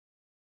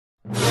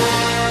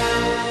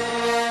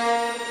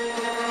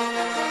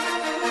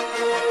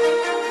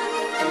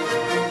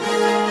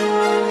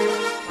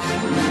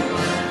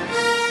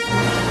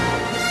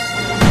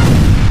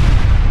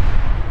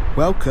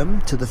Welcome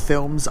to the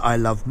Films I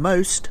Love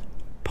Most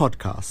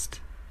podcast.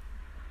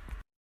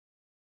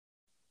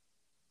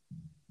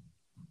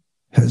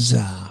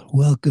 Huzzah.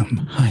 Welcome.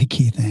 Hi,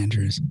 Keith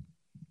Andrews.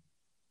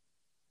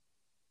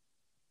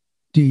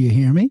 Do you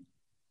hear me?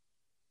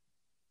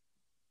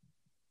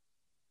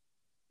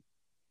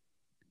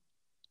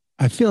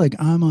 I feel like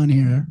I'm on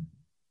here.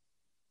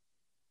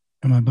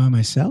 Am I by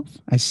myself?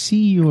 I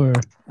see your...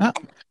 Oh.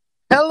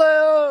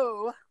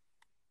 Hello!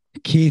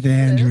 Keith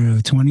Andrew,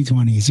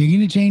 2020s. You're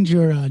going to change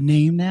your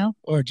name now?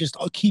 Or just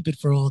I'll keep it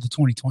for all the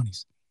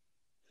 2020s?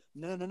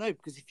 No,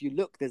 because if you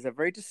look, there's a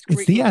very discreet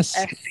it's the S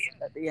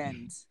at the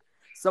end.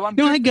 So I'm...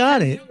 No, I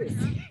got it.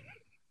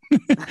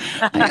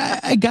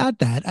 I got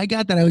that.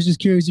 I was just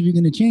curious if you're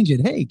going to change it.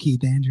 Hey,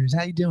 Keith Andrews,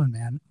 how you doing,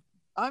 man?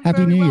 I'm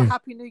Happy very New well. Year.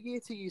 Happy New Year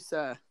to you,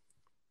 sir.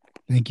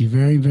 Thank you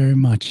very, very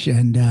much.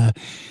 And,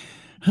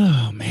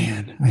 oh,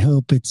 man, I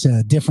hope it's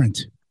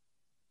different.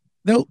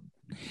 Though,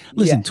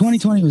 listen, yes.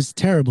 2020 was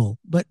terrible,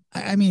 but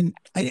I mean,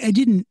 I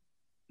didn't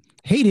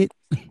hate it.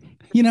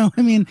 You know,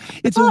 I mean,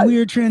 it's a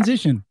weird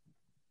transition.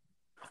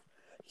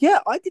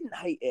 Yeah, I didn't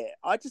hate it.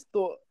 I just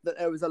thought that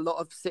there was a lot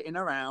of sitting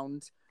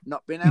around,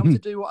 not being able to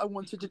do what I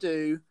wanted to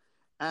do,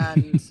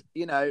 and,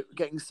 you know,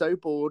 getting so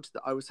bored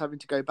that I was having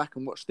to go back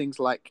and watch things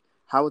like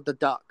Howard the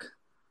Duck.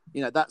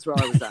 You know, that's where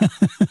I was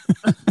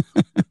at.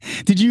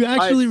 Did you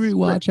actually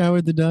rewatch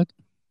Howard the Duck?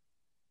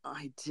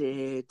 I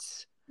did.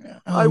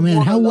 Oh,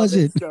 man, how was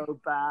it? So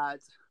bad,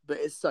 but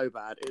it's so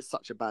bad. It's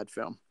such a bad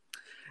film.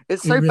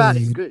 It's so bad,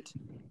 it's good.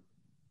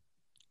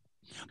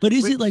 But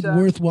is it like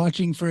worth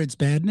watching for its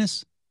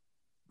badness?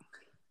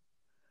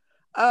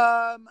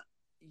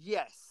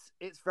 Yes,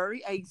 it's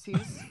very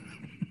 80s.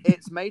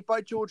 It's made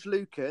by George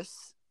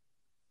Lucas,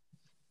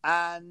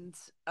 and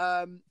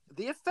the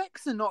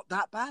effects are not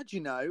that bad,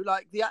 you know,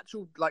 like the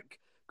actual like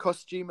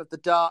costume of the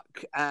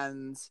duck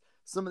and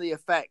some of the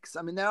effects.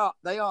 I mean, they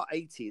are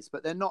 80s,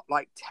 but they're not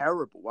like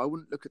terrible. I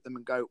wouldn't look at them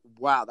and go,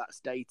 wow, that's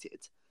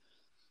dated.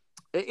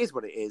 It is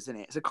what it is, isn't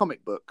it? It's a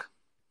comic book.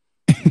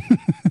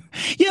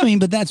 Yeah, I mean,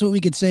 but that's what we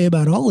could say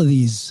about all of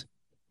these.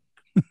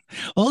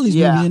 All these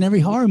movies, and every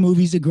horror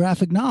movie is a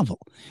graphic novel.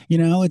 You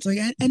know, it's like,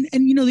 and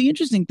you know, the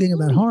interesting thing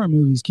about horror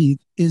movies, Keith,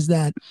 is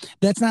that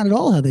that's not at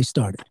all how they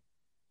started.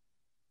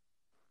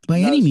 By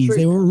any means, true.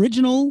 They were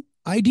original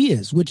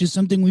ideas, which is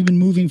something we've been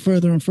moving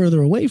further and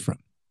further away from.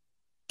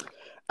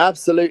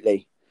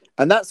 Absolutely.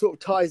 And that sort of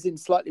ties in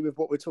slightly with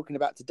what we're talking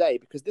about today,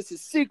 because this is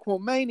Sequel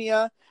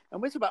Mania,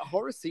 and we're talking about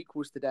horror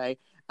sequels today.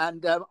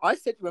 And I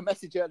sent you a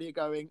message earlier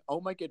going, oh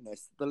my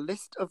goodness, the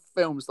list of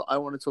films that I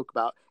want to talk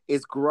about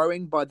is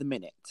growing by the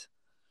minute.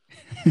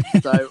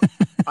 So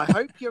I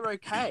hope you're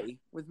okay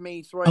with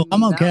me throwing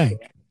I'm okay.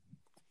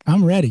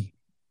 I'm ready.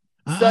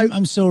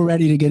 I'm so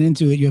ready to get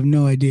into it. You have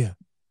no idea.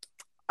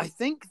 I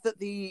think that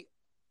the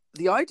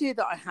idea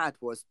that I had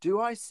was,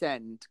 do I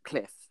send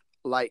Cliff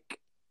like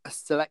a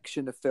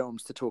selection of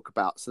films to talk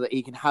about so that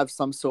he can have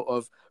some sort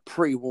of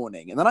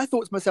pre-warning? And then I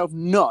thought to myself,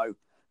 no,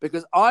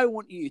 because I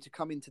want you to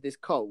come into this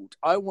cold.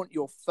 I want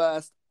your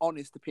first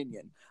honest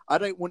opinion. I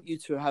don't want you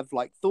to have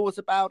like thoughts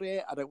about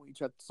it. I don't want you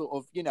to have sort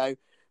of, you know,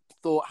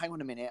 thought, hang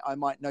on a minute, I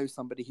might know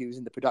somebody who's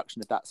in the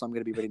production of that, so I'm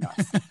going to be really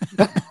nice.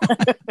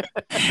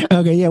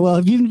 Okay, yeah. Well,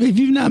 if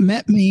you've not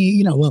met me,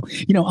 you know,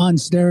 on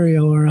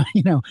stereo or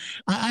you know,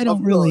 I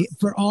don't really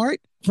for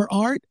art,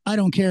 I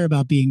don't care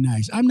about being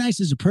nice. I'm nice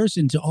as a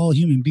person to all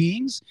human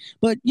beings,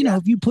 but you know,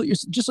 if you put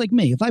just like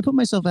me, if I put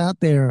myself out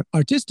there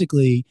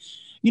artistically,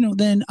 you know,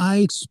 then I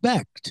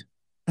expect,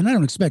 and I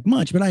don't expect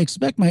much, but I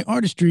expect my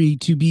artistry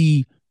to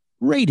be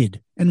rated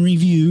and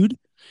reviewed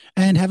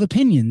and have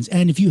opinions.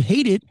 And if you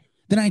hate it,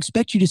 then I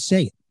expect you to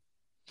say it.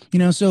 You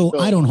know, so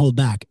I don't hold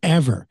back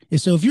ever.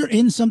 So if you're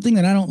in something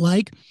that I don't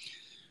like,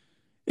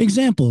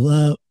 example,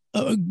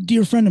 a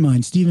dear friend of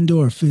mine, Steven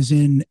Dorff, is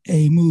in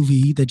a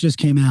movie that just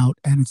came out,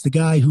 and it's the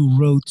guy who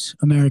wrote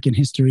American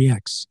History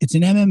X. It's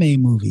an MMA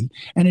movie,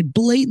 and it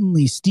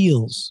blatantly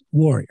steals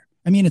Warrior.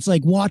 I mean, it's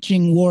like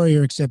watching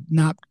Warrior, except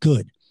not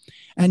good.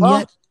 And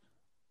yet,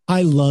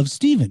 I love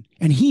Steven,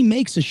 and he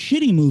makes a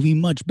shitty movie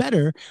much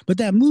better, but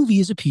that movie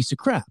is a piece of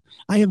crap.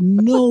 I have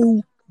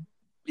no...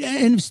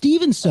 And if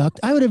Steven sucked,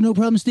 I would have no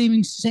problem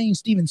saying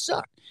Steven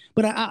sucked.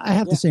 But I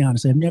have to say,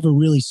 honestly, I've never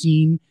really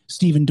seen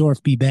Steven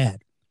Dorff be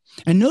bad.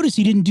 And notice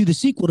he didn't do the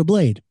sequel to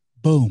Blade.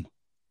 Boom.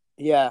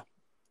 Yeah.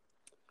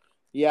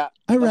 Yeah.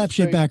 I wrap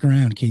shit back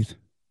around, Keith.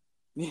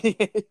 Well,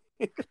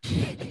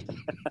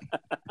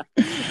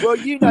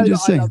 you know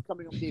that I love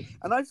coming on with you.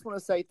 And I just want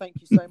to say thank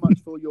you so much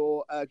for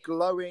your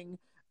glowing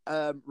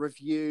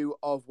review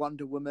of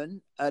Wonder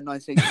Woman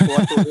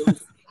 1984.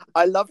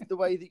 I loved the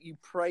way that you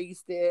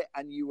praised it,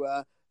 and you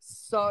were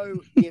so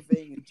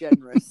giving and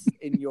generous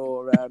in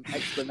your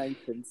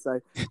explanation.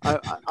 So,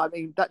 I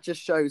mean, that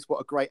just shows what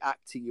a great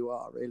actor you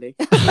are, really.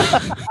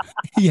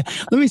 Yeah.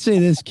 Let me say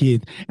this,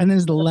 Keith, and this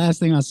is the last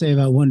thing I'll say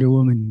about Wonder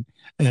Woman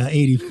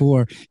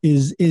 84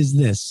 is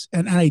this,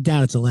 and I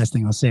doubt it's the last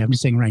thing I'll say. I'm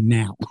just saying right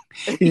now,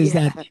 is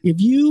that if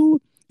you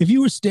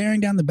were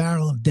staring down the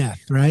barrel of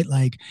death, right?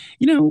 Like,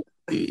 you know,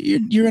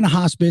 you're in a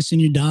hospice and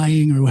you're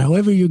dying or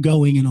however you're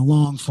going in a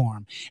long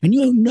form, and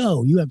you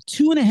know you have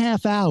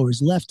 2.5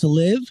 hours left to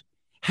live.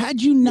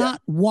 Had you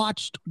not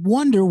watched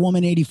Wonder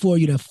Woman 84,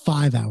 you'd have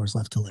 5 hours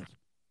left to live.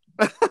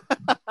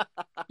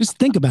 Just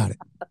think about it.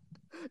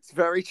 It's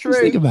very true.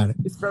 Just think about it.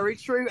 It's very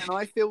true, and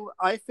I feel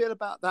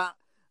about that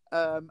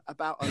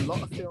about a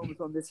lot of films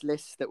on this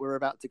list that we're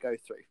about to go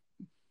through.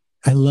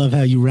 I love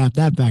how you wrap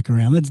that back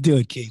around. Let's do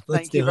it, Keith.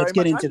 Let's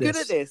get into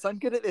this. I'm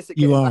good at this.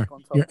 You are.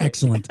 You're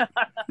excellent.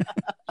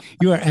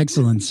 You are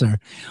excellent, sir.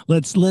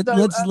 Let's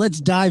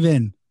dive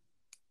in.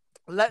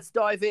 Let's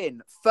dive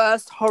in.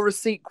 First horror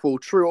sequel,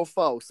 true or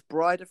false?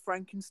 Bride of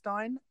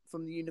Frankenstein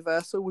from the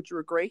Universal. Would you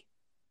agree?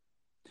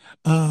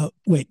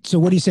 Wait. So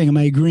what are you saying? Am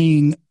I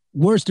agreeing?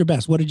 Worst or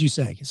best? What did you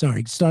say?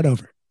 Sorry. Start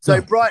over.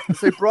 So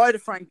Bride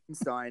of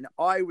Frankenstein.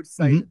 I would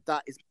say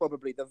that is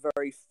probably the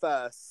very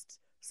first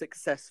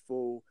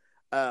successful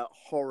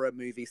horror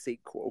movie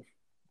sequel.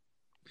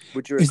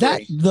 Would you agree? Is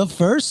that the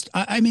first?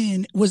 I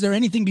mean, was there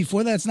anything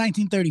before that? It's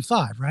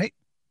 1935, right?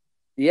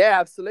 Yeah,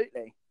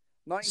 absolutely.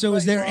 So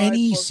is there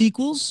any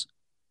sequels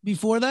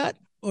before that?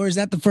 Or is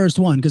that the first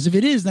one? Because if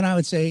it is, then I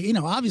would say,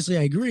 obviously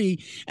I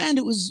agree. And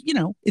it was,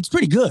 it's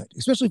pretty good,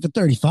 especially for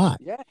 35.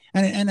 Yeah.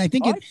 And I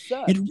think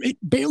it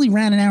barely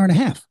ran an hour and a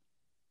half.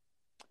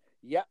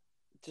 Yeah.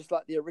 Just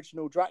like the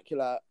original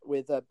Dracula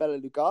with Bela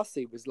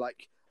Lugosi was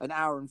like an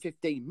hour and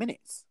 15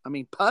 minutes. I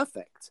mean,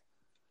 perfect.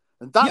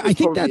 And that I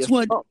think that's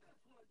what.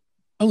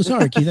 Oh,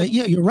 sorry, Keith.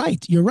 Yeah, you're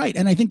right. You're right.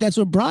 And I think that's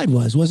what Bride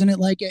was. Wasn't it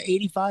like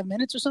 85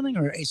 minutes or something,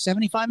 or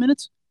 75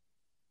 minutes?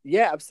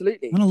 Yeah,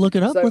 absolutely. I'm going to look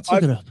it up. So Let's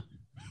look it up.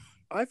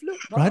 I've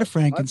looked. Bride of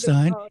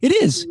Frankenstein. It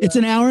is. It's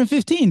an hour and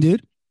 15,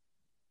 dude.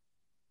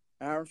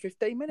 Hour and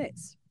 15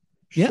 minutes.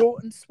 Yeah.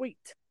 Short and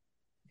sweet.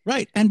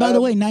 Right. And by the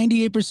way,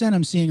 98%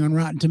 I'm seeing on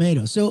Rotten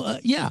Tomatoes. So, I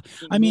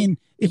mean,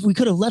 if we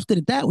could have left it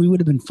at that, we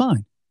would have been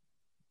fine.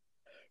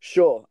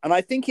 Sure. And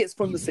I think it's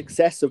from the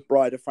success of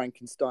Bride of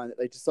Frankenstein that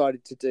they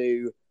decided to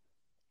do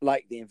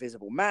like the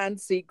Invisible Man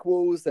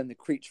sequels, then the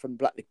Creature from the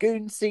Black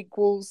Lagoon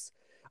sequels.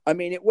 I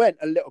mean, it went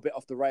a little bit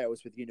off the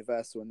rails with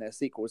Universal and their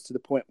sequels to the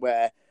point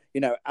where,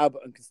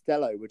 Albert and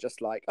Costello were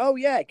just like, oh,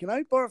 yeah, can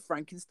I borrow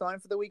Frankenstein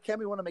for the weekend?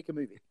 We want to make a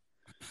movie.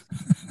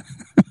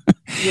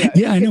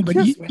 I know,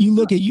 but you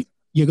look at you.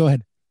 Yeah, go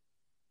ahead.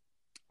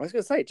 I was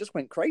going to say, it just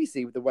went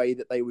crazy with the way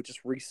that they were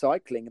just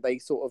recycling. They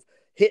sort of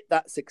hit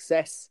that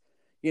success,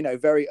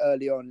 very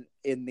early on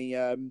in the,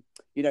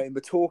 in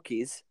the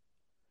talkies,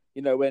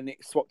 when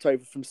it swapped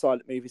over from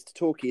silent movies to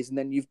talkies. And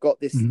then you've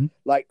got this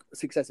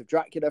success of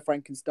Dracula,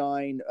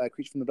 Frankenstein,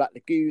 Creature from the Black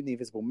Lagoon, The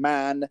Invisible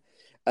Man,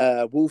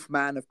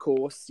 Wolfman, of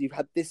course. You've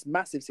had this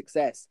massive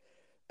success.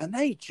 And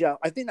I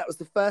think that was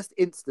the first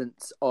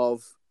instance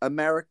of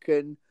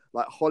American,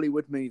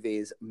 Hollywood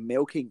movies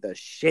milking the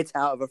shit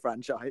out of a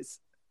franchise.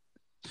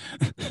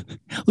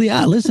 Well,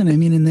 yeah, listen, I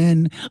mean, and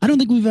then I don't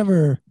think we've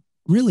ever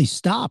really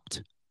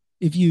stopped.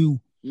 If you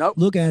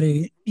look at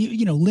it,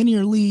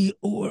 linearly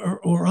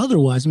or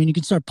otherwise, I mean, you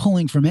can start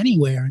pulling from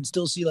anywhere and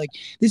still see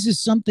this is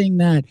something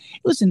that,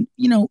 listen,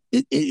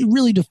 it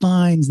really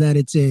defines that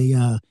it's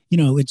a,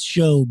 it's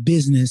show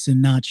business and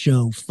not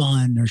show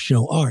fun or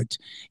show art.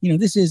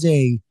 This is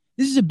a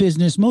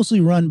business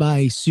mostly run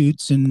by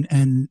suits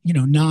and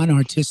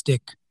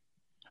non-artistic,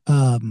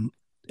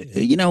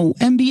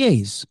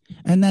 MBAs.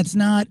 And that's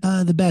not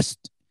the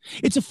best.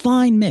 It's a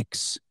fine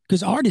mix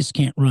because artists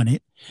can't run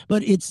it,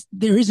 but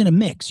there isn't a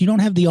mix. You don't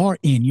have the art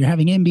in. You're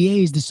having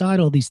MBAs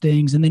decide all these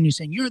things, and then you're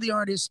saying you're the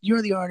artist,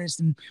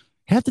 and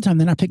half the time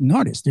they're not picking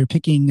artists. They're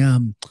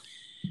picking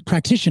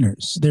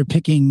practitioners. They're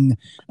picking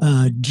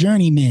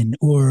journeymen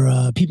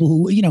or people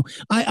who,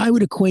 I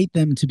would equate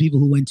them to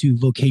people who went to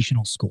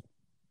vocational school.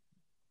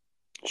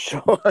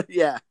 Sure.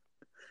 Yeah.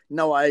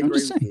 No, I agree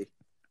with you.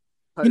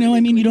 I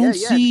mean, you don't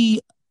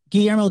see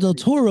Guillermo del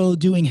Toro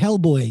doing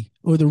Hellboy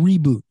or the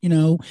reboot.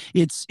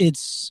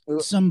 It's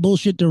some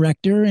bullshit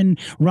director, and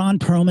Ron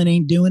Perlman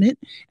ain't doing it.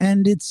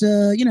 And it's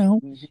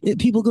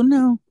people go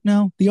no.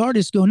 The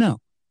artists go no,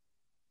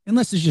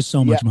 unless there's just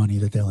so much money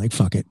that they're like,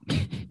 fuck it.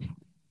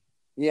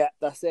 Yeah,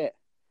 that's it.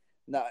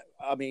 No,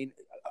 I mean,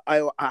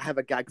 I have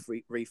a gag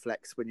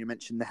reflex when you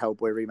mention the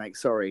Hellboy remake.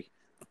 Sorry.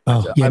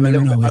 Oh, yeah,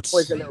 no.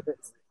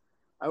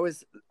 I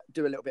always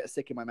do a little bit of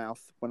sick in my mouth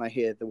when I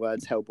hear the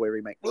words Hellboy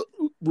remake.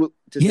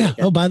 Yeah.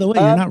 Oh, by the way,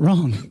 you're not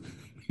wrong.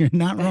 You're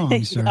not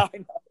wrong, sir. I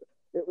know.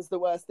 It was the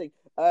worst thing.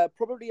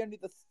 Probably only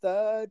the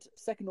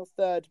second or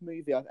third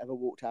movie I've ever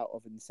walked out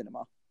of in the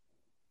cinema.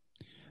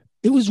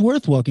 It was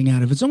worth walking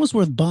out of. It's almost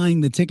worth buying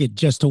the ticket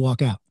just to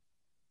walk out.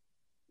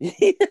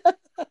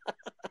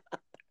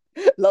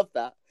 Love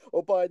that.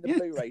 Or buying the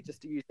Blu-ray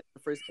just to use it for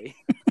Frisbee.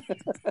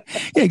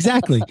 Yeah,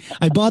 exactly.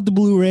 I bought the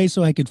Blu-ray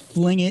so I could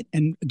fling it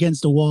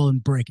against a wall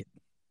and break it.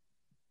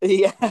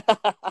 Yeah.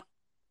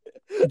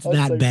 It's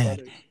that so bad.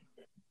 Funny.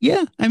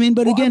 Yeah. I mean,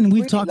 but again,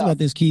 we've talked about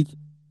this, Keith,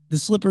 the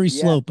slippery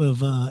slope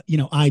of,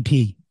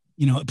 IP,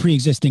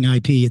 pre-existing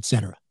IP,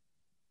 etc.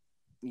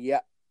 Yeah,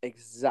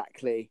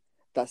 exactly.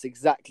 That's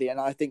exactly. And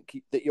I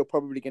think that you're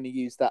probably going to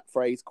use that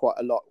phrase quite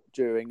a lot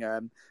during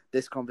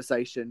this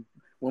conversation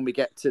when we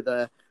get to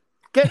the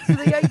Get to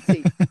the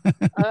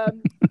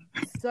 80s.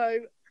 So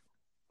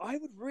I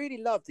would really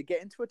love to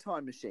get into a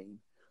time machine,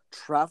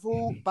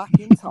 travel back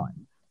in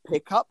time,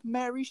 pick up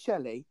Mary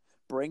Shelley,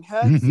 bring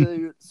her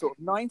to sort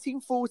of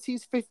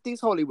 1940s,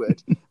 50s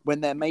Hollywood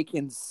when they're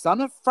making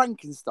Son of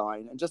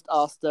Frankenstein, and just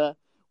ask her,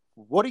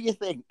 what do you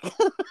think?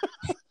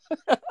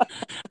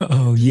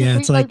 Oh, yeah.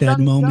 It's like that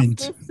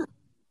moment.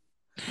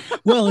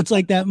 Well, it's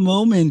like that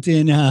moment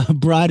in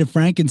Bride of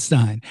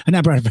Frankenstein.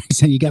 Not Bride of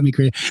Frankenstein, you got me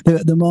crazy.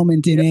 The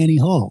moment in Annie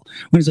Hall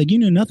when it's like, you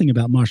know nothing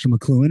about Marshall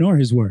McLuhan or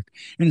his work.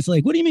 And it's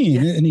like, what do you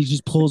mean? And he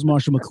just pulls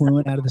Marshall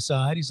McLuhan out of the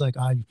side. He's like,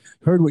 I've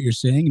heard what you're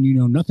saying and you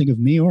know nothing of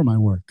me or my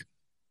work.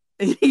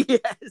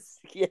 Yes,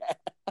 yeah.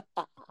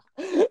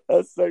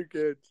 That's so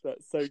good.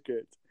 That's so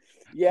good.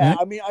 Yeah,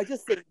 I mean, I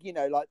just think, you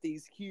know, like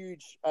these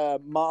huge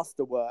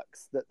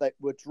masterworks that they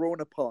were drawn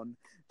upon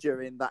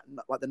during that,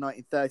 like the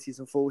 1930s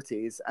and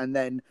 40s, and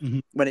then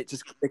when it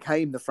just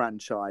became the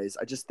franchise,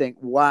 I just think,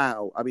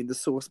 wow. I mean, the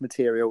source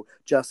material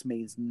just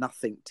means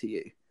nothing to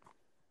you.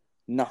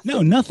 Nothing.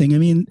 No, nothing. I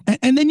mean,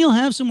 and then you'll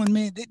have someone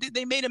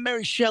they made a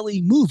Mary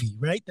Shelley movie,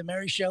 right? The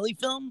Mary Shelley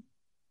film.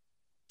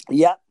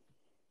 Yeah,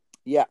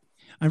 yeah.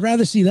 I'd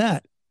rather see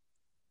that.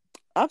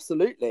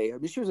 Absolutely. I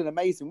mean, she was an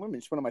amazing woman.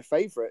 She's one of my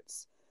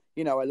favorites.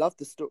 You know, I love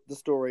the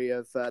story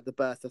of the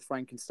birth of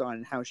Frankenstein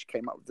and how she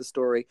came up with the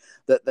story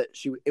that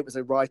it was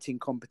a writing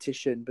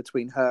competition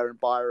between her and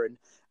Byron,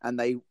 and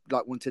they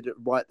like wanted to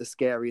write the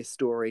scariest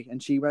story,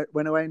 and she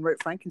went away and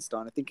wrote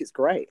Frankenstein. I think it's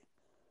great.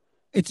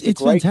 It's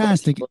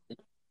fantastic.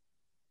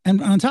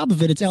 And on top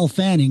of it, it's Elle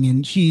Fanning,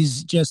 and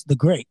she's just the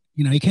great.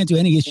 You know, you can't do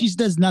any. She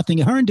does nothing.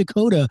 Her and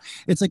Dakota,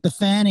 it's like the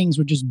Fannings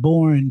were just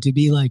born to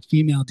be like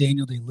female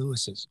Daniel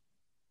Day-Lewis's.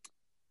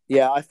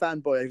 Yeah, I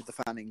fanboy over the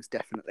Fannings,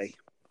 definitely.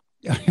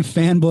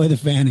 Fanboy the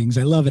Fannings.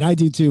 I love it. I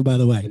do too, by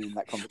the way.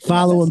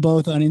 Follow them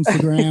both on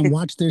Instagram.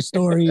 Watch their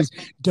stories.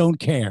 Don't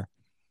care.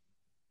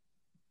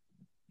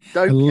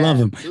 Love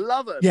them.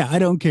 Love them. Yeah, I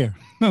don't care.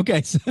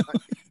 Okay, so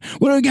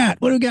what do we got?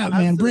 What do we got,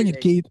 man? Bring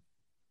it, Keith.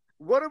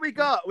 What do we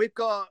got? We've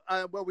got,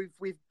 well,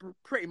 we've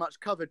pretty much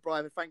covered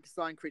Bride of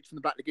Frankenstein, Creature from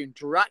the Black Lagoon,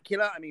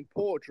 Dracula. I mean,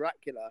 poor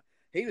Dracula.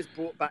 He was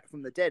brought back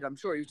from the dead. I'm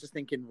sure he was just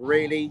thinking,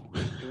 really,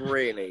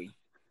 really?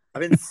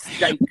 I've been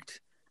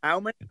staked how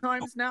many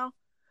times now?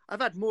 I've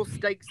had more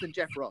steaks than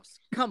Jeff Ross.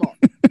 Come on.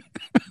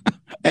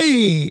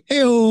 Hey.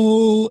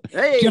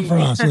 Jeff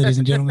Ross, ladies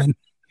and gentlemen.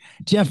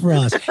 Jeff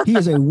Ross. He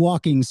is a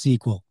walking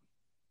sequel.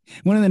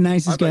 One of the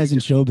nicest guys in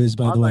showbiz,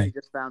 by the way. I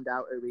just found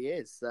out who he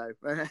is, so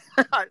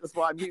that's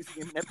why I'm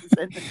using him in every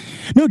sentence.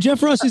 No,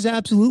 Jeff Ross is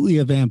absolutely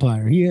a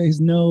vampire.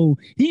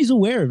 He's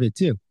aware of it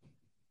too.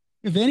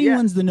 If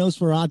anyone's the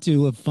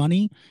Nosferatu of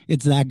funny,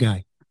 it's that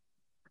guy.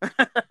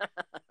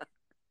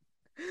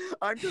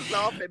 I'm just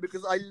laughing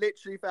because I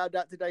literally found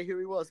out today who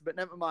he was, but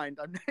never mind.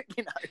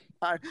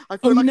 I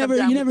feel like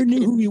you never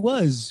knew who he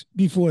was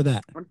before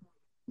that.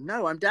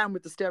 No, I'm down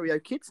with the Stereo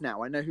Kids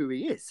now. I know who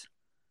he is.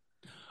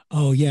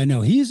 Oh yeah,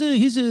 no,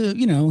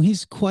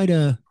 he's quite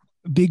a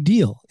big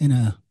deal in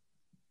a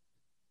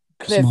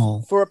Cliff,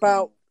 small. For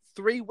about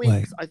 3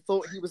 weeks, I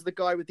thought he was the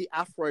guy with the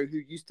afro who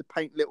used to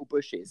paint little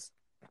bushes.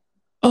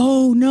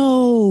 Oh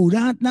no,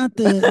 not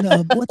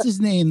the what's his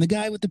name? The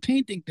guy with the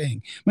painting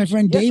thing. My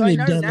friend David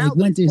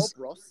went to Bob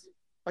Ross.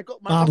 I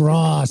got my Bob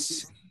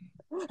Ross.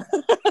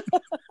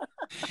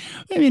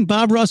 I mean,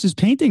 Bob Ross's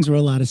paintings were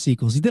a lot of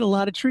sequels. He did a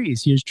lot of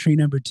trees. Here's tree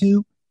number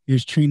 2.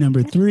 Here's tree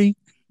number 3.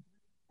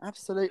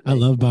 Absolutely. I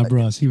love Bob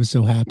Ross. He was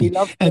so happy.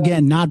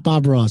 Again, not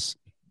Bob Ross.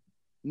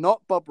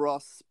 Not Bob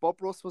Ross.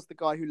 Bob Ross was the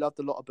guy who loved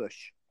a lot of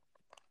bush.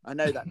 I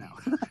know that now.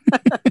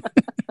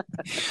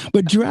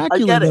 But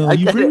Dracula, though,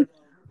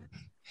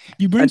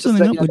 you bring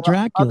something up with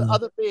Dracula.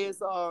 Other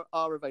beers are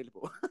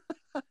available.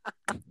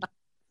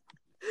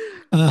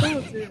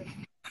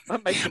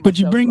 But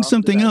you bring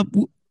something up.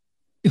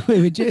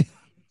 Wait,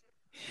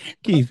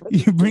 Keith,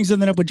 you bring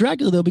something up with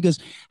Dracula, though, because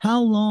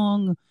how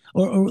long,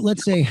 or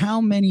let's say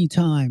how many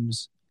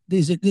times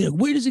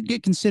where does it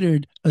get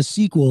considered a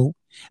sequel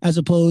as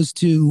opposed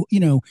to,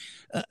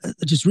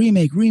 just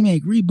remake,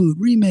 reboot,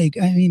 remake?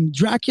 I mean,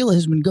 Dracula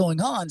has been going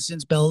on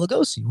since Bela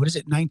Lugosi. What is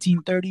it,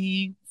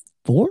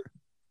 1934?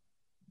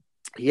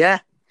 Yeah.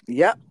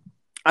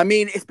 I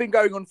mean, it's been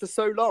going on for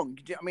so long.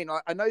 I mean,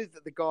 I know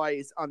that the guy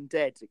is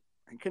undead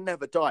and can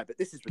never die, but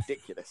this is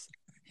ridiculous.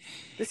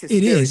 It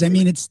is. I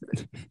mean, it's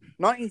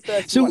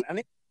 1931, and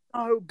it's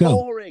so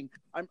boring.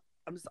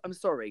 I'm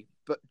sorry,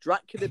 but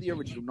Dracula the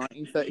original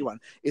 1931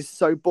 is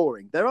so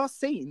boring. There are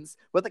scenes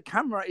where the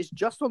camera is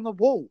just on the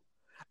wall,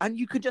 and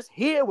you could just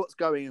hear what's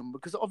going on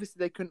because obviously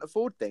they couldn't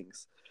afford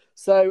things.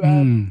 So,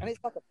 and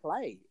it's like a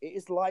play. It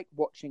is like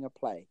watching a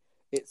play.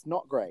 It's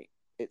not great.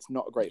 It's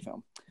not a great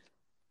film.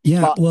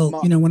 Yeah,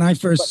 when I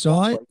first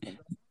saw it,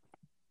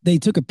 they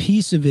took a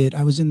piece of it.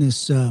 I was in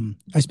this.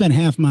 I spent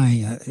half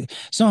my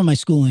some of my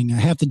schooling.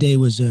 Half the day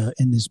was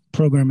in this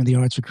program of the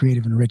arts for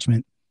creative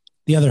enrichment.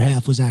 The other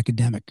half was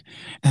academic.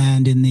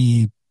 And in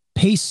the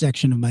PACE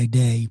section of my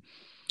day,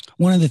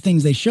 one of the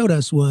things they showed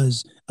us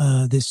was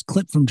this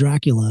clip from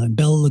Dracula and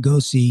Bela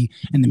Lugosi,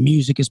 and the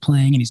music is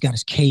playing, and he's got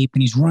his cape,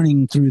 and he's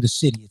running through the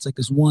city. It's like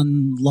this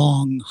one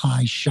long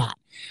high shot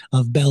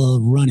of Bela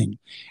running,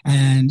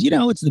 and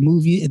it's the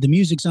movie, the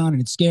music's on,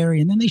 and it's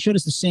scary. And then they showed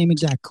us the same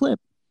exact clip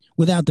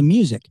without the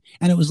music,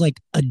 and it was like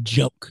a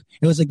joke.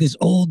 It was like this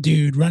old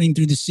dude running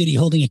through the city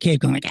holding a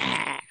cape, going like,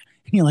 ah.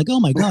 And you're like, oh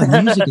my god,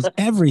 music is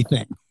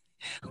everything.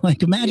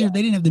 Like, imagine if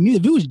they didn't have the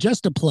music. If it was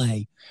just a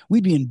play,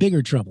 we'd be in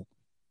bigger trouble.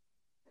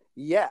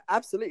 Yeah,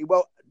 absolutely.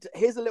 Well,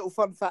 here's a little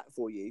fun fact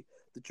for you.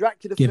 The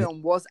Dracula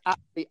film was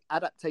actually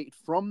adapted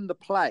from the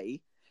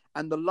play,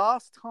 and the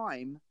last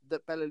time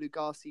that Bela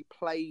Lugosi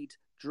played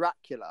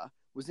Dracula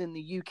was in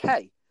the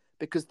UK,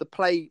 because the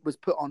play was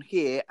put on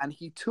here and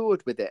he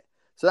toured with it.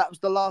 So that was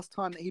the last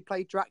time that he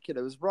played Dracula.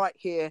 It was right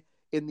here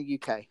in the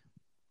UK.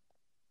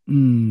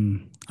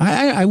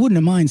 I wouldn't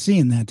have mind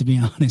seeing that, to be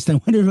honest.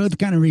 I wonder what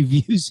kind of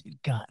reviews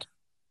it got.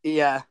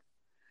 Yeah,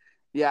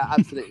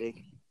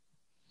 absolutely.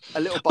 A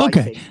little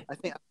biting. Okay. I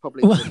think that's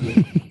probably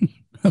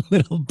a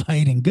little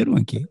biting. Good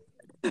one, Keith.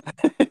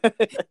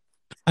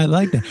 I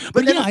like that.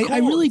 But yeah, I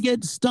really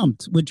get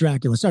stumped with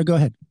Dracula. Sorry, go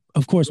ahead.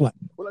 Of course, what?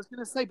 Well, I was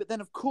going to say, but then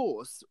of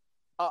course,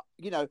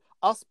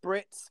 us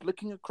Brits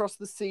looking across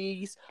the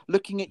seas,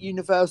 looking at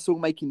Universal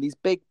making these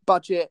big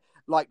budget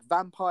like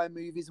vampire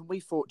movies, and we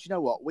thought, you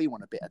know what, we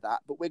want a bit of that,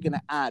 but we're going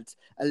to add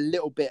a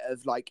little bit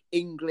of like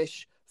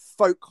English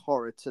folk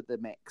horror to the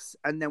mix,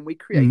 and then we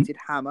created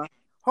Hammer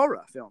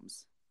horror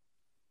films.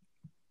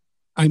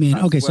 I mean,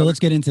 okay, so let's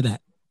get into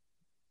that.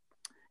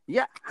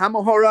 Yeah,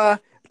 Hammer horror.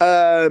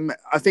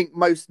 I think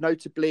most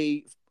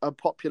notably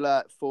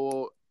popular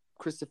for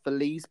Christopher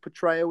Lee's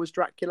portrayal as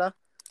Dracula.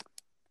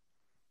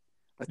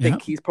 I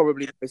think he's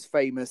probably the most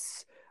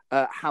famous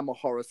Hammer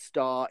horror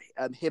star.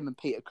 Him and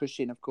Peter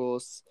Cushing, of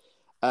course,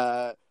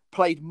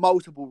 played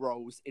multiple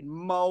roles in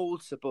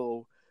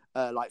multiple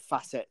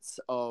facets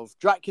of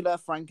Dracula,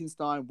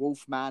 Frankenstein,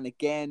 Wolfman.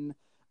 Again,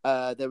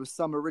 there were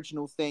some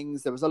original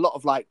things. There was a lot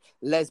of like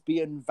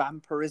lesbian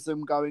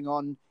vampirism going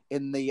on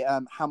in the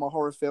Hammer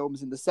horror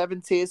films in the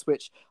 70s,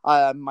 which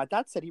my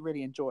dad said he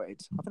really enjoyed.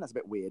 I think that's a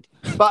bit weird.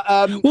 But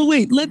well,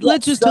 wait,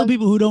 let's just tell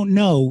people who don't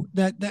know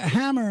that the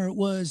Hammer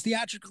was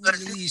theatrically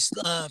released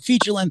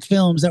feature-length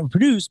films that were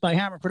produced by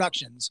Hammer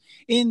Productions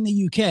in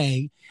the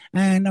UK.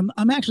 And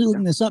I'm actually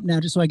looking this up now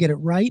just so I get it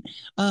right.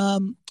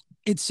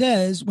 It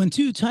says when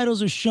two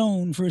titles are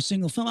shown for a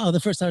single film, the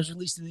first title was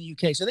released in the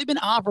UK. So they've been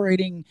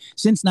operating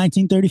since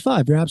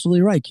 1935. You're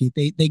absolutely right, Keith.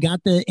 They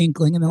got the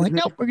inkling and they're like,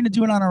 nope, we're going to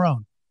do it on our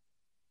own.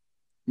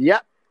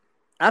 Yep,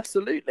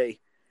 absolutely.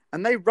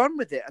 And they run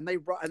with it, and they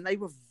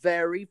were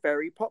very,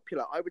 very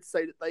popular. I would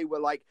say that they were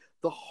like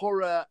the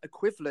horror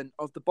equivalent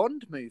of the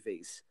Bond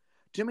movies.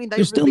 Do you mean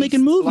they're still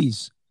making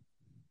movies?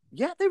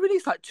 They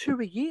released like 2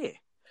 a year.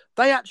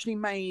 They actually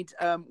made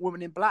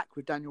Woman in Black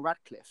with Daniel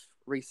Radcliffe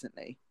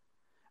recently.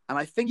 And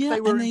I think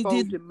they were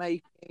involved in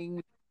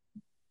making...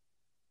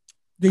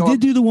 They did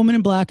do The Woman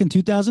in Black in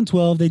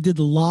 2012. They did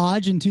The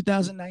Lodge in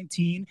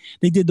 2019.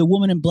 They did The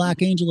Woman in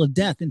Black, Angel of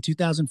Death in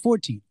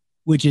 2014,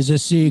 which is a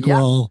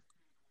sequel.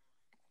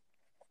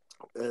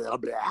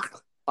 Yeah.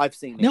 I've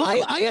seen it. No,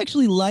 I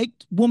actually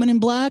liked Woman in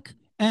Black,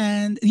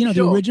 and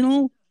the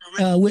original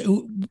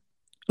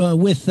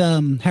with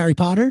Harry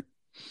Potter.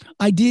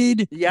 I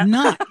did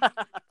not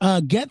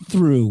get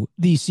through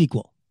the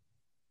sequel.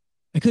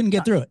 I couldn't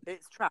get through it.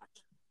 It's trash.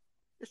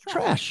 It's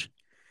trash.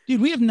 Dude,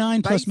 we have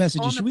 9+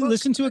 messages. Should we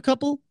listen to a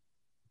couple?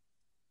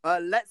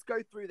 Let's go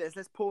through this.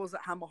 Let's pause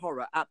at Hammer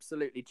Horror.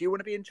 Absolutely. Do you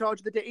want to be in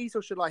charge of the ditties,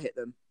 or should I hit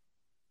them?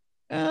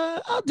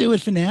 I'll do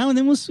it for now, and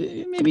then we'll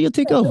see. Maybe you'll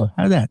take over.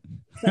 How's that?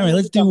 All right,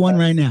 let's do one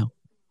right now.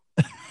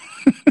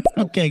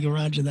 Okay, go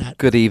roger that.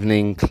 Good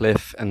evening,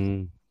 Cliff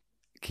and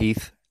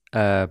Keith.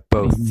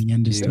 Both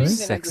you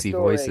sexy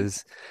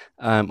voices.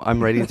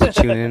 I'm ready to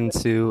tune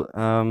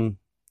into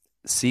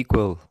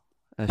sequel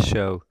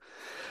show.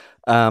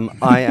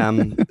 I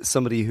am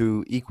somebody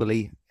who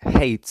equally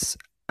hates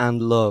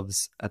and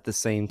loves at the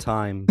same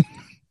time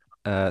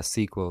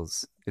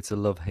sequels. It's a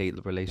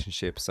love-hate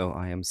relationship, so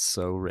I am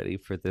so ready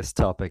for this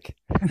topic.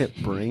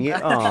 Bring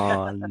it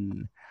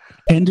on.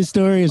 End of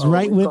story is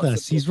right with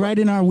us. He's right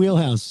in our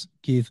wheelhouse,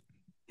 Keith.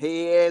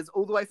 He is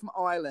all the way from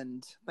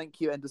Ireland.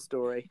 Thank you, end of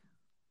story.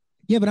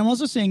 Yeah, but I'm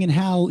also saying in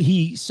how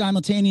he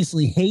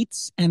simultaneously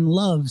hates and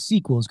loves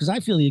sequels, because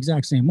I feel the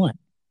exact same way.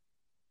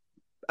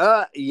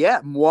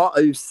 Moi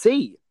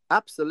aussi.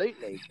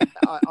 Absolutely.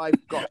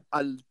 I've got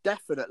a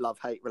definite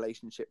love-hate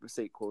relationship with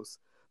sequels.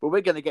 But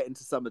we're going to get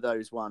into some of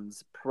those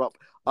ones.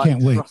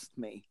 Can't wait. Trust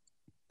me.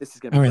 This is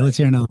going to be all right. Great. Let's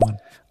hear another one.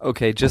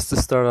 Okay, just to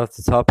start off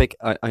the topic,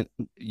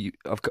 you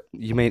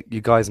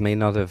guys may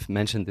not have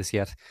mentioned this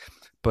yet,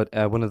 but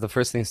one of the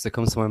first things that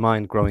comes to my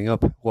mind growing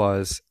up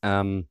was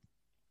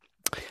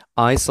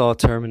I saw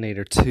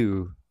Terminator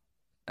 2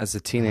 as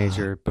a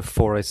teenager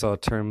before I saw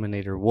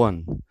Terminator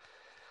 1,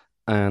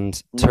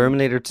 and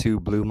Terminator 2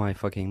 blew my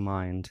fucking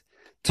mind.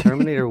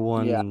 Terminator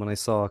 1, when I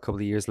saw a couple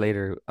of years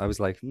later, I was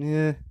like,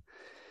 yeah.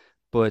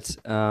 But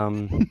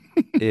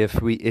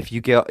if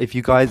you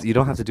guys, you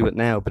don't have to do it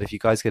now, but if you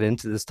guys get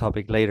into this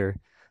topic later,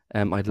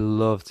 I'd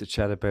love to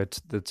chat about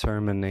the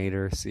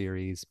Terminator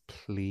series,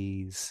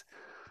 please.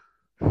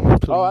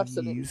 Oh,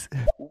 absolutely.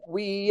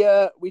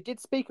 We did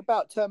speak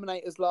about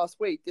Terminators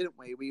last week, didn't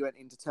we? We went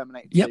into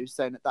Terminator 2,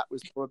 saying that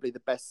was probably the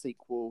best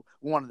sequel,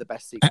 one of the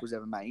best sequels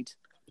ever made.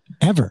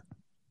 Ever.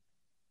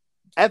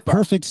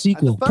 Perfect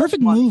sequel.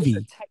 Perfect movie.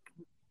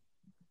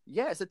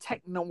 It's a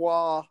tech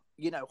noir,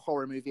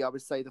 horror movie, I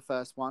would say, the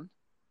first one.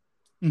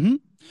 Mm-hmm.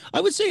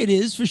 I would say it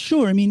is, for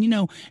sure. I mean,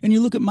 and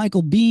you look at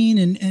Michael Biehn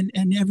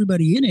and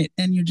everybody in it,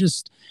 and you're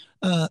just...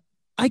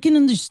 I can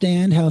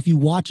understand how if you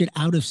watch it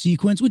out of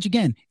sequence, which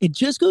again, it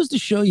just goes to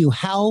show you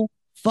how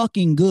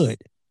fucking good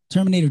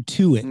Terminator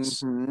 2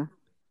 is,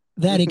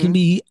 that it can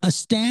be a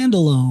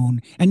standalone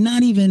and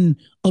not even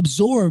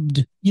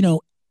absorbed, you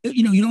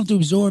don't have to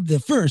absorb the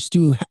first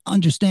to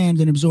understand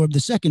and absorb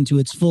the second to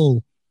its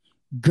full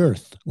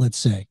girth, let's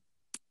say.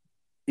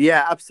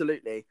 Yeah,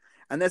 absolutely.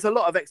 And there's a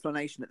lot of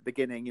explanation at the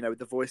beginning, with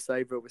the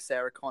voiceover with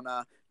Sarah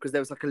Connor, because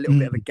there was like a little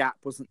bit of a gap,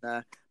 wasn't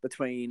there,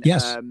 between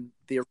the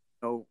original.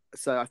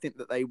 So I think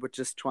that they were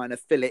just trying to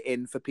fill it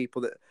in for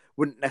people that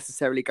wouldn't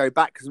necessarily go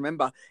back. Because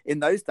remember,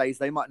 in those days,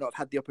 they might not have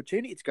had the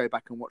opportunity to go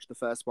back and watch the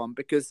first one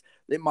because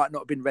it might not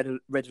have been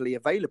readily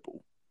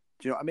available.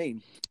 Do you know what I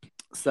mean?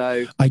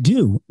 So I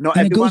do. Not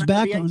and everyone it goes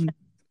back on.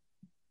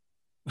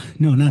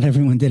 No, not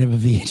everyone did have a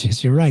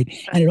VHS. You're right,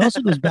 and it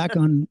also goes back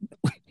on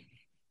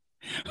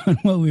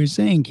what we were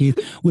saying,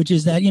 Keith, which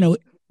is that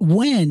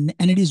when,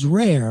 and it is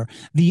rare,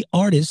 the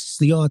artists,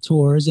 the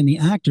auteurs, and the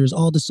actors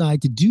all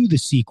decide to do the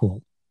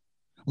sequel.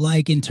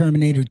 Like in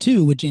Terminator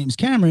 2 with James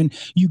Cameron,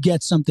 you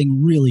get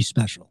something really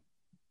special.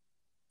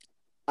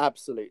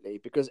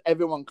 Absolutely, because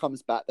everyone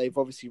comes back. They've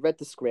obviously read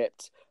the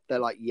script. They're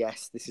like,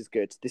 yes, this is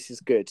good. This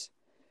is good.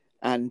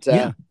 And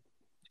and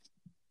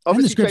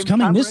the script's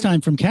coming this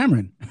time from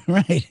Cameron,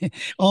 right?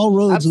 All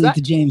roads lead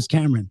to James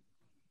Cameron.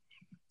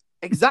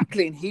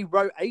 Exactly, and he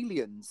wrote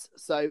Aliens,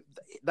 so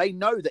they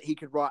know that he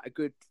could write a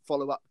good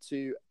follow-up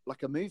to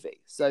like a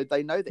movie. So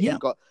they know that he's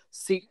got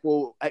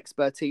sequel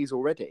expertise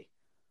already.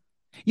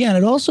 Yeah, and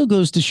it also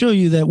goes to show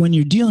you that when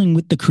you're dealing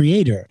with the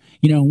creator,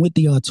 with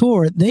the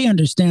auteur, they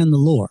understand the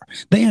lore.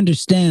 They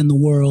understand the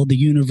world, the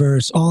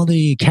universe, all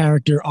the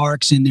character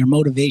arcs and their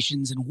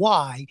motivations and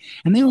why.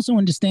 And they also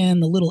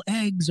understand the little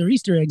eggs or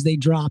Easter eggs they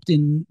dropped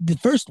in the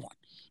first one.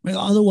 Right?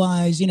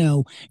 Otherwise,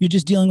 you're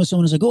just dealing with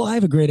someone who's like, oh, I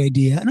have a great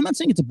idea. And I'm not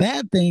saying it's a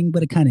bad thing,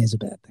 but it kind of is a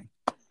bad thing.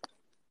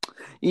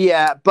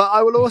 Yeah, but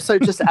I will also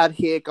just add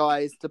here,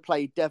 guys, to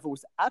play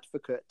devil's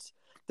advocate,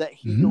 that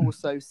he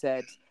also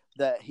said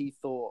that he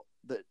thought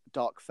that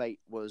Dark Fate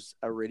was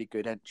a really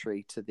good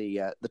entry to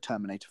the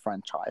Terminator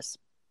franchise.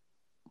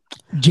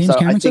 James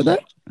Cameron said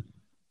that?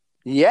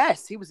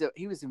 Yes, he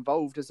was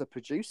involved as a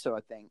producer,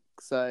 I think.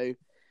 So,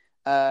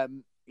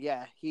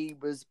 he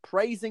was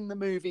praising the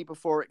movie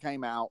before it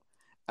came out,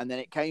 and then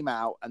it came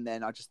out, and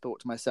then I just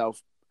thought to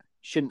myself,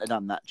 shouldn't have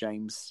done that,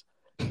 James.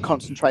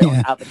 Concentrate on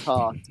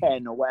Avatar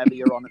 10 or whatever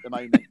you're on at the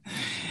moment.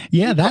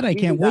 Yeah, that I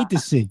can't wait to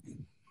see.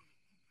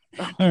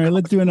 All right,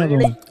 let's do another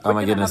one. Oh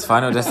my goodness,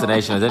 Final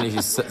Destination. I don't know if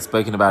you've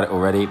spoken about it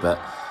already, but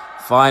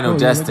Final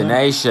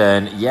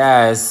Destination,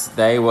 yes,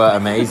 they were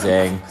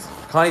amazing.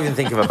 Can't even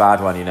think of a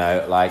bad one,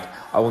 Like,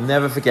 I will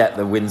never forget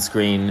the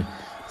windscreen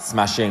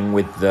smashing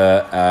with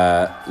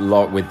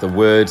the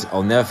wood.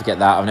 I'll never forget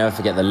that. I'll never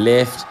forget the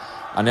lift.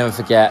 I'll never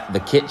forget the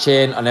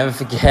kitchen. I'll never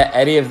forget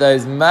any of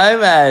those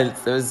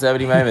moments. There was so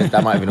many moments.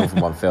 That might have been all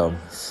from one film.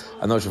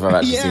 I'm not sure if I've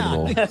actually seen them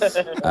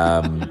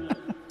all.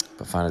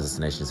 But Final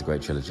Destination is a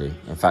great trilogy.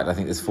 In fact, I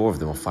think there's 4 of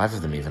them or 5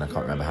 of them even. I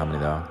can't remember how many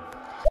there are.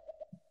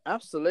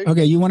 Absolutely.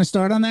 Okay, you want to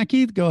start on that,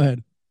 Keith? Go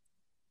ahead.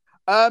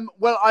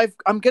 Well,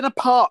 I'm going to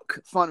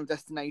park Final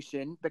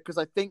Destination because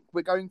I think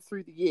we're going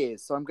through the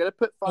years. So I'm going to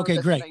put Final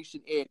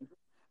Destination in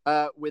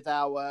with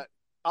our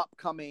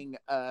upcoming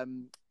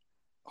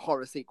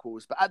horror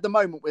sequels. But at the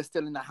moment, we're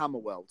still in the Hammer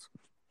world.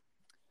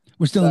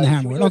 We're still in the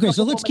Hammer world. Okay,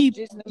 so let's keep...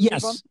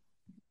 Yes.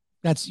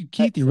 That's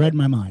Keith, you read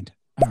my mind.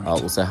 Right.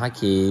 Oh, also, hi,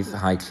 Keith.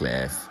 Hi,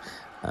 Cliff.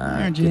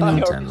 Good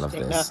content. Love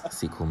this.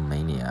 Sequel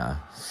mania.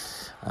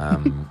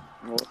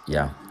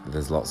 Yeah,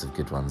 there's lots of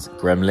good ones.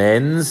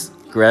 Gremlins.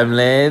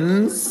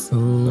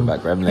 Ooh. What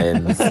about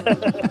Gremlins?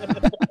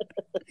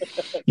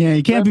 Yeah,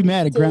 you can't be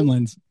mad at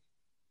Gremlins.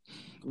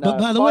 No, but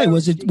by the way,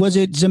 was it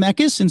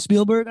Zemeckis and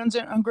Spielberg on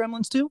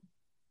Gremlins too?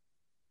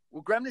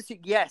 Well, Gremlins,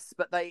 yes,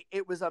 but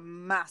it was a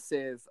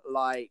massive,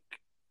 like,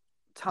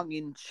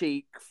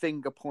 tongue-in-cheek,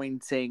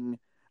 finger-pointing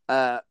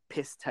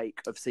piss take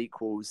of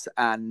sequels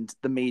and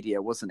the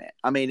media, wasn't it?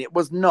 I mean, it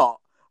was not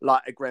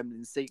like a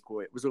Gremlins sequel.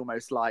 It was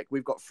almost like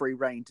we've got free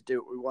reign to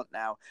do what we want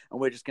now,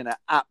 and we're just going to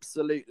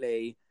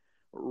absolutely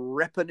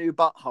rip a new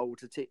butthole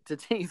to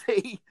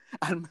TV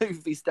and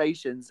movie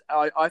stations.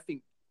 I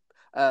think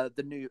a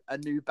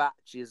new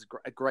batch is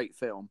a great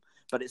film,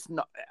 but it's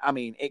not. I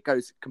mean, it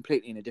goes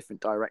completely in a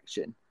different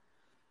direction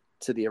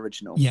to the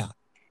original. Yeah.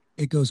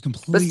 It goes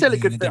completely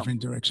in a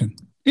different direction.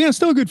 Yeah,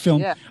 still a good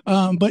film. Yeah.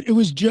 But it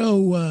was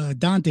Joe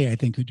Dante, I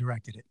think, who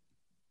directed it.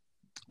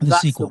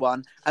 That's sequel. the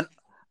one.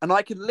 And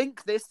I can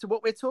link this to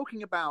what we're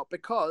talking about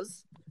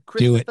because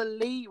Christopher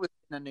Lee was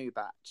in a new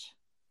batch.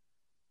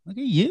 Look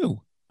at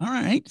you. All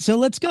right. So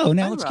let's go.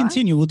 Now let's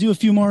continue. We'll do a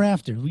few more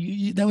after.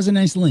 That was a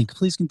nice link.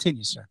 Please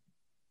continue, sir.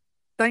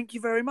 Thank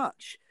you very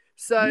much.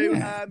 So,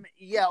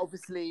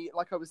 obviously,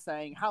 like I was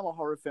saying, Hammer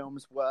horror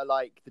films were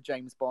like the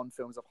James Bond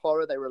films of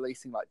horror. They were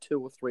releasing like 2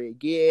 or 3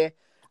 a year.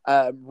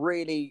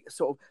 Really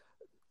sort of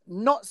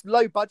not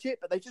low budget,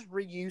 but they just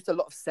reused a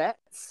lot of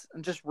sets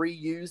and just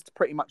reused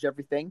pretty much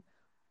everything.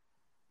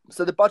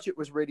 So the budget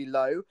was really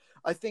low.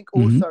 I think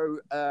also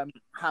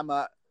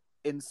Hammer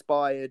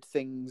inspired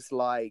things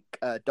like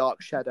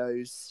Dark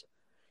Shadows,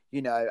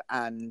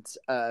 and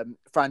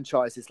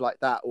franchises like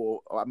that.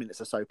 Or I mean,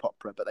 it's a soap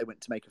opera, but they went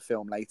to make a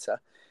film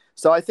later.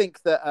 So I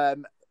think that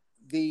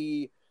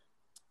the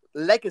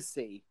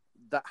legacy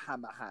that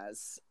Hammer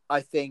has,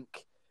 I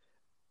think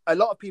a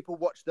lot of people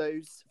watch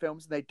those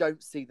films and they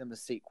don't see them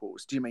as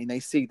sequels. Do you mean they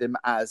see them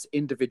as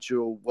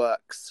individual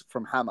works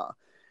from Hammer?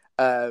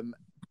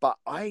 But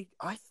I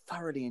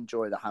thoroughly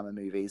enjoy the Hammer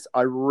movies.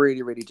 I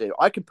really, really do.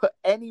 I can put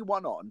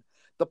anyone on.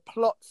 The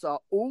plots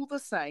are all the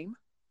same.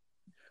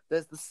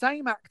 There's the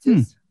same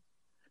actors,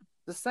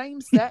 the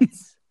same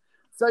sets.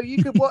 So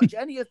you could watch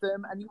any of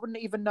them and you wouldn't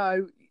even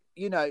know,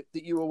 that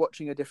you were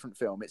watching a different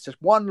film. It's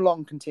just one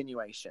long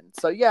continuation.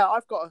 So yeah,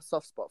 I've got a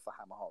soft spot for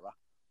Hammer horror.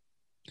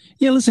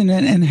 Yeah, listen,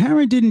 and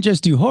Hammer didn't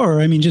just do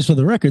horror. I mean, just for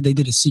the record, they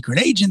did a secret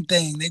agent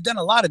thing. They've done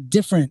a lot of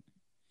different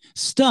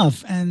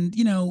stuff. And,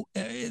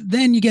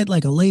 then you get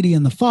like a Lady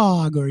in the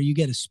Fog or you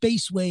get a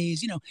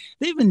Spaceways.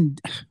 They've been,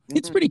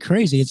 it's pretty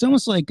crazy. It's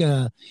almost like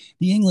the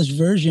English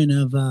version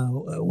of,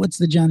 what's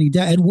the Johnny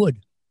Depp? Ed Wood.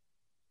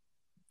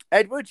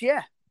 Ed Wood,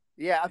 yeah.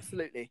 Yeah,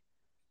 absolutely.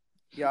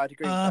 Yeah, I'd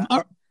agree with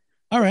that.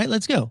 All right,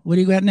 let's go. What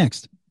do you got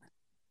next?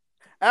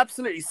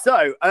 Absolutely.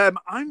 So,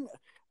 I'm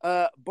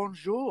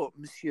bonjour,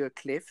 Monsieur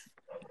Cliff.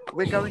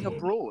 We're going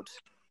abroad.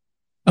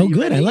 Oh,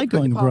 good. I like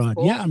going abroad.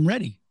 Yeah, I'm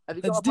ready.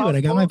 Let's do it.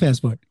 I got my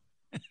passport.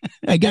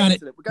 I got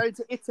it. We're going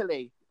to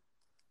Italy.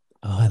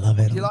 Oh, I love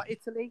Italy. Do you like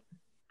Italy?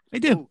 I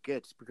do. Oh,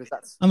 good, because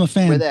I'm a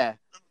fan. We're there.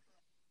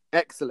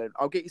 Excellent.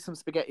 I'll get you some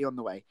spaghetti on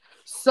the way.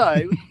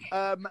 So,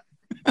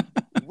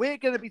 we're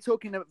going to be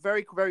talking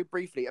very, very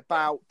briefly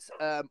about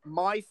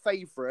my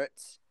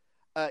favorite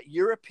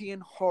European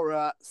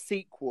horror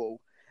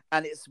sequel,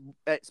 and it's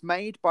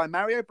made by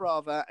Mario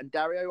Bava and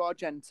Dario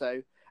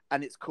Argento,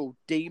 and it's called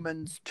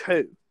Demons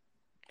 2.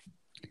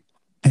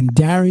 And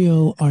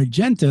Dario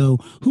Argento,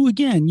 who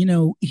again,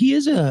 he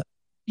is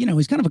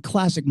he's kind of a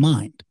classic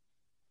mind,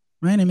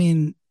 right? I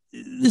mean,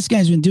 this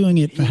guy's been doing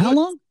it for how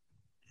long?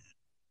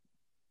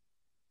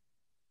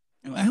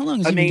 How long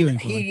has he been doing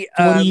it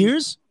for? 40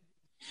 years?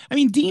 I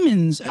mean,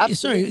 Demons,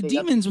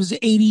 Demons was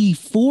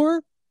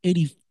 84,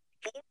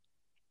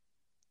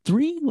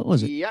 83? What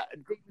was it? Yeah,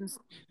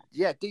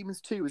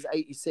 Demons 2 was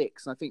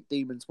 86, and I think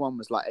Demons 1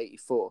 was like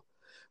 84.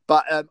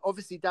 But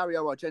obviously,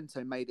 Dario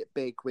Argento made it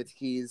big with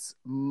his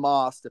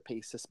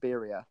masterpiece,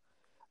 Suspiria,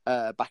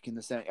 back in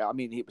the 70s. I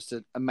mean, it was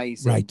an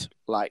amazing,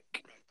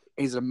 like,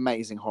 he's an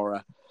amazing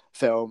horror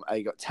film.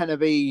 You got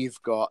Tenevi,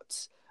 you've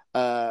got,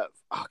 I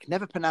can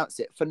never pronounce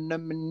it,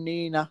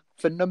 Phenomenina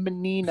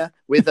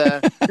with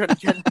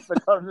Jennifer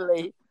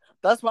Connelly.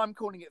 That's what I'm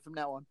calling it from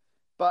now on.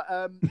 But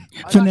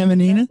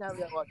Phenomenina?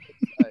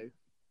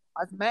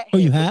 I've met him. Oh,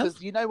 you have?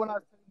 Because when I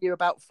was telling you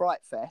about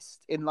Fright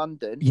Fest in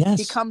London, yes,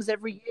 he comes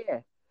every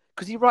year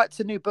because he writes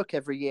a new book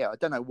every year. I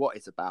don't know what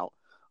it's about.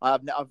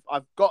 I've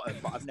got him,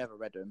 but I've never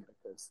read him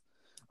because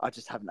I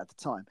just haven't had the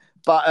time.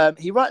 But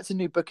he writes a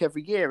new book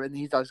every year, and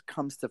he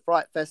comes to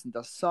Fright Fest and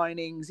does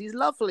signings. He's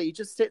lovely. He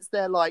just sits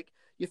there like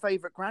your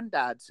favorite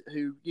granddad,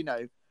 who he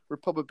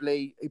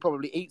probably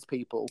eats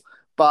people,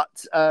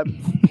 but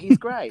he's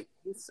great.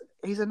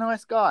 He's a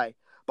nice guy.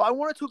 But I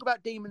want to talk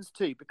about Demons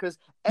 2 because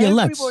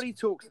everybody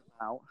talks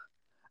about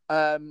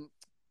a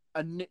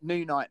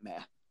New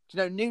Nightmare. Do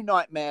you know, New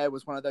Nightmare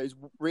was one of those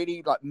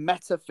really like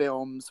meta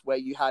films where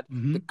you had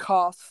the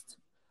cast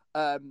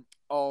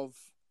of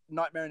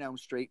Nightmare on Elm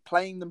Street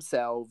playing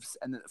themselves,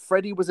 and that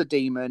Freddy was a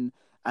demon,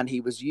 and he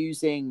was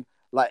using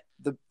like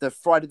the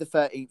Friday the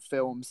 13th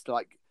films to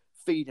like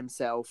feed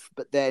himself.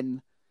 But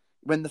then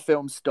when the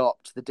film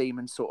stopped, the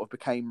demon sort of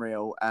became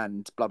real,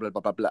 and blah blah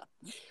blah blah blah.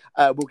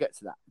 We'll get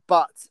to that.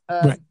 But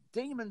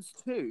Demons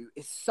 2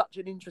 is such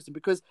an interesting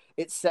because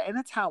it's set in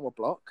a tower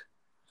block,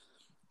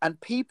 and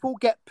people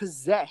get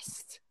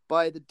possessed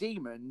by the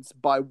demons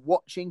by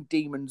watching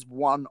Demons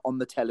 1 on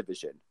the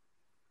television.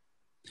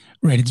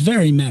 Right. It's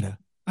very meta.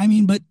 I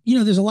mean, but,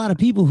 there's a lot of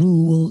people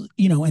who will,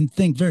 and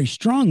think very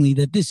strongly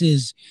that this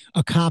is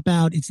a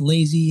cop-out. It's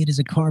lazy. It is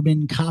a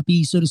carbon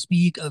copy, so to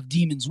speak, of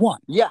Demons 1.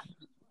 Yeah.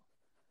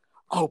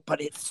 Oh,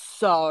 but it's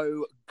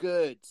so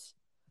good.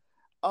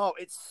 Oh,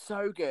 it's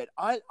so good.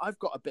 I've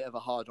got a bit of a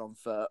hard-on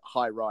for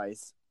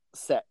high-rise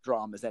set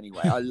dramas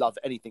anyway. I love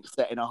anything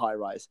set in a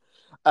high-rise.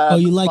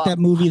 You like that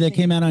movie that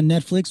came out on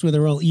Netflix where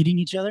they're all eating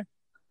each other?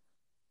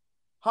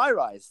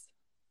 High-rise.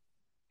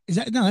 Is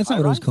that no? That's not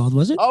what it was called,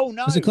 was it? Oh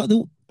no! Was it called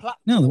the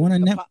one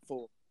on Netflix?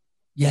 Platform.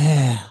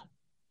 Yeah.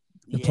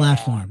 the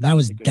platform. That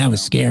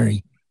was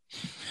scary.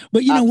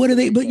 But you know, what are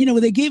they? But you know,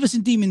 what they gave us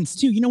in Demons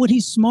 2. You know what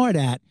he's smart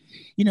at?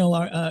 You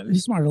know,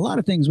 he's smart at a lot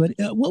of things. But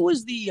what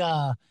was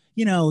the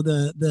you know,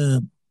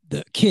 the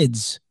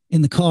kids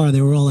in the car?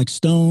 They were all like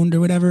stoned or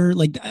whatever.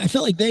 Like I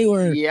felt like they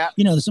were, you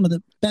know, some of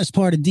the best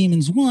part of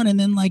Demons 1, and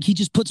then like he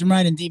just puts them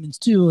right in Demons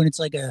 2, and it's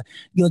like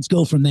let's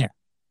go from there.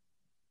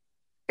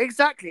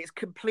 Exactly, it's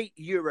complete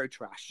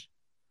Eurotrash.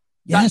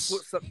 Yes,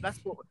 that's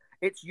what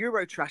it's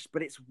Eurotrash,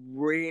 but it's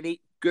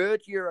really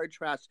good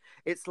Eurotrash.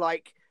 It's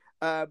like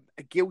a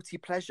guilty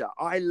pleasure.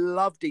 I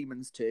love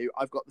Demons 2.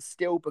 I've got the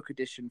Steelbook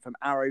edition from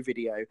Arrow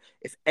Video.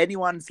 If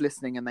anyone's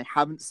listening and they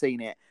haven't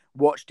seen it,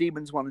 watch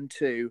Demons 1 and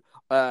 2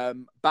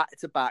 back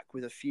to back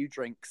with a few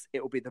drinks.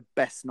 It will be the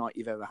best night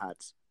you've ever had.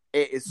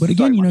 It is. But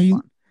again, you know,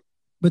 fun.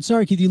 But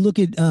sorry, could you look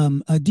at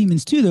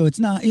Demons 2 though? It's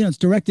not. You know, it's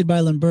directed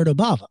by Lamberto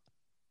Bava.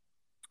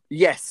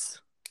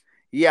 Yes.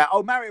 Yeah.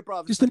 Oh, Mario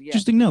Bava. Just an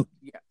interesting note.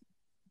 Yeah.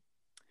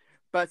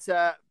 But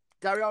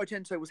Dario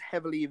Argento was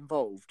heavily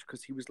involved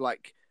because he was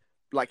like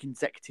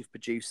executive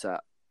producer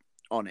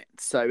on it.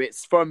 So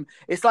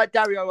it's like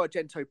Dario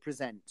Argento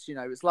presents, you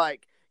know, it's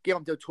like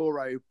Guillermo del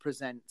Toro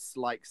presents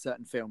like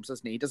certain films,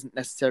 doesn't he? He doesn't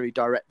necessarily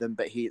direct them,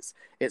 but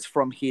it's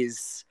from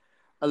his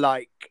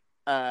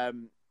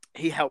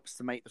he helps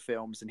to make the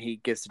films and he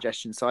gives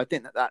suggestions. So I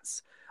think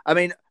that's, I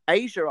mean,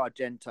 Asia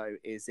Argento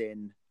is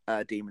in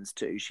Demons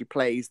 2. She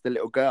plays the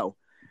little girl,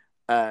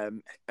 Dario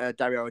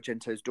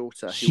Argento's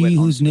daughter. She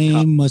whose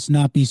name must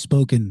not be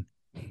spoken.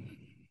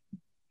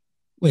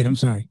 Wait, I'm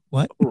sorry.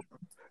 What?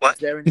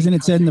 Isn't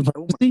it said in the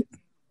prophecy?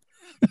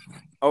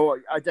 Oh,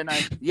 I don't know.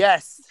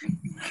 Yes.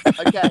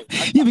 Okay.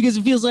 Yeah, because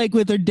it feels like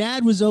with her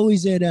dad was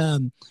always at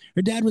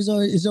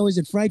is always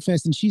at Fright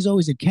Fest and she's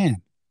always at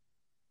Cannes.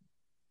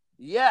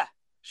 Yeah,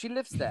 she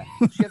lives there.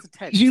 She has a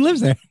tent. She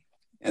lives there.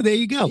 Yeah, there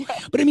you go. Yeah.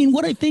 But I mean,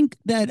 what I think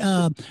that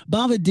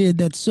Bava did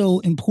that's so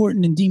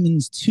important in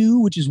Demons 2,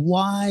 which is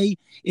why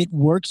it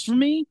works for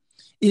me,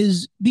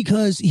 is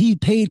because he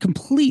paid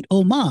complete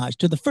homage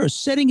to the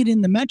first, setting it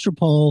in the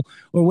Metropole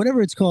or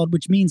whatever it's called,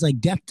 which means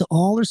like death to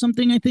all or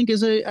something, I think,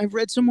 I've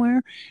read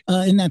somewhere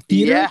in that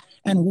theater. Yeah.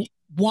 And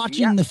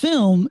watching the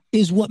film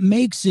is what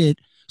makes it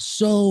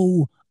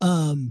so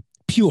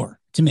pure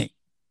to me.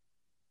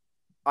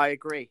 I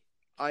agree.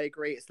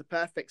 It's the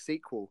perfect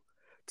sequel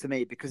to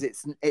me because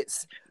it's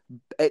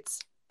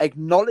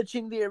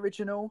acknowledging the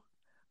original,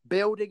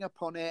 building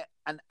upon it,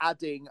 and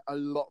adding a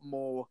lot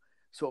more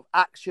sort of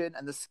action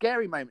and the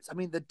scary moments. I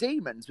mean, the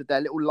demons with their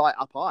little light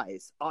up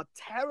eyes are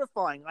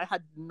terrifying. I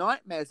had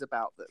nightmares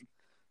about them.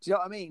 Do you know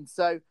what I mean?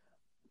 So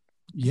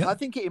yeah, I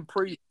think it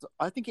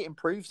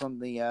improves on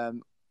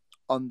the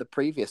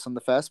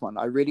first one.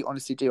 I really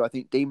honestly do. I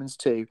think Demons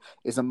 2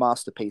 is a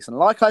masterpiece. And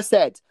like I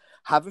said,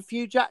 have a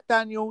few Jack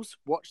Daniels,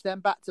 watch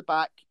them back to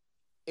back.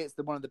 It's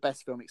one of the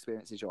best film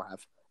experiences you'll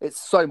have. It's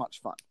so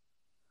much fun.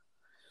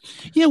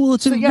 Yeah, well,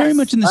 it's very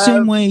much in the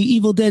same way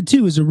Evil Dead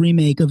 2 is a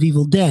remake of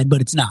Evil Dead, but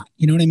it's not.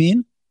 You know what I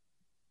mean?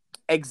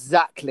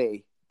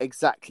 Exactly.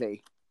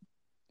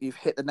 You've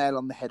hit the nail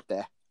on the head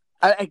there.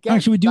 Again,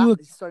 should we do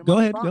Go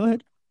ahead. I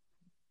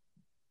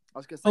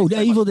was going to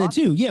say Evil Dead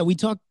 2. Yeah, we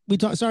talked.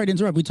 Sorry to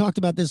interrupt. We talked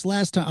about this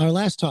last time. Our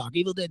last talk.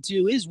 Evil Dead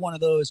 2 is one of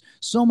those.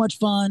 So much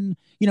fun,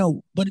 you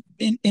know, but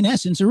in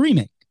essence, a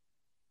remake,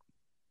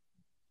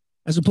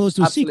 as opposed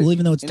to a sequel,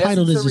 even though it's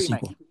titled as a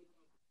sequel.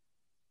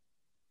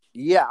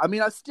 Yeah, I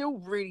mean, I still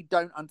really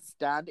don't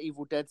understand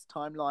Evil Dead's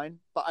timeline,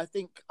 but I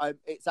think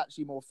it's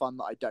actually more fun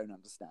that I don't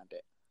understand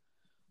it.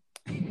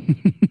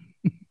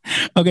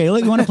 Okay,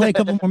 you want to play a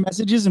couple more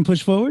messages and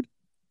push forward?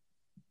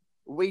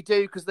 We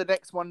do, because the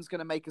next one's going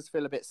to make us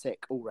feel a bit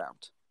sick all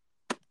round.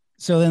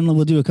 So then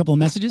we'll do a couple of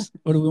messages,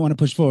 or do we want to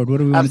push forward? What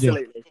do we want to do?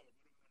 Absolutely.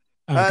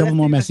 All right, a couple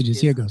more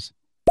messages. Here goes.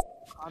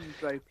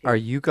 Are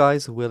you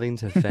guys willing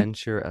to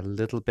venture a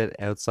little bit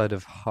outside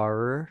of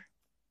horror?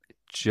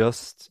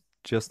 Just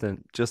a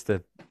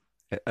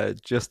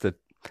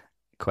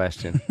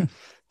question,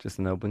 just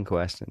an open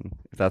question,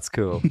 if that's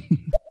cool.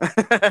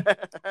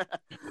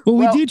 Well,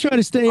 we do try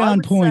to stay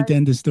on point.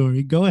 End the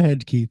story. Go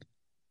ahead, Keith.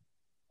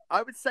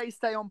 I would say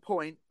stay on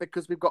point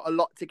because we've got a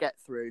lot to get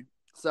through.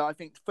 So I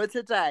think for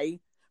today,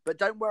 but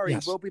don't worry,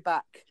 We'll be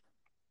back.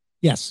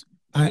 Yes,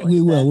 we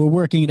will. We're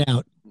working it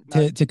out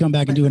to come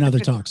back and do another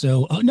talk.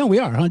 So no, we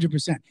are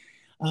 100%.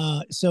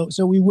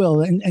 So we will,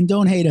 and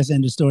don't hate us.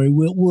 End of story.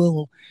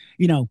 We'll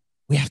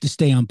we have to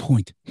stay on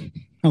point.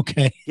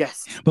 Okay.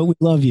 Yes. But we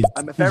love you.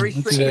 I'm a very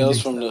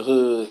Tales from the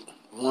Hood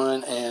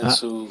 1 and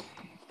 2.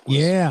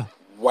 Yeah.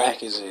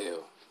 Whack as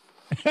hell.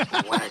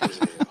 Whack as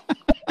hell.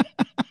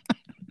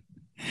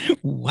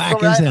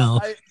 Whack as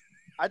hell.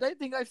 I don't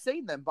think I've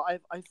seen them,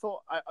 but I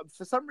thought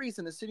for some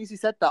reason as soon as he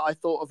said that I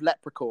thought of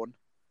Leprechaun.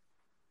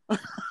 But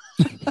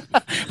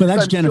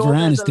that's Jennifer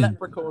Aniston. A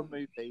Leprechaun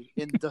movie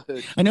in The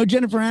Hood. I know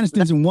Jennifer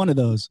Aniston's in one of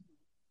those.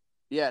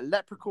 Yeah,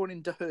 Leprechaun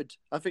in The Hood.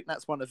 I think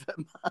that's one of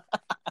them.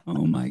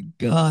 Oh my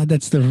God,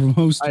 that's the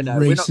most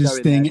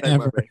racist thing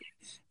ever.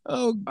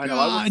 Oh God. I know,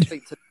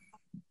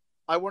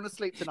 I want to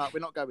sleep tonight. We're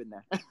not going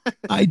there.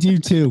 I do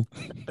too.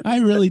 I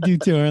really do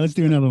too. All right, let's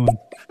do another one.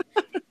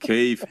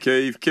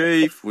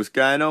 Keith. What's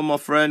going on, my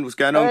friend? What's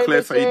going on,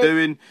 Cliff? How you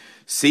doing?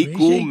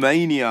 Sequel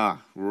mania.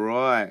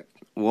 Right.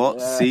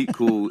 What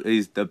sequel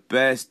is the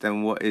best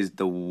and what is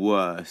the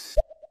worst?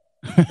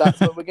 That's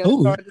what we're going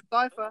to try to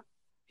decipher.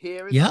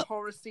 Here is the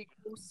horror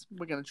sequels.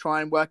 We're going to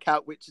try and work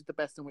out which is the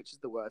best and which is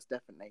the worst,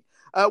 definitely.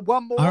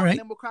 One more, and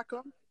then we'll crack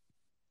on.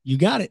 You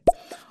got it.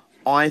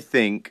 I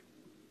think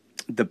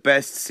the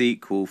best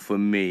sequel for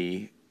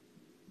me,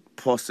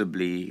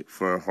 possibly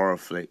for a horror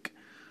flick,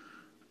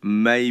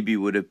 maybe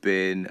would have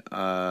been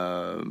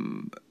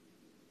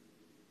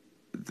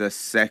the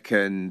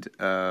second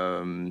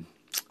Paranormal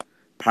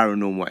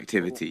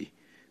Activity.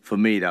 For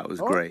me, that was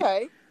great.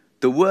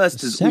 The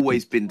worst has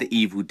always been The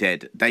Evil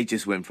Dead. They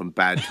just went from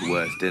bad to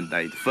worse, didn't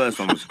they? The first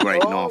one was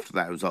great, and after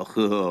that, it was like,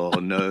 oh,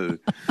 no.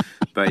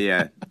 But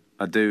yeah,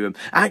 I do.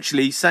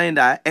 Actually, saying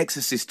that,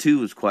 Exorcist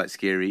 2 was quite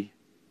scary.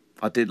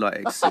 I did like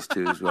Exorcist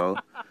 2 as well.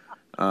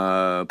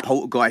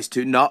 Poltergeist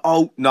 2. No,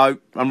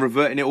 I'm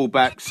reverting it all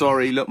back.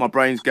 Sorry, look, my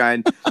brain's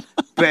going.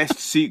 Best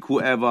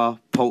sequel ever,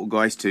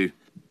 Poltergeist 2.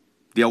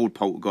 The old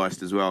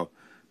Poltergeist as well.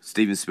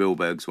 Steven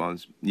Spielberg's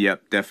ones.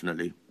 Yep,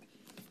 definitely.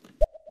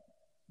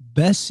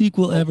 Best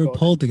sequel ever,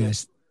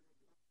 Poltergeist.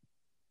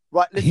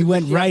 Right, listen, he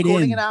went right in.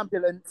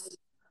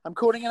 I'm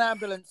calling an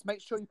ambulance. Make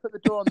sure you put the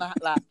door on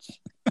that latch.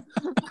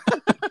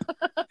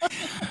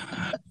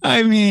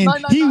 I mean,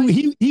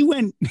 he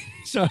went.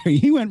 Sorry,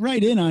 he went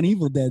right in on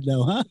Evil Dead,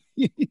 though, huh?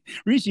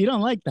 Rishi, you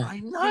don't like that. I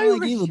know,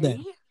 like Evil Dead,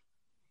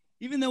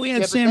 even though we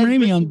had Sam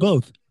Raimi on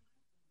both.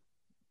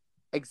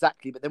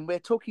 Exactly, but then we're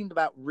talking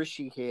about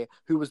Rishi here,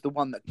 who was the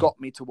one that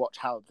got me to watch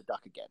Howard the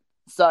Duck again.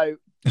 So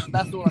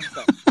that's all I'm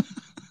saying.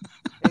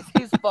 It's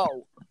his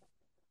fault.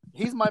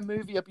 He's my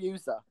movie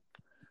abuser.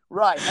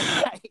 Right.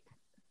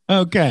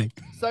 Okay.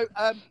 So,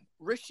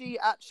 Rishi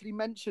actually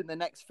mentioned the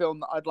next film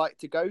that I'd like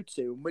to go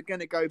to, and we're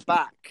going to go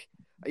back.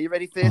 Are you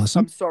ready for this? Awesome.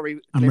 I'm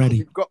sorry. I'm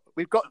ready.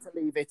 We've got to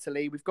leave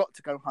Italy. We've got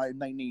to go home.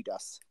 They need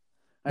us.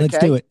 Okay? Let's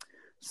do it.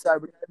 So we're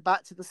going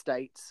back to the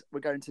States.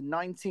 We're going to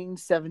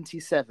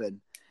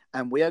 1977,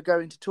 and we are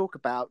going to talk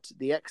about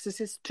The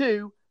Exorcist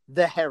 2,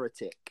 The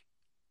Heretic.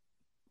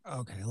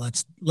 Okay,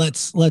 let's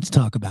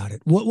talk about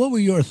it. What were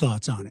your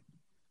thoughts on it?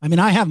 I mean,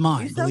 I have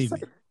mine. Believe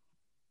me.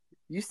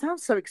 You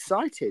sound so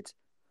excited.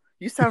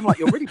 You sound like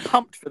you're really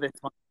pumped for this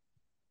one.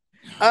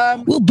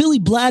 Well, Billy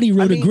Blatty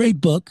wrote a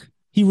great book.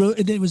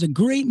 There was a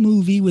great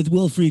movie with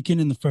Will Friedkin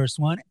in the first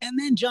one, and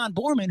then John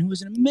Boorman, who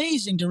was an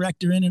amazing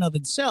director in and of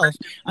itself.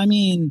 I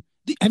mean,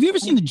 have you ever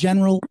seen The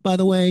General, by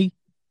the way,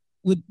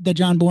 that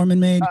John Boorman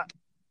made?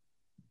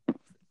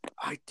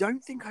 I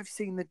don't think I've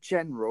seen The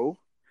General.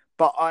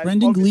 But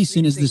Brendan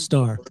Gleeson is the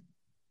star.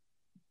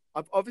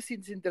 I've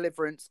obviously seen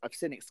Deliverance. I've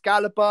seen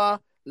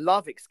Excalibur.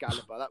 Love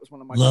Excalibur. That was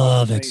one of my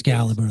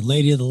Excalibur, movies.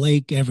 Lady of the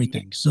Lake,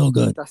 everything. So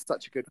good. That's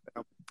such a good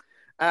film.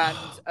 And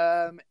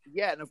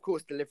and of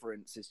course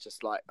Deliverance is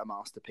just like a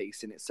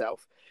masterpiece in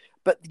itself.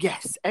 But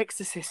yes,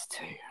 Exorcist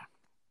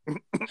 2.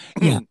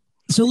 Yeah.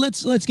 So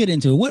let's get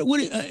into it. What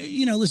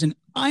listen,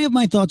 I have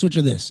my thoughts, which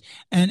are this,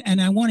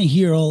 and I want to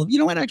hear all of. You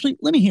know what? Actually,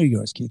 let me hear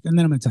yours, Keith, and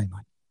then I'm going to tell you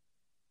mine.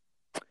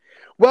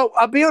 Well,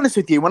 I'll be honest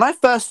with you. When I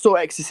first saw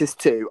Exorcist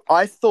 2,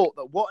 I thought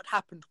that what had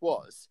happened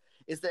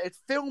is that it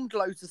filmed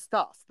loads of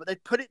stuff, but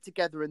they'd put it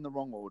together in the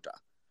wrong order,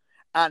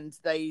 and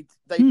they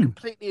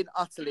completely and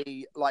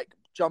utterly like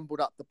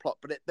jumbled up the plot.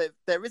 But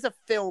there is a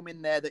film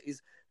in there that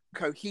is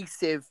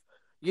cohesive.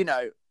 You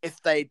know,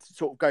 if they'd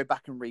sort of go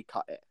back and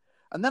recut it.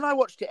 And then I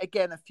watched it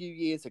again a few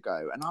years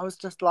ago, and I was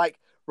just like,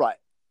 right.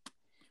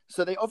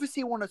 So they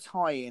obviously want to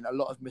tie in a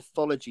lot of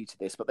mythology to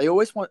this, but they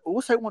also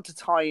want to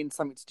tie in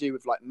something to do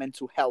with like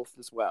mental health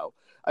as well.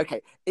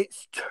 Okay,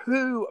 it's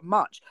too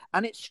much,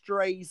 and it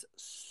strays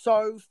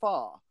so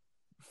far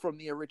from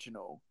the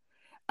original,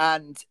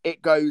 and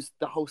it goes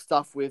the whole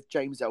stuff with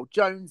James L.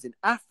 Jones in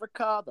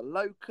Africa, the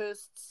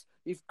locusts.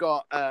 You've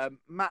got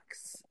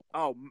Max.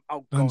 Oh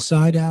God! von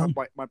Sydow.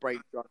 My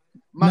brain's gone.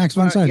 Max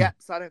von Sydow. Yeah,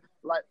 Sydow.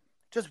 Like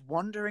just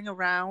wandering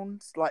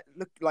around,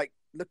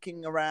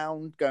 looking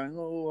around, going,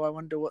 oh, I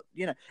wonder what,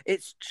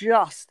 it's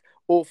just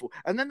awful.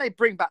 And then they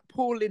bring back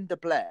poor Linda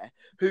Blair,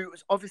 who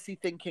was obviously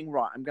thinking,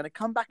 right, I'm going to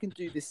come back and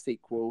do this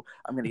sequel.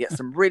 I'm going to get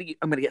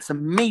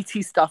some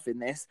meaty stuff in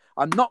this.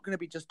 I'm not going to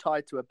be just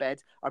tied to a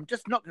bed. I'm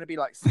just not going to be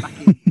like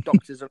smacking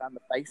doctors around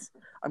the face.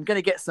 I'm going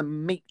to get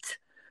some meat.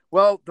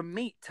 Well, the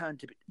meat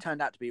turned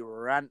out to be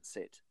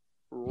rancid,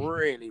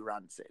 really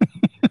rancid.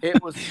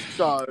 It was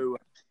so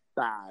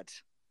bad.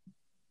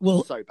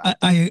 Well, so bad.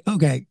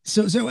 Okay.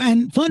 So,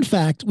 and fun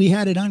fact, we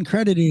had an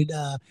uncredited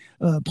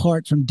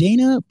part from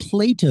Dana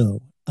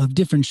Plato of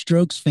Different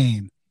Strokes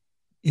fame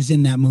is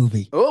in that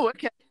movie. Oh,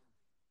 okay.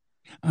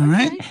 All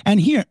right. And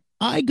here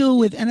I go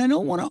with, and I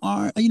don't want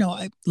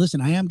to,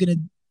 listen, I am going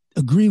to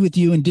agree with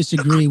you and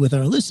disagree with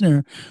our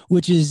listener,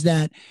 which is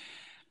that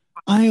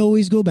I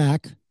always go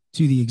back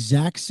to the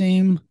exact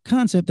same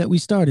concept that we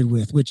started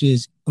with,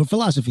 or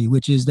philosophy,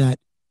 which is that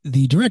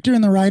the director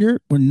and the writer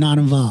were not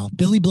involved.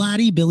 Billy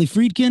Blatty, Billy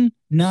Friedkin,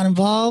 not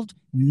involved,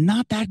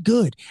 not that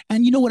good.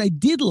 And you know what I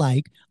did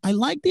like? I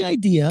liked the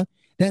idea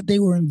that they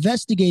were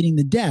investigating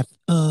the death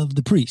of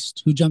the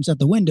priest who jumps out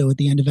the window at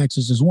the end of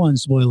Exorcist 1,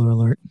 spoiler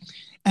alert.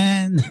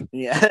 And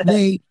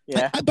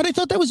but I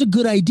thought that was a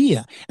good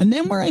idea. And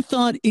then where I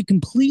thought it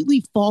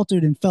completely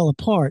faltered and fell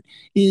apart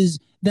is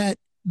that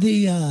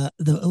the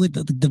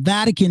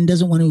Vatican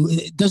doesn't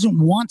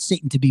want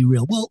Satan to be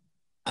real. Well,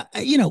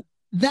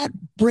 that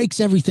breaks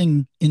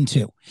everything in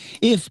two.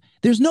 If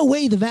there's no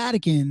way the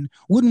Vatican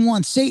wouldn't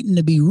want Satan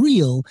to be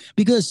real,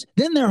 because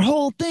then their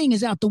whole thing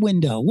is out the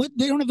window.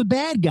 They don't have a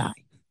bad guy.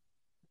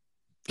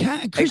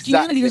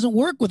 Christianity doesn't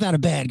work without a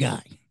bad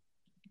guy.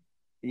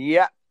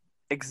 Yeah,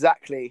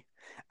 exactly.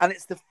 And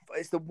it's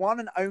the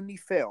one and only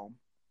film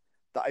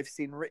that I've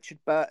seen Richard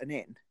Burton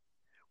in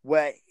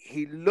where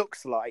he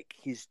looks like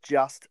he's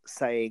just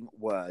saying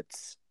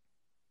words.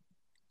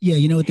 Yeah,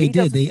 you know what they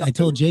did? I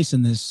told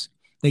Jason this.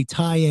 They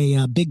tie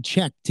a big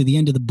check to the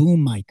end of the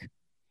boom mic,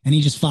 and he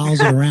just follows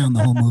it around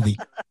the whole movie.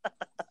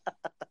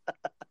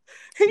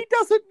 He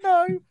doesn't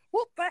know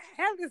what the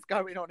hell is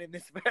going on in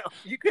this film.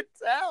 You could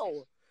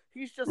tell.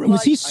 He's just.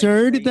 Was he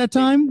sirred at that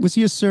time? Was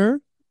he a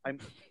sir? I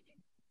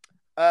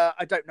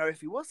don't know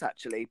if he was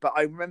actually, but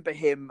I remember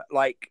him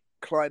like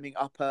climbing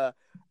up a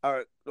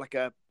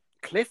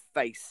cliff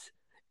face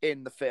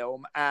in the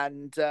film,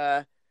 and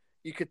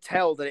you could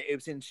tell that it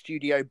was in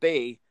Studio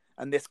B,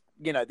 and this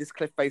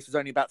cliff face was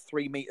only about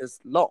 3 meters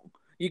long.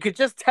 You could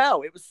just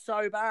tell it was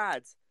so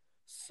bad.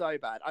 So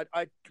bad.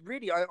 I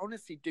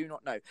honestly do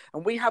not know.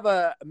 And we have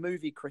a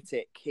movie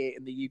critic here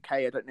in the UK.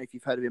 I don't know if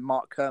you've heard of him,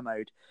 Mark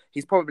Kermode.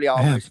 He's probably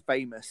our most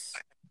famous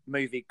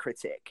movie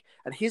critic.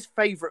 And his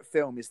favourite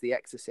film is The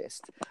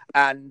Exorcist.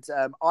 And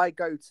I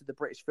go to the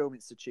British Film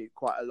Institute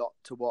quite a lot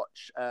to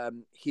watch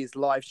his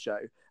live show,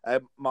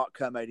 Mark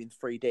Kermode in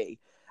 3D.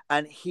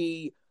 And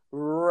he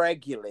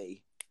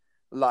regularly,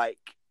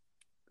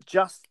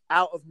 just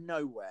out of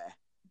nowhere,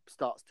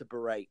 starts to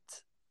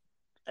berate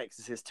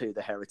Exorcist 2,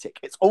 The Heretic.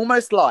 It's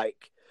almost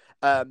like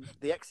The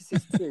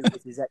Exorcist 2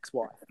 is his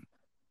ex-wife.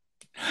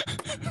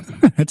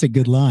 That's a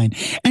good line.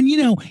 And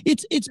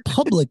it's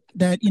public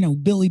that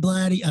Billy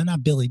Blatty,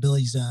 not Billy,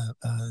 Billy's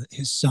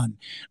his son,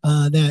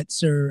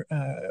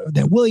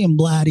 that William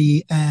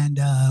Blatty and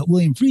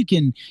William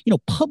Friedkin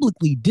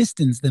publicly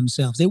distanced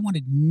themselves. They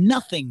wanted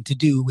nothing to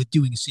do with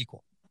doing a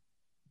sequel.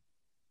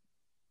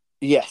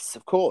 Yes,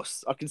 of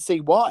course. I can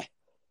see why.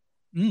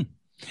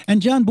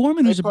 And John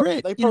Borman, who's a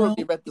Brit. They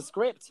probably read the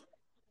script.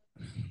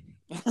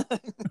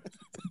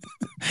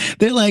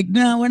 They're like,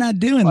 no, we're not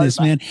doing this,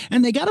 man.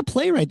 And they got a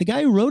playwright. The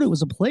guy who wrote it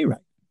was a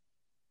playwright.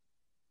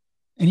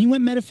 And he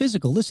went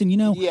metaphysical. Listen,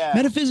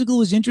 metaphysical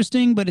was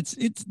interesting, but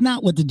it's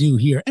not what to do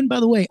here. And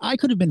by the way, I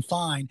could have been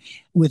fine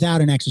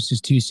without an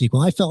Exorcist 2 sequel.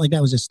 I felt like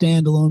that was a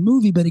standalone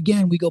movie. But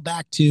again, we go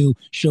back to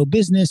show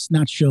business,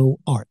 not show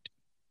art.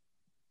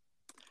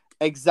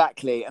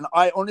 Exactly. And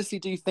I honestly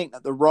do think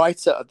that the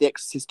writer of The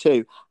Exorcist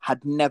 2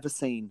 had never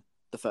seen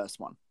the first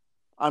one.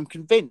 I'm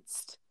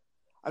convinced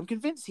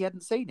he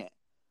hadn't seen it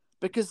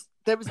because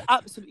there was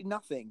absolutely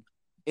nothing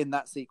in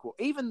that sequel.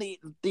 Even the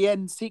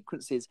end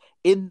sequences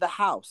in the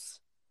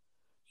house,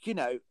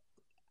 and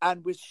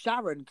with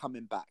Sharon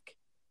coming back.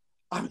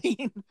 I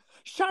mean,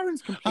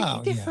 Sharon's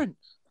completely different.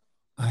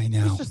 Yeah. I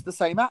know. It's just the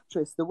same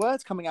actress. The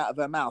words coming out of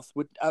her mouth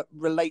would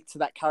relate to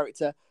that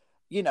character,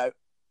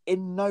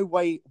 in no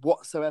way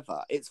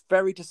whatsoever. It's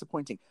very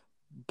disappointing.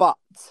 But,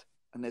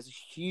 and there's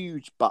a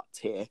huge but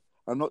here.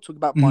 I'm not talking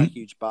about my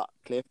huge but,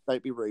 Cliff.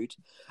 Don't be rude.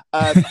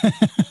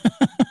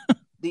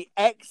 The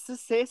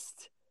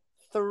Exorcist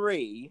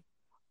 3,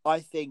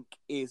 I think,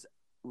 is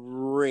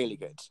really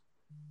good.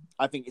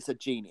 I think it's a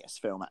genius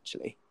film,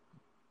 actually.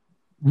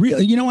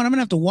 Really? You know what? I'm going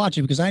to have to watch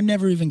it because I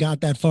never even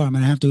got that far. I'm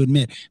going to have to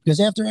admit. Because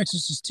after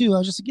Exorcist 2, I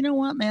was just like, you know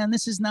what, man?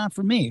 This is not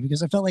for me.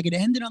 Because I felt like it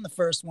ended on the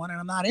first one and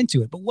I'm not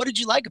into it. But what did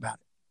you like about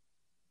it?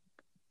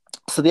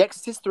 So The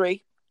Exorcist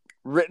 3,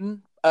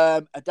 written,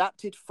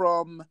 adapted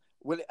from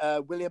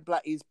William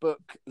Blatty's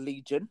book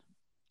Legion.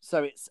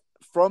 So it's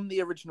from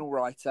the original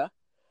writer.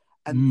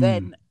 And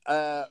then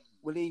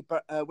William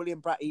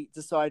Blatty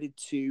decided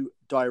to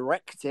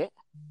direct it,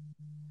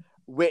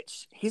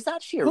 which he's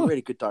actually a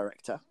really good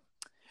director.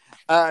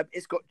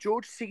 It's got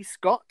George C.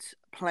 Scott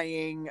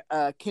playing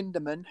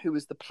Kinderman, who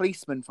was the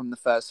policeman from the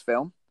first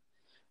film.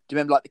 Do you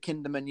remember, the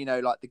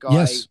Kinderman, like the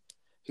guy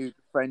who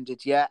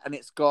befriended? Yeah, and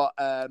it's got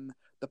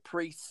the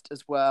priest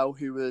as well,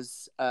 who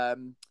was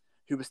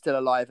still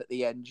alive at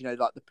the end.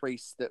 Like the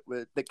priest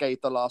that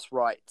gave the last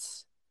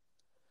rites.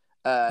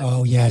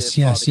 Yes.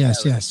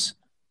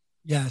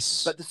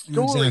 But the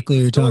story, exactly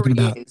what you're talking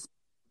about.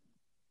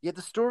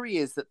 The story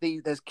is that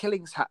there's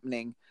killings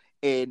happening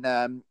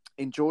in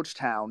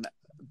Georgetown,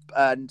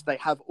 and they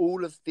have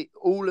all of the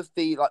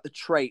the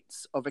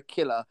traits of a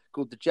killer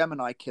called the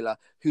Gemini Killer,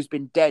 who's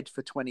been dead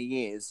for 20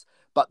 years.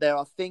 But there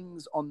are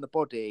things on the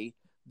body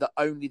that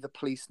only the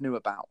police knew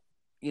about.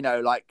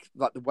 Like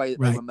the way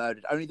that they were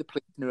murdered. Only the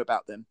police knew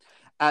about them.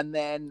 And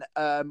then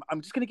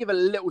I'm just going to give a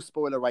little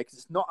spoiler away because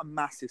it's not a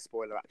massive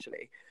spoiler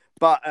actually.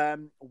 But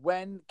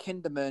when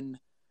Kinderman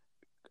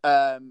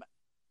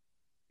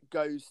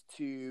goes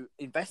to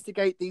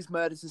investigate these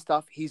murders and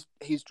stuff.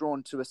 He's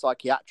drawn to a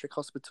psychiatric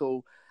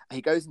hospital.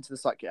 He goes into the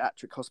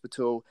psychiatric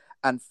hospital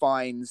and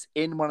finds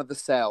in one of the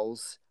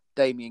cells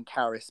Damien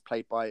Karras,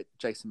 played by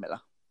Jason Miller.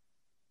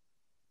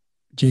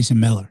 Jason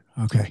Miller.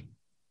 Okay.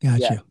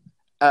 Gotcha.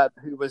 Yeah.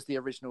 Who was the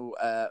original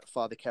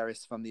Father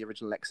Karras from the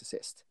original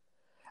Exorcist.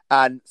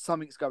 And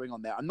something's going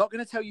on there. I'm not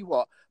going to tell you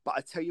what, but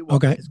I tell you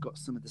what, it's got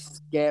some of the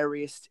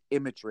scariest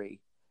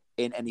imagery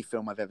in any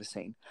film I've ever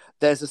seen.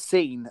 There's a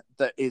scene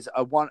that is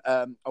a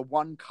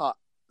one cut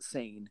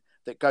scene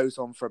that goes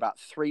on for about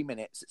 3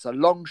 minutes. It's a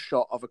long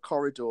shot of a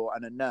corridor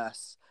and a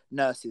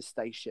nurse's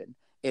station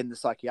in the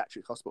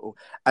psychiatric hospital,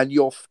 and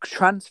you're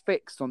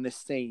transfixed on this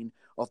scene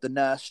of the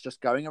nurse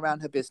just going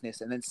around her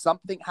business, and then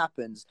something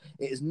happens.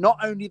 It is not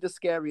only the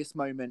scariest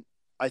moment,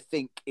 I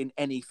think, in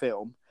any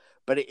film,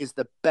 but it is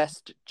the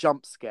best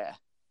jump scare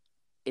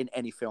in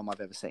any film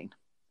I've ever seen.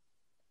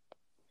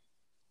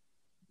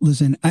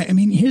 Listen, I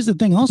mean, here's the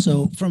thing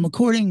also, from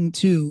according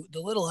to the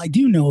little I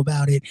do know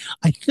about it,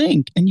 I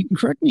think, and you can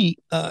correct me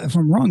if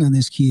I'm wrong on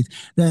this, Keith,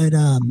 that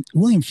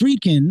William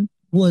Friedkin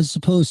was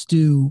supposed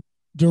to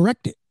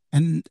direct it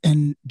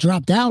and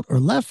dropped out or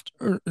left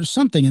or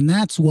something. And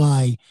that's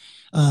why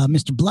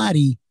Mr.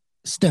 Blatty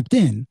stepped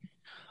in.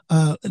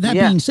 That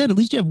being said, at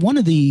least you have one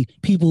of the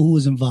people who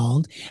was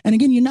involved. And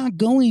again, you're not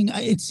going,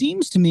 it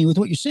seems to me with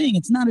what you're saying,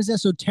 it's not as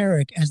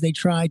esoteric as they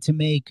tried to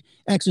make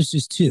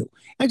Exorcist 2.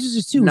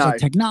 Exorcist 2 is like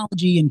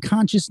technology and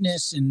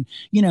consciousness and,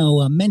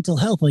 mental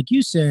health, like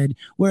you said,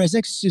 whereas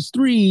Exorcist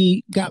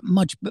 3 got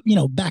much,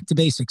 back to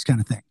basics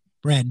kind of thing.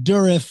 Brad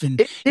Dourif and,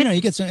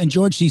 you get some, and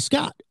George C.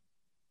 Scott.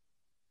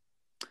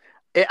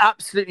 It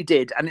absolutely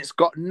did. And it's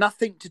got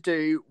nothing to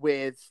do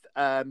with,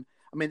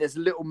 there's a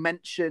little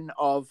mention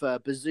of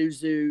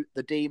Pazuzu,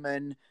 the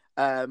demon.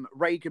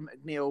 Reagan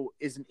McNeil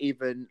isn't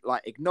even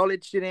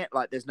acknowledged in it.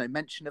 There's no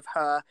mention of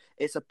her.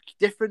 It's a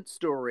different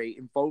story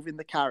involving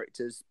the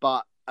characters,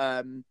 but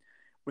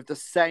with the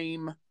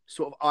same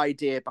sort of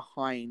idea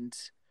behind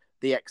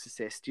The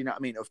Exorcist. You know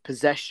what I mean? Of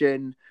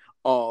possession,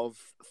 of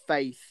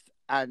faith,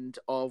 and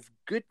of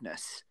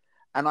goodness.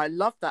 And I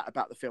love that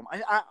about the film.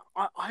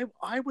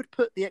 I would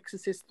put The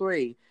Exorcist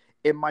 3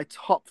 in my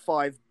top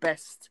 5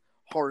 best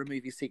horror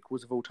movie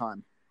sequels of all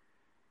time.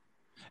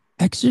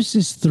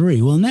 Exorcist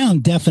 3. Well, now I'm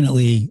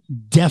definitely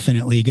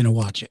going to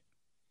watch it.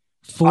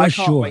 For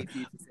sure. Wait for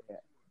you to see it.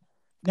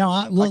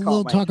 No,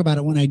 we'll talk about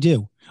it when I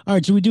do. All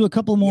right, should we do a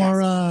couple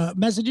more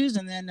messages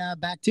and then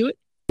back to it?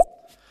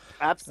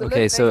 Absolutely.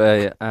 Okay,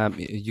 so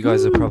you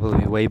guys are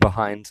probably way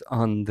behind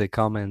on the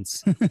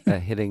comments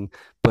hitting,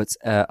 but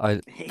I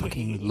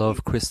fucking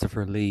love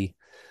Christopher Lee.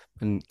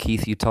 And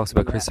Keith, you talked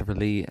about Christopher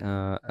Lee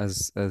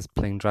as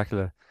playing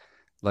Dracula.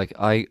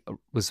 We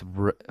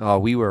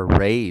were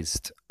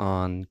raised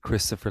on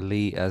Christopher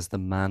Lee as the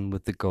man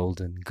with the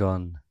golden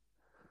gun.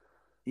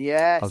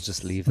 Yes. I'll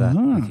just leave that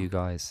with you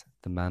guys.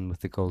 The man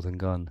with the golden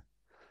gun.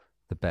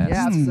 The best.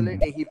 Yeah,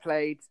 absolutely. He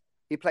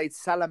played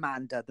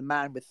Salamander, the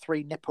man with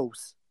 3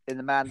 nipples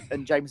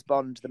in James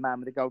Bond, the man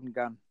with the golden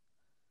gun.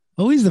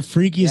 Always the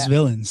freakiest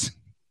villains.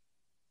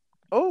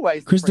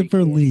 Always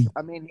Christopher Lee.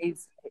 I mean,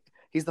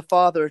 he's the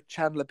father of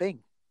Chandler Bing.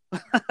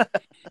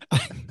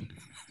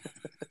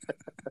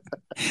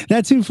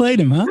 That's who played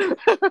him, huh?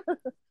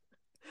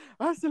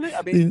 Absolutely.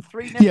 I mean,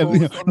 3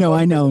 nipples. No,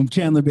 I know.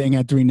 Chandler Bing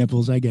had 3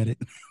 nipples. I get it.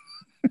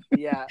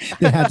 Yeah.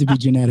 They had to be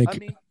genetic. I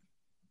mean,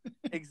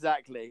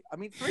 exactly. I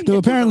mean, 3 so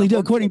apparently,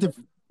 according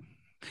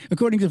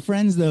to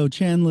friends, though,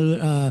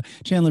 Chandler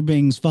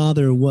Bing's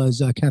father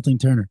was Kathleen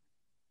Turner.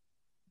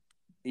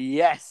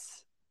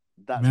 Yes.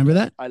 Remember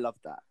that? I love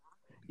that.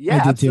 Yeah, I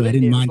did absolutely. too. I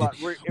didn't mind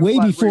it. Way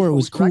before it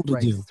was cool to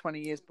do. 20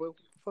 years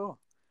before.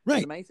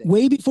 Right.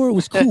 Way before it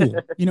was cool.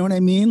 You know what I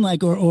mean?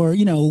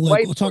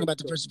 We'll talk about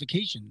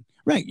diversification.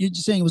 Right. You're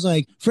just saying it was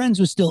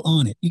Friends was still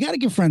on it. You got to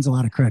give Friends a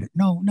lot of credit.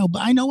 No,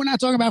 but I know we're not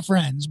talking about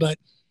Friends, but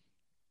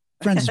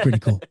Friends is pretty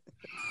cool.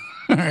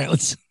 All right,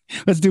 let's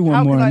do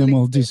one more and then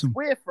we'll do some.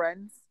 We're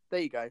Friends.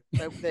 There you go.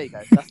 There you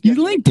go.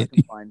 You linked it.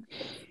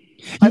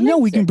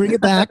 We can bring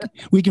it back.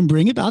 We can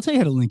bring it. I'll tell you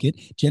how to link it.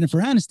 Jennifer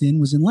Aniston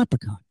was in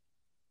Leprechaun.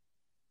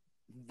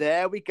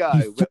 There we go.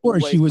 Before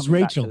she was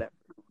Rachel.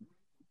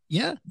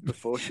 Yeah.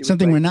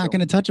 Something we're not going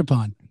to touch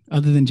upon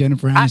other than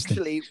Jennifer Aniston.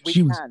 Actually, we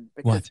can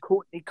because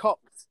Courtney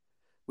Cox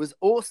was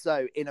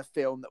also in a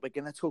film that we're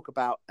going to talk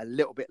about a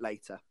little bit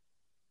later.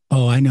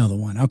 Oh, I know the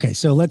one. Okay,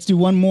 so let's do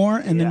one more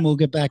and then we'll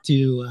get back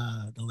to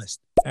the list.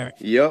 All right.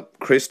 Yep,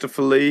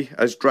 Christopher Lee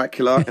as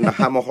Dracula in the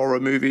Hammer horror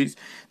movies.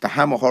 The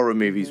Hammer horror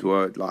movies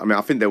were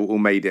I think they were all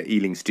made at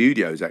Ealing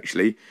Studios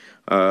actually.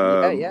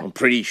 I'm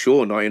pretty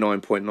sure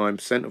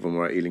 99.9% of them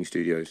were at Ealing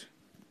Studios.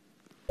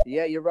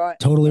 Yeah, you're right.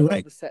 Totally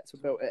right. The sets were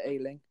built at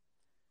Ealing.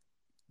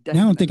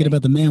 Definitely. Now I'm thinking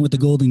about the man with the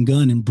golden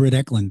gun and Britt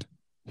Eklund.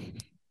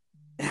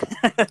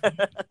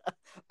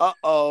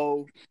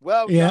 Uh-oh.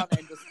 Well done,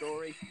 end of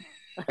story.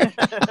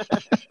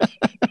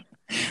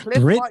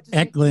 Britt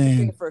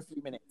Eklund. For a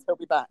few minutes. He'll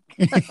be back.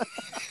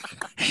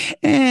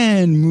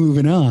 And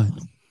moving on.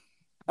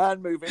 All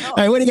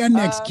right, what do you got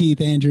next,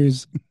 Keith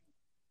Andrews?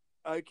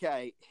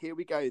 Okay, here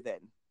we go then.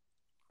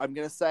 I'm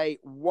going to say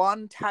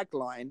one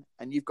tagline,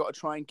 and you've got to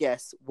try and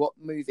guess what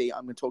movie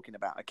I'm talking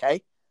about,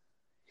 okay?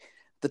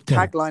 The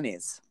tagline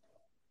is,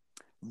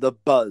 "The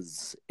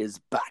buzz is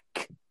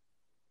back."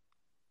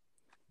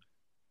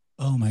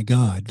 Oh, my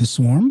God. The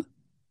Swarm?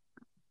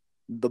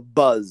 The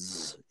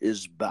buzz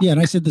is back. Yeah,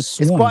 and I said The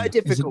Swarm. It's quite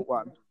a difficult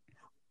one.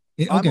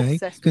 I'm okay.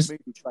 obsessed with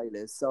movie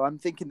trailers, so I'm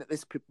thinking that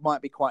this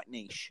might be quite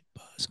niche.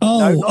 Oh,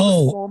 no,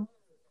 The Swarm.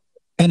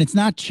 And it's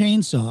not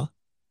Chainsaw.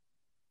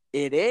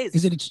 It is.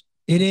 Is it?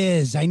 It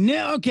is. I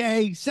know.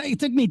 Okay. So it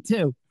took me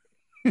 2.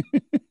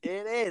 It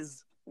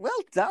is. Well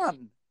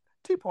done.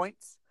 2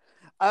 points.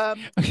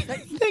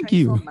 Thank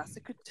you.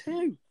 Massacre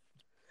 2.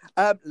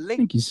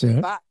 Thank you,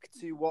 sir. Back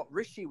to what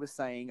Rishi was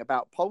saying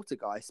about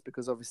Poltergeist,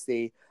 because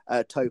obviously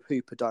Tobe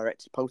Hooper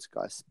directed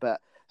Poltergeist,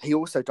 but he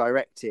also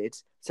directed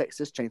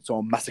Texas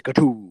Chainsaw Massacre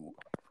 2.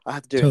 I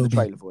have to do it in the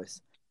trailer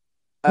voice.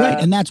 Right,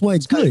 and that's why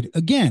it's good.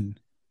 Again,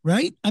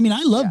 right? I mean,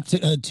 I love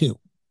 2.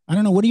 I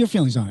don't know. What are your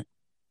feelings on it?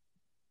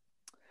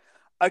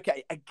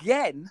 Okay,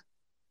 again,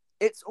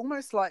 it's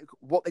almost like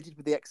what they did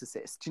with The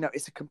Exorcist. You know,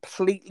 it's a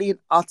completely and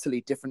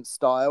utterly different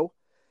style.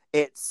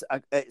 It's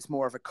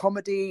more of a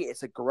comedy.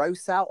 It's a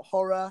gross out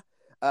horror.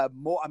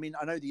 More. I mean,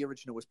 I know the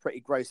original was pretty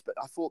gross, but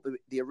I thought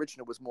the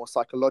original was more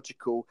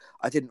psychological.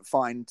 I didn't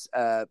find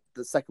the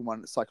second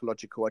one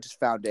psychological. I just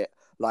found it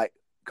like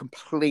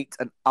complete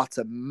and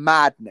utter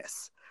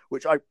madness,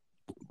 which I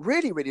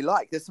really, really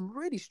like. There's some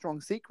really strong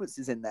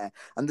sequences in there,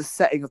 and the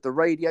setting of the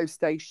radio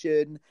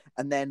station,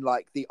 and then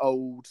like the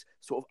old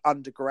sort of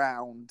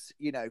underground,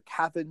 you know,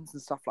 caverns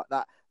and stuff like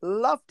that.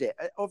 Loved it.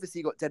 Obviously,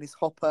 you got Dennis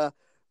Hopper.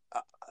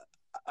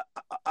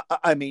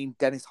 I mean,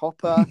 Dennis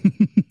Hopper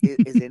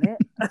is in it.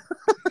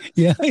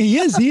 Yeah, he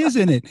is. He is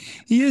in it.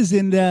 He is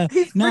in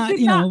the not,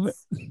 you know.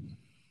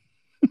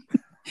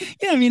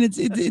 Yeah, I mean,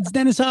 it's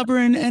Dennis Hopper,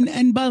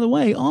 and by the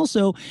way,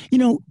 also, you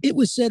know, it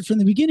was said from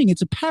the beginning,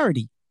 it's a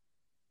parody.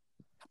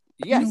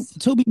 Yes, you know,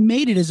 Toby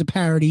made it as a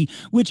parody,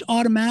 which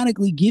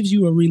automatically gives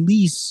you a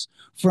release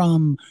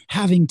from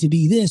having to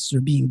be this or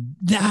being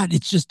that.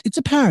 It's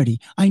a parody.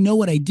 I know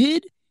what I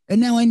did,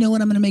 and now I know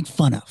what I'm going to make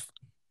fun of.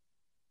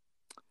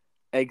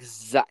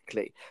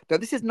 Exactly. Now,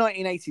 this is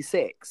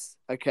 1986.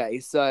 Okay,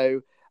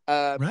 so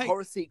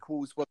horror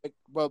sequels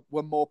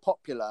were more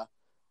popular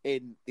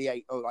in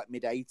the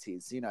mid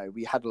 80s. You know,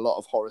 we had a lot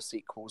of horror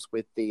sequels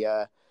with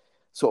the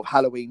sort of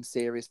Halloween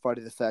series,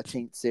 Friday the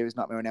 13th series,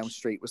 Nightmare on Elm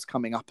Street was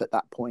coming up at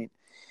that point.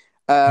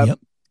 Yep.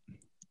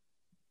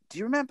 Do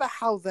you remember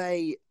how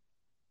they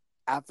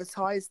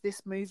advertised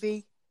this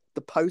movie?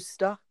 The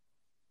poster?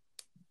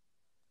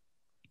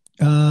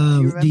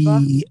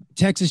 The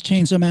Texas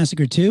Chainsaw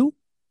Massacre 2?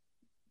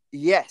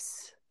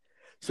 Yes.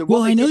 So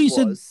well, I know you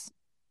said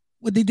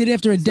what they did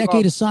after a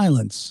decade of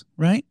silence,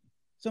 right?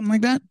 Something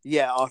like that?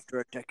 Yeah, after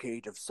a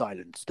decade of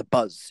silence, the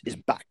buzz is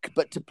back.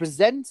 But to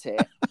present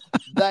it,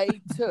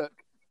 they took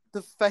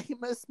the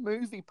famous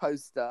movie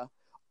poster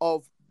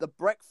of The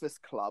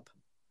Breakfast Club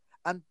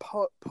and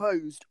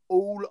posed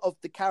all of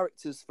the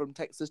characters from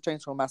Texas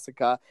Chainsaw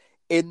Massacre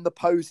in the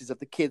poses of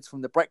the kids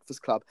from The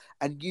Breakfast Club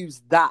and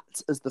used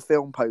that as the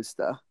film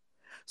poster.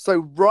 So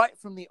right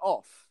from the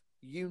off,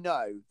 you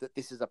know that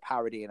this is a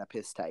parody and a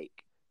piss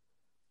take.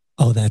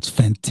 Oh, that's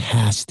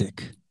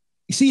fantastic.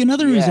 You see,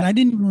 another reason I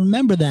didn't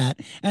remember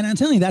that, and I'm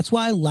telling you, that's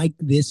why I like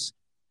this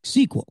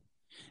sequel.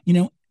 You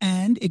know,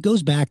 and it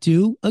goes back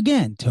to,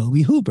 again, Tobe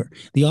Hooper.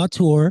 The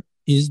auteur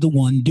is the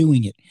one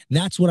doing it.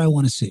 That's what I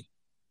want to see.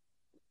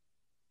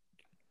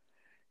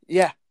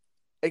 Yeah,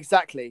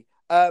 exactly.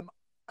 I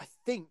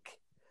think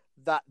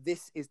that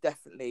this is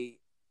definitely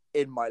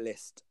in my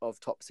list of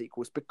top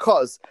sequels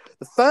because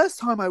the first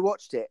time I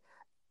watched it,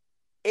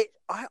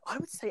 I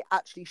would say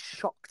actually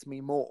shocked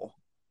me more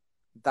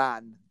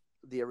than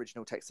the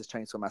original Texas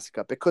Chainsaw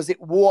Massacre because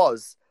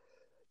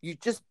you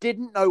just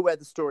didn't know where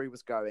the story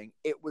was going.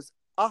 It was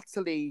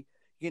utterly,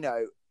 you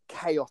know,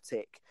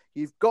 chaotic.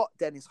 You've got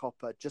Dennis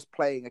Hopper just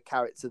playing a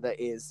character that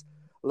is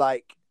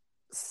like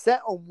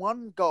set on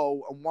one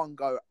goal and one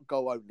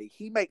goal only.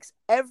 He makes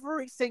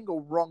every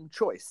single wrong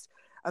choice.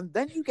 And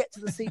then you get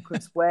to the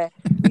sequence where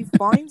he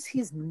finds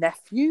his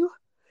nephew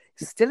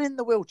still in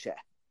the wheelchair.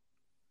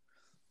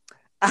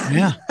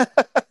 Yeah.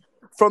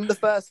 From the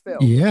first film.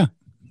 Yeah.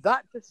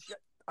 That just,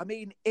 I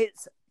mean,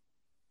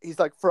 he's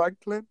like,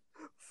 Franklin,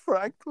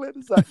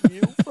 is that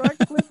you,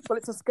 Franklin? Well,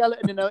 it's a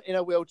skeleton in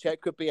a wheelchair.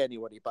 It could be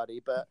anybody,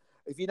 buddy. But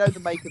if you know the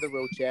make of the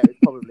wheelchair, it's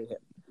probably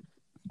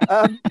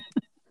him.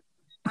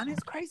 And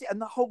it's crazy. And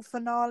the whole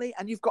finale,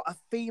 and you've got a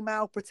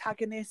female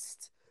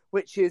protagonist,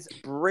 which is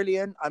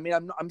brilliant. I mean,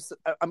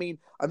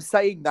 I'm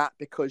saying that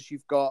because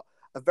you've got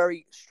a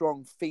very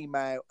strong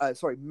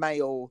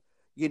male,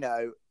 you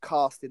know,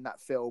 cast in that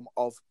film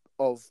of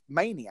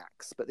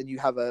maniacs, but then you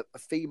have a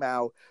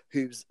female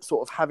who's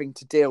sort of having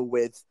to deal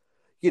with,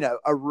 you know,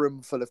 a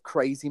room full of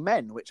crazy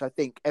men, which I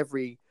think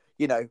every,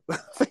 you know,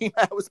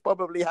 female has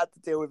probably had to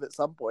deal with at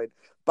some point.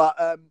 But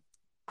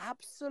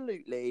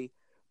absolutely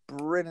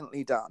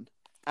brilliantly done.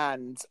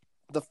 And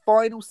the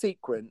final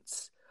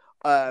sequence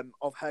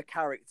of her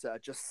character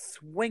just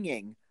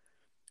swinging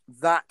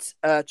that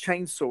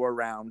chainsaw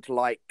around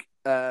like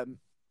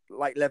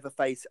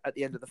Leatherface at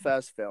the end of the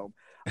first film.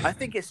 I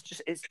think it's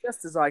just as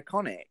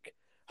iconic.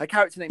 Her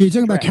character name. You're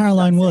talking about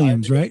Caroline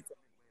Williams, right?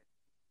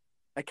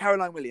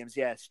 Caroline Williams,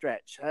 yeah,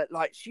 Stretch. I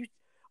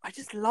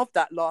just love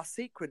that last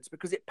sequence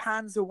because it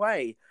pans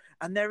away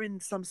and they're in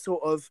some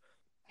sort of.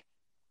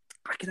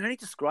 I can only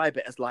describe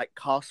it as like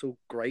Castle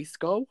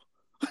Grayskull.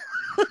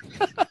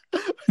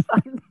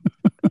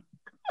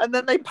 And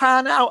then they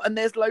pan out and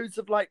there's loads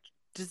of like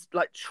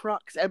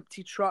trucks,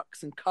 empty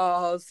trucks and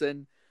cars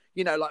and,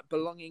 you know, like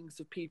belongings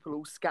of people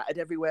all scattered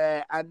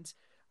everywhere. And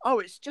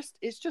it's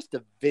just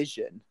a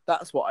vision.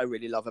 That's what I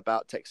really love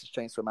about Texas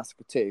Chainsaw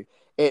Massacre 2.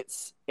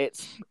 It's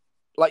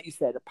like you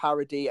said, a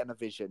parody and a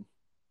vision.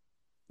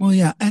 Well,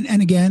 yeah,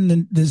 and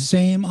again, the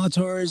same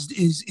auteur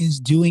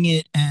is doing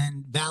it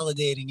and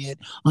validating it.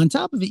 On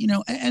top of it, you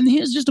know, and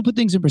here's just to put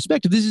things in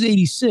perspective. This is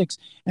 '86,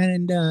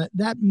 and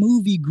that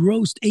movie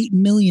grossed $8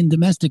 million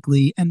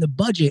domestically, and the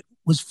budget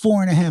was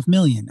 $4.5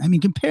 million. I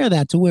mean, compare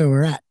that to where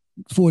we're at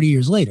 40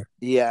 years later.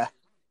 Yeah,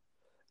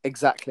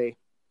 exactly.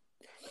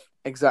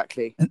 And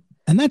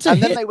that's a and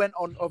hit. Then they went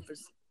on,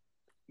 obviously.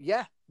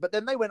 Yeah, but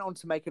then they went on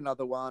to make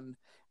another one.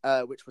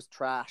 Which was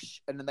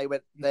trash, and then they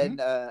went. Then,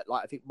 I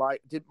think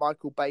did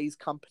Michael Bay's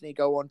company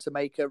go on to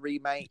make a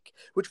remake,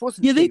 which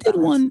wasn't. Yeah, they did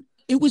one.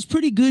 It was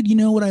pretty good. You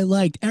know what I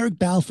liked? Eric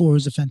Balfour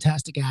is a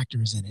fantastic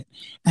actor, is in it,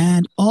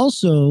 and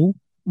also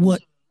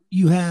what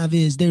you have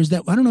is there's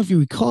that. I don't know if you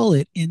recall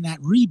it in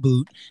that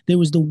reboot. There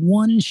was the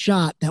one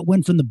shot that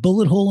went from the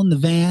bullet hole in the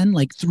van,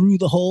 like through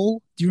the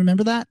hole. Do you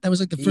remember that? That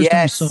was like the first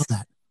time I saw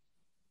that.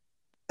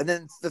 And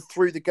then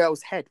through the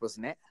girl's head,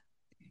 wasn't it?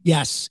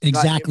 Yes,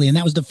 exactly. And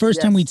that was the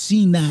first time we'd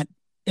seen that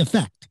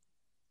effect.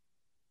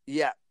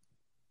 Yeah,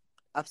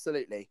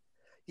 absolutely.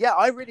 Yeah,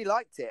 I really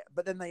liked it.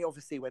 But then they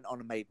obviously went on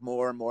and made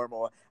more and more and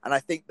more. And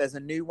I think there's a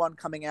new one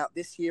coming out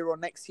this year or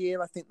next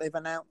year. I think they've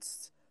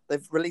announced.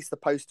 They've released the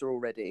poster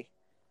already.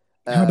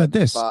 How about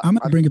this? I'm going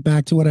to bring it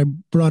back to what I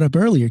brought up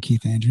earlier,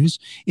 Keith Andrews.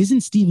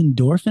 Isn't Stephen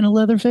Dorff in a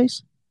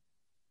Leatherface?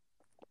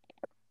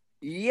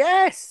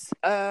 Yes.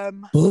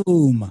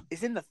 Boom.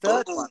 Is in the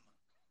third one.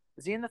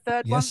 Is he in the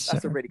third one?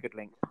 That's a really good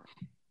link.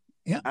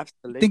 Yeah,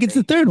 absolutely. I think it's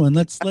the third one.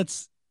 Let's.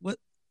 What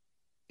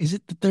is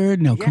it? The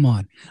third? No, come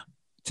on.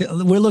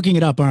 We're looking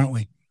it up, aren't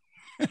we?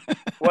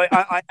 Well,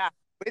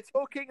 we're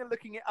talking and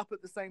looking it up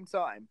at the same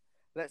time.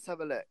 Let's have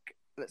a look.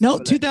 No,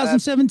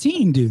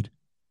 2017, dude.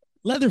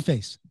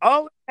 Leatherface.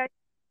 Oh, okay.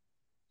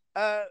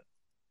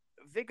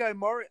 Viggo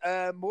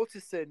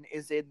Mortensen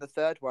is in the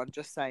third one.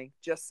 Just saying.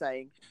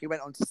 He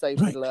went on to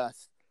save Middle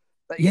Earth.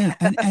 But yeah,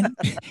 and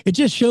it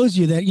just shows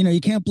you that, you know,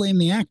 you can't blame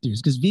the actors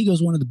because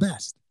Viggo's one of the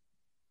best.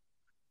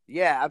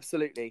 Yeah,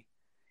 absolutely.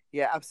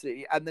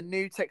 And the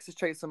new Texas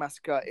Chainsaw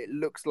Massacre, it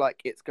looks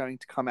like it's going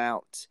to come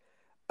out.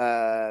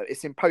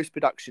 It's in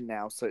post-production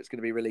now, so it's going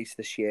to be released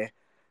this year.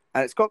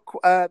 And it's got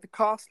the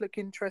cast look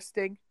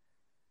interesting.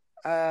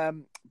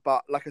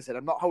 But like I said,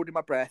 I'm not holding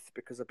my breath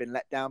because I've been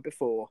let down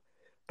before.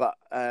 But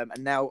and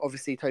now,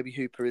 obviously, Toby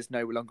Hooper is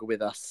no longer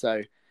with us,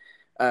 so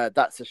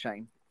that's a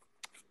shame.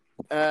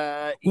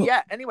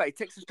 Anyway,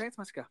 Texas Chainsaw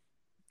Massacre.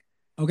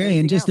 Okay, anything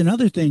and just else?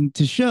 Another thing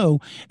to show,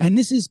 and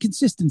this is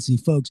consistency,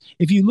 folks.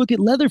 If you look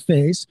at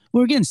Leatherface,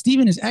 well, again,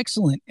 Steven is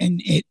excellent,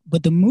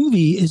 but the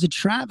movie is a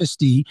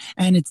travesty,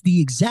 and it's the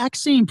exact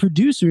same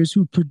producers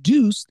who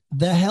produced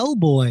the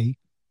Hellboy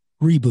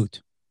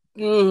reboot.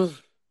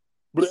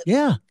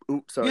 Yeah.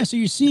 Oops, sorry. Yeah, so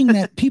you're seeing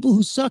that people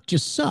who suck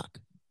just suck.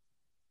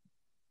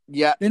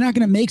 Yeah. They're not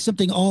going to make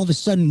something all of a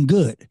sudden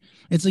good.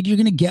 It's like you're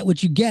going to get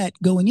what you get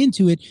going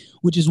into it,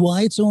 which is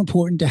why it's so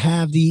important to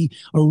have the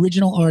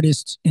original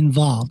artists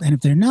involved. And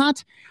if they're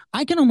not,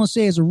 I can almost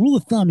say as a rule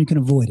of thumb, you can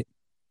avoid it.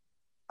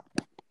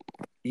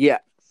 Yeah.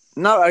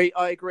 No,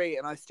 I agree.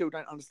 And I still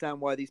don't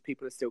understand why these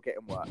people are still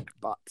getting work.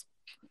 But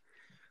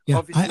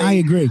yeah, I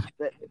agree.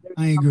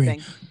 I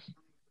agree.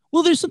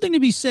 Well, there's something to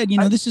be said. You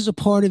know, this is a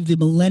part of the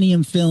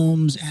Millennium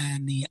Films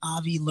and the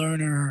Avi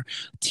Lerner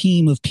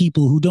team of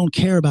people who don't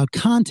care about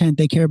content.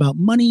 They care about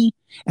money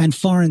and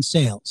foreign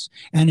sales.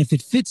 And if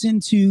it fits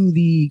into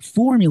the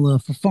formula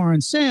for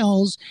foreign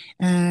sales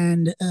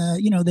and,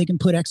 they can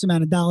put X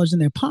amount of dollars in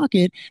their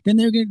pocket, then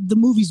the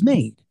movie's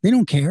made. They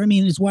don't care. I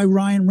mean, it's why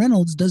Ryan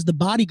Reynolds does The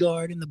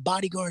Bodyguard and The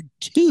Bodyguard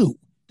 2.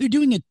 They're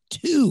doing a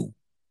 2.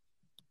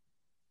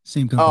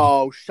 Same company.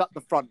 Oh, shut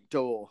the front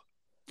door.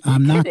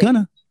 I'm not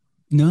gonna.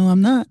 No,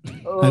 I'm not.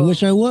 I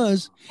wish I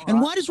was.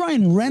 And why does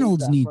Ryan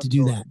Reynolds need to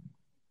do that?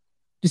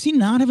 Does he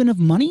not have enough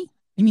money?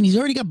 I mean, he's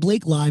already got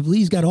Blake Lively.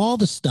 He's got all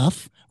the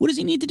stuff. What does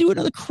he need to do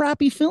another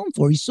crappy film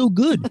for? He's so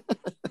good.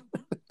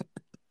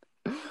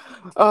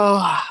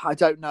 I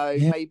don't know.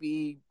 Yeah.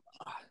 Maybe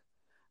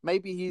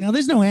he's now.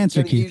 There's no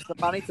answer, Keith. Use the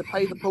money to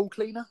pay the pool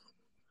cleaner.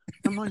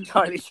 I'm not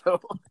entirely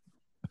sure.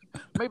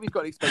 Maybe he's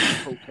got an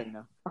expensive pool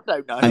cleaner. I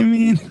don't know. I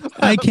mean,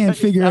 I can't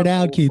figure it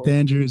out, Keith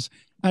Andrews.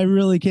 I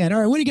really can't. All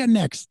right, what do you got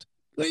next?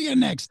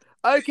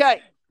 Okay,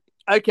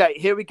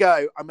 here we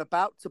go. I'm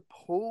about to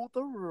pull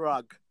the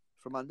rug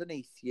from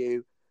underneath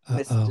you,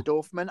 Mr.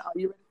 Dorfman. Are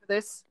you ready for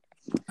this?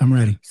 I'm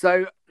ready.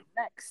 So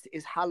next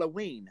is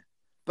Halloween,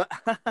 But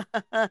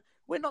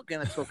we're not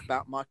going to talk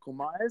about Michael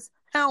Myers.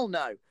 Hell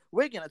no.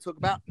 We're going to talk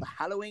about the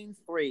Halloween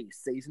 3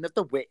 Season of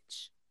the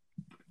Witch.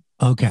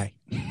 Okay.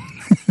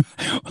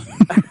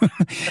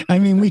 I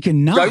mean, we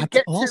can not Don't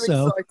get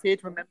also... too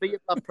excited. Remember your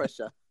blood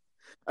pressure.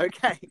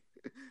 Okay.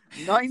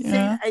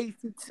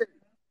 1982.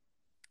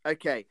 Yeah.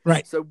 Okay.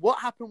 Right. So what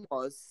happened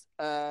was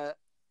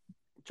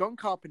John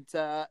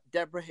Carpenter,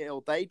 Deborah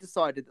Hill, they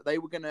decided that they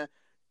were going to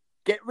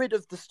get rid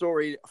of the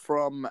story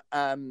from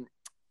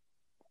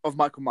of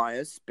Michael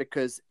Myers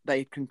because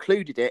they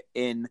concluded it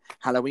in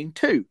Halloween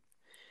 2.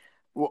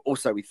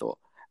 Also, we thought.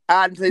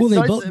 And they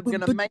decided they were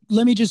going to make...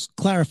 Let me just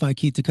clarify,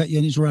 Keith, to cut you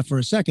interrupt for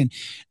a second.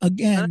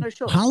 Again, no,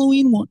 sure.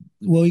 Halloween 1...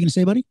 What were you going to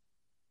say, buddy?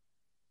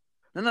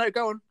 No,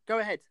 go on. Go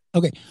ahead.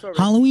 Okay. Sorry.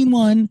 Halloween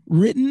 1,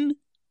 written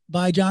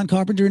by John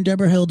Carpenter and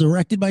Deborah Hill,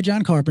 directed by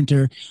John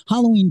Carpenter.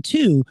 Halloween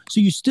 2, so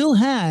you still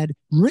had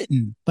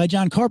written by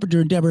John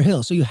Carpenter and Deborah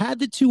Hill. So you had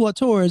the two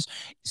auteurs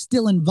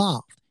still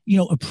involved,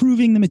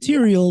 approving the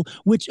material,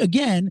 which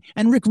again,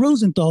 and Rick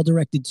Rosenthal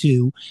directed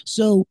too.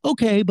 So,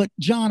 okay, but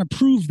John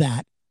approved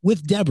that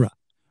with Deborah,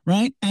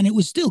 right? And it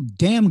was still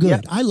damn good.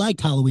 Yep. I liked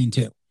Halloween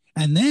 2.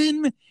 And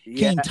then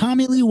came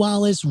Tommy Lee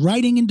Wallace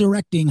writing and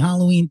directing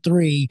Halloween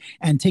 3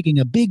 and taking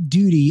a big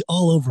duty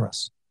all over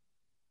us.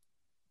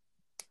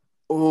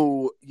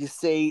 Oh, you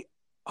see,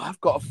 I've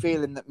got a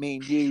feeling that me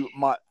and you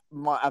might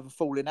have a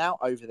falling out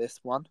over this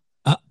one.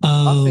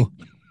 Uh-oh.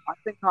 I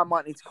think I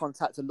might need to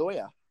contact a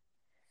lawyer.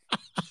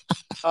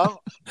 Oh.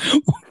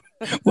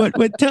 What?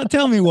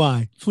 Tell me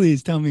why.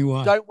 Please tell me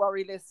why. Don't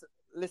worry,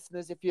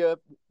 listeners. If you're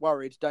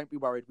worried, don't be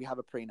worried. We have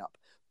a prenup.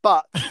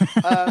 But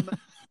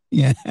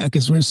yeah,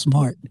 because we're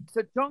smart.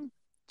 So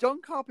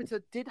John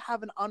Carpenter did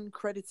have an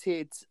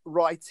uncredited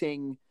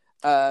writing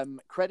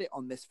credit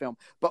on this film,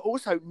 but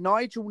also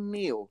Nigel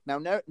Neal. Now,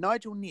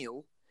 Nigel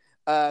Neal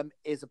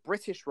is a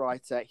British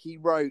writer. He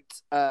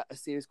wrote a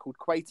series called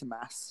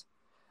Quatermass,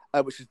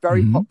 which was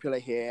very popular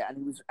here,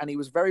 and he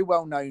was very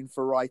well known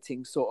for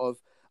writing sort of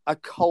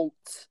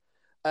occult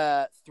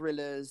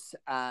thrillers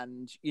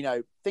and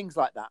things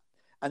like that.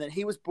 And then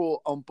he was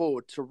brought on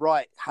board to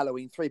write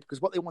Halloween 3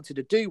 because what they wanted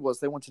to do was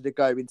they wanted to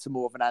go into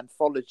more of an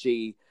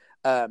anthology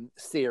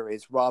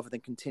series rather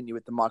than continue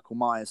with the Michael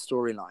Myers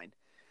storyline.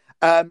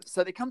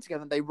 So they come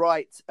together and they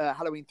write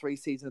Halloween 3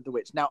 Season of the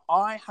Witch. Now,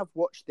 I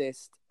watched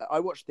this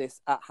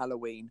at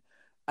Halloween,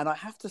 and I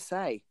have to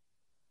say,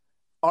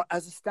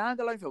 as a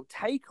standalone film,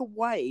 take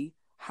away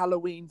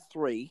Halloween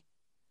 3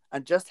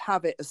 and just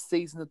have it as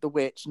Season of the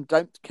Witch and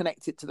don't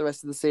connect it to the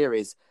rest of the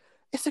series.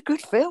 It's a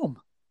good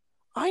film.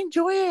 I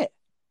enjoy it.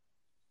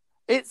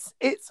 It's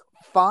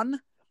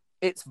fun.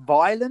 It's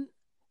violent.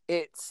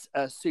 It's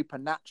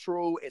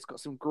supernatural. It's got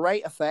some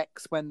great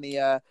effects when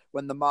the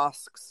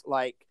masks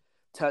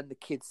turn the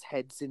kids'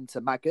 heads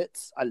into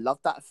maggots. I love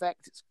that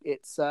effect.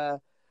 It's a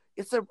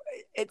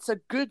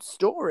good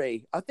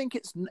story. I think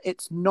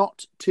it's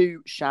not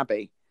too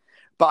shabby,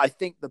 but I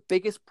think the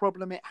biggest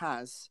problem it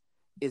has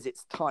is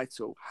its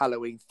title,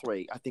 Halloween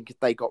 3. I think if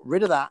they got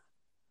rid of that,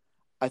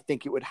 I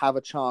think it would have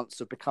a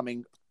chance of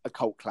becoming a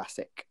cult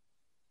classic.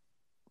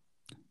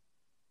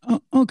 Oh,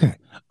 okay.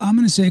 I'm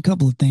going to say a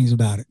couple of things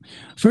about it.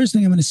 First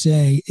thing I'm going to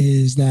say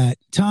is that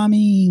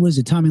Tommy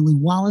Lee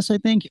Wallace, I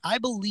think? I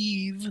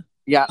believe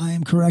I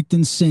am correct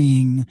in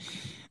saying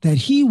that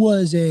he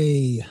was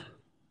a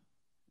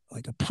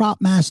prop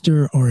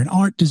master or an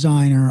art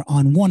designer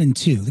on 1 and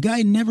 2. The guy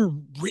had never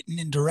written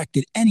and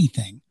directed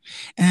anything.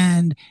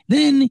 And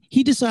then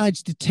he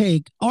decides to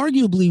take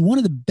arguably one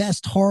of the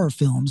best horror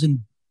films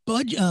and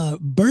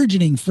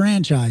burgeoning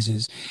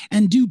franchises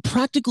and do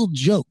practical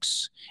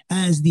jokes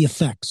as the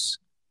effects,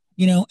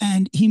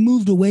 and he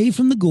moved away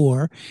from the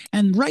gore.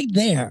 And right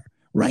there,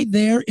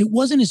 it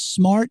wasn't as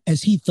smart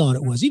as he thought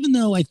it was, even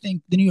though I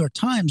think the New York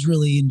Times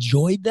really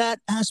enjoyed that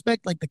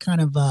aspect, like the kind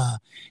of,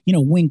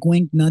 wink,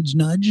 wink, nudge,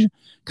 nudge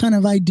kind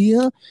of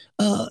idea.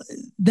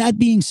 That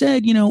being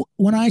said,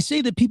 when I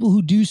say that people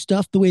who do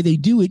stuff the way they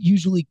do it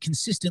usually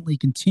consistently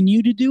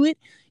continue to do it,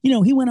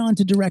 he went on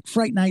to direct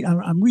Fright Night.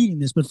 I'm reading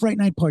this, but Fright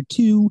Night Part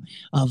 2,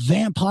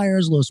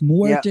 Vampires, Los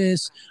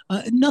Muertos,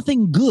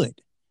 nothing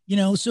good.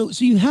 So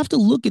you have to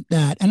look at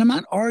that. And I'm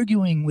not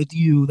arguing with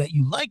you that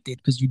you liked it,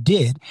 because you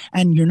did,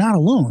 and you're not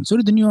alone. So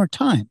did the New York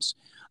Times.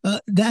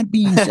 That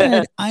being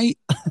said,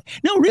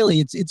 no, really,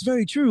 it's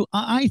very true.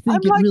 I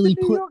think it really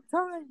the New York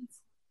Times.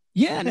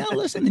 Yeah, now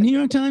listen, the New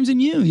York Times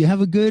and you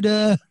have a good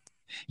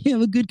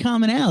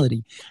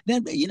commonality.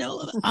 That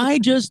I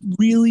just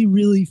really,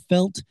 really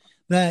felt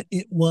that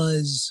it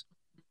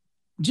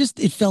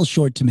fell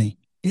short to me.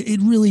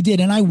 It really did.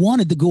 And I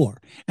wanted the gore.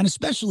 And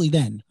especially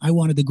then, I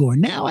wanted the gore.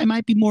 Now I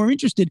might be more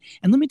interested.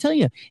 And let me tell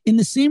you, in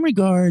the same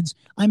regards,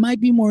 I might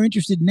be more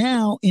interested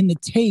now in the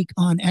take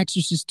on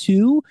Exorcist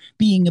 2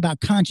 being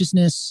about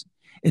consciousness,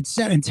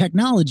 etc., and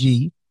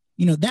technology.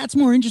 That's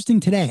more interesting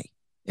today.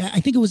 I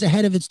think it was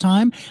ahead of its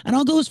time. And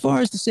I'll go as far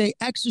as to say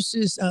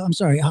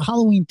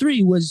Halloween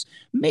 3 was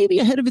maybe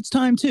ahead of its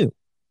time too.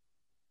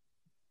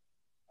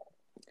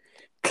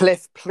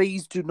 Cliff,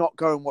 please do not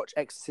go and watch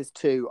Exorcist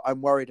 2.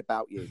 I'm worried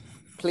about you.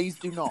 Please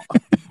do not.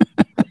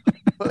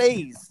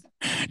 Please.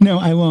 No,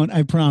 I won't.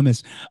 I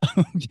promise.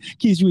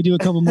 Keith, should we do a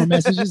couple more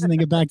messages and then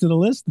get back to the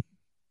list?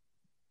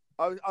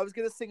 I was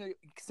going to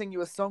sing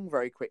you a song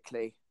very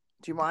quickly.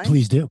 Do you mind?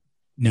 Please do.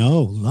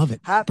 No, love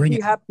it. Bring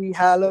it. Happy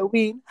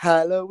Halloween,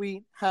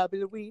 Halloween, happy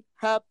Halloween,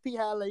 happy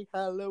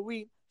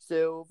Halloween,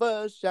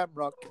 Silver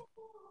Shamrock.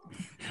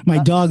 My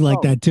dog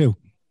liked that too.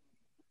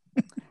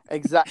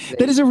 Exactly.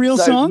 That is a real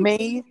song?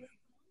 The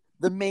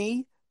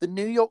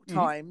New York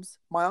Times,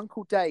 my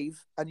Uncle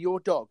Dave, and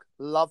your dog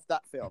love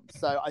that film.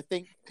 So I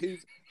think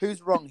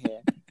who's wrong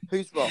here?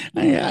 Who's wrong?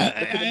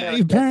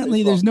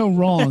 Apparently, there's no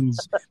wrongs.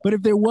 But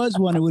if there was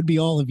one, it would be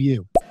all of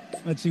you.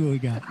 Let's see what we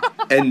got.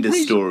 End of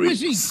story.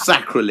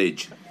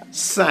 Sacrilege.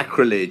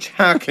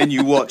 How can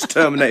you watch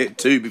Terminator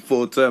 2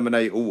 before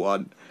Terminator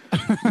 1?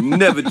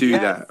 Never do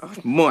that. Oh,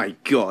 my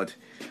God.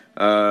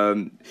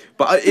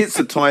 But it's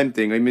a time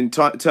thing. I mean,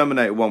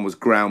 Terminator 1 was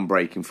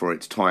groundbreaking for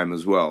its time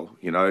as well,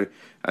 you know,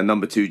 and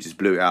number 2 just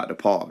blew it out of the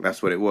park.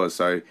 That's what it was.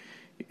 So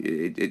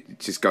it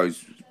just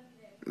goes,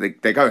 they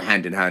go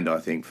hand in hand, I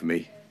think, for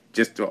me,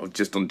 just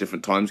on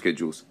different time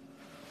schedules.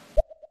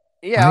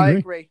 Yeah, I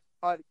agree.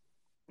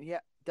 Yeah,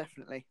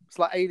 definitely. It's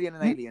like Alien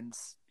and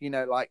Aliens, you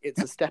know, like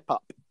it's a step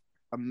up,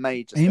 a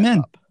major step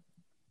up.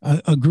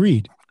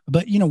 Agreed.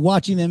 But, you know,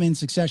 watching them in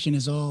succession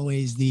is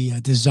always the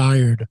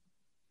desired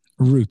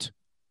route.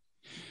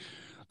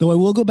 Though I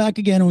will go back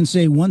again and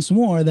say once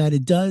more that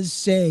it does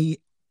say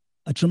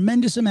a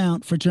tremendous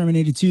amount for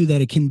Terminator 2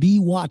 that it can be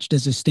watched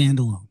as a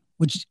standalone,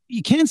 which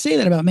you can't say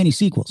that about many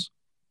sequels.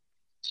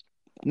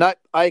 No,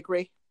 I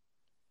agree.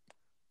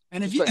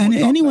 And if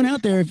anyone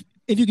out there,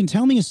 if you can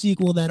tell me a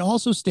sequel that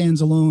also stands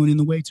alone in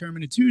the way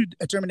Terminator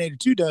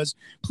 2 does,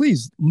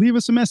 please leave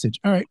us a message.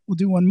 All right, we'll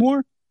do one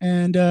more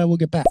and we'll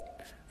get back.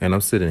 And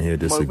I'm sitting here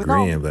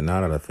disagreeing, but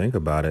now that I think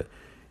about it,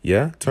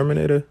 yeah,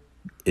 Terminator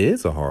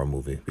is a horror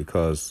movie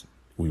because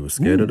we were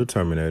scared of the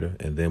Terminator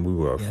and then we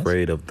were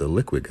afraid of the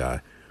liquid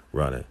guy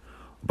running.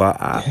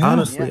 But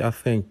honestly, I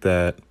think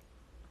that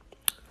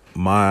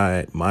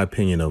my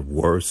opinion of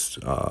worst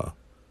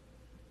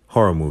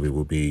horror movie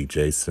would be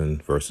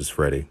Jason versus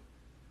Freddy.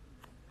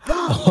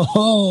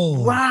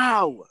 Oh,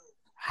 wow.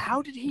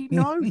 How did he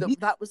know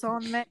that was our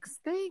next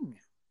thing?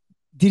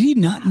 Did he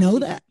not know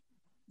that?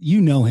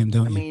 You know him,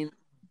 don't you? I mean,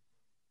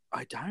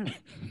 I don't.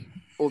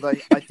 Although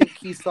I think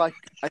he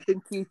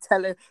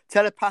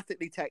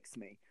telepathically texts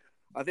me.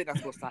 I think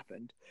that's what's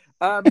happened.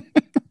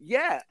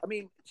 Yeah, I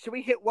mean, should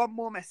we hit one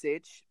more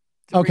message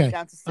to bring it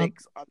down to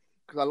 6?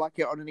 Because I like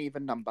it on an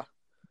even number.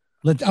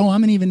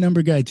 I'm an even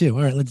number guy too.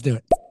 All right, let's do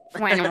it.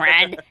 When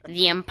Red,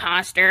 the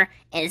imposter,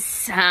 is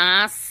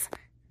sus.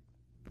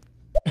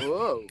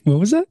 Whoa. What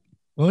was that?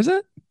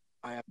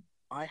 I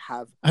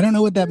don't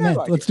know what that meant.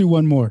 Idea. Let's do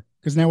one more.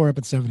 Because now we're up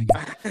at 7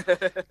 again.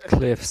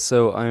 Cliff,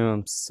 so I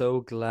am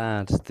so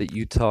glad that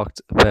you talked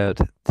about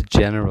The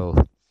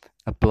General,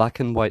 a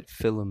black and white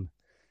film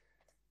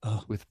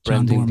with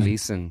Brendan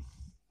Gleeson,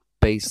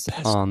 based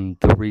on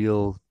the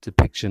real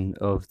depiction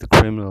of the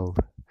criminal,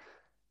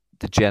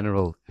 The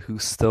General, who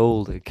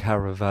stole a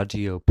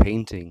Caravaggio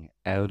painting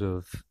out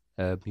of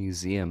a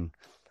museum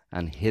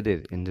and hid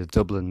it in the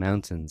Dublin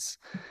mountains.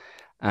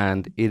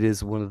 And it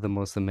is one of the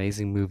most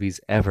amazing movies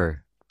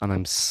ever. And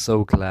I'm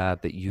so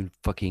glad that you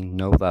fucking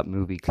know that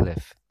movie,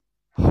 Cliff.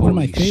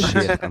 Holy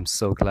shit, I'm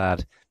so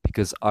glad,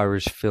 because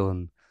Irish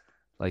film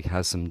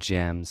has some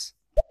gems.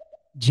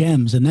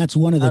 And that's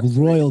one of the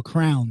royal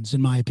crowns,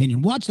 in my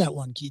opinion. Watch that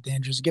one, Keith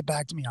Andrews. Get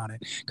back to me on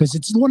it, because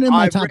it's one of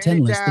my top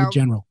 10 lists, The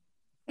General.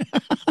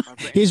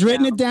 He's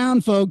written it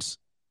down, folks.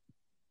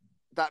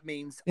 That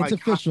means I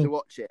have to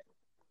watch it.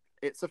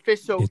 It's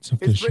official.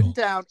 It's written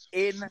down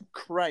in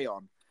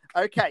crayon.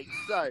 Okay,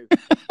 so...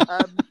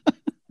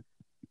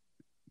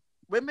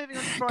 we're moving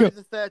on to Friday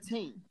the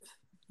 13th.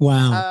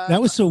 Wow.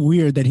 That was so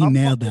weird that he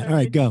nailed that. All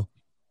right, go.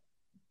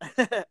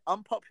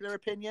 Unpopular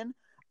opinion.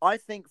 I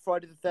think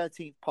Friday the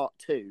 13th Part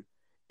 2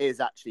 is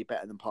actually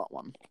better than Part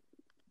 1.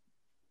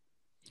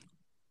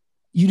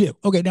 You do?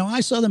 Okay, now I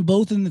saw them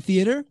both in the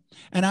theater,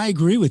 and I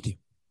agree with you.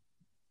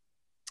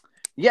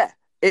 Yeah.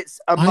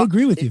 I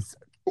agree with you.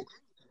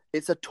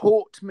 It's a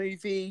taut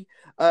movie.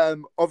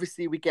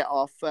 Obviously, we get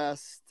our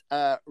first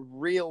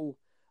real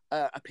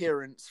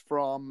appearance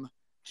from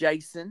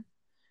Jason.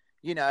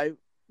 You know,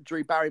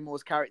 Drew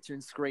Barrymore's character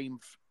in Scream,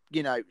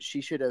 you know,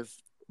 she should have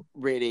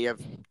really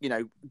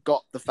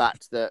got the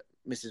fact that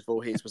Mrs.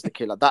 Voorhees was the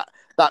killer. That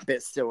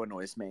bit still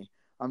annoys me.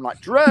 I'm like,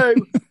 Drew!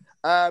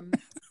 But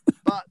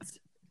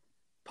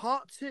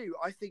Part 2,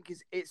 I think,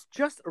 it's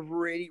just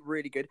really,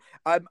 really good.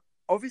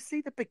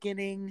 Obviously, the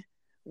beginning,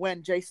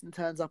 when Jason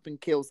turns up and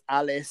kills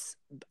Alice,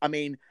 I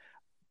mean,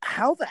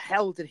 how the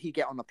hell did he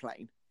get on the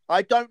plane?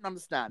 I don't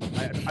understand.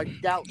 I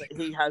doubt that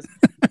he has...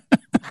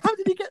 How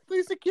did he get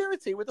through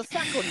security with a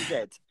sack on his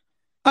head?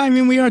 I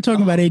mean, we are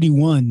talking about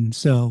 81,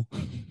 so...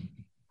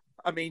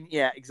 I mean,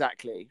 yeah,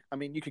 exactly. I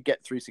mean, you could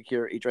get through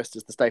security dressed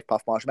as the Stay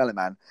Puft Marshmallow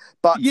Man.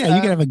 But yeah,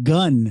 you could have a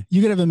gun.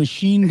 You could have a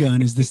machine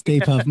gun as the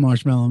Stay Puft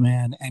Marshmallow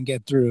Man and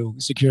get through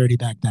security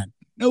back then.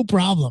 No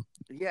problem.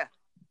 Yeah.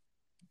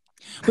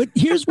 But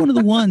here's one of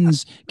the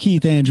ones,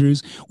 Keith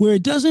Andrews, where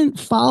it doesn't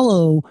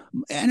follow.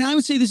 And I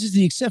would say this is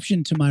the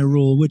exception to my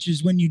rule, which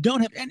is when you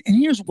don't have. And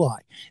here's why.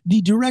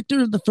 The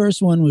director of the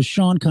first one was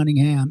Sean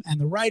Cunningham, and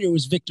the writer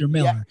was Victor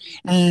Miller.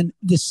 Yeah. And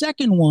the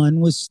second one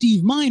was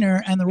Steve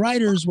Miner, and the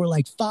writers were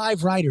like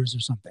 5 writers or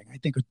something, I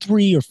think, or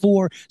 3 or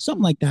 4,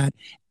 something like that.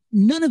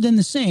 None of them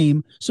the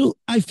same. So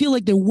I feel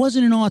like there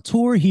wasn't an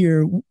auteur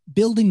here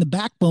building the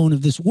backbone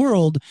of this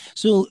world.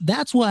 So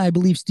that's why I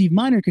believe Steve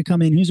Miner could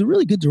come in, who's a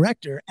really good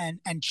director, and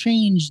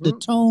change the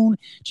tone,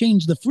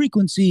 change the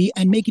frequency,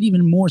 and make it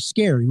even more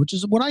scary, which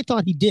is what I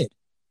thought he did.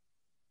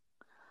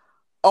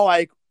 Oh,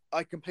 I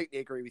completely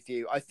agree with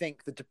you. I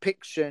think the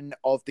depiction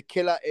of the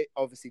killer,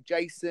 obviously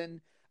Jason,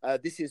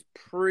 this is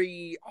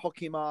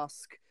pre-hockey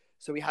mask.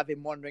 So we have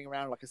him wandering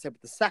around, like I said,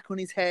 with the sack on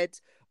his head.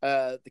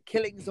 The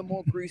killings are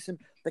more gruesome.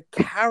 The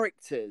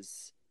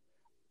characters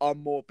are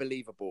more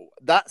believable.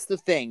 That's the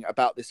thing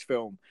about this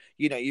film.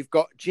 You know, you've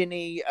got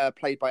Ginny,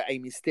 played by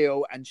Amy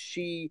Steele, and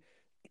she,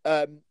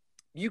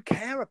 you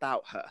care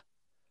about her.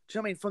 Do you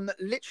know what I mean? From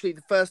literally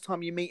the first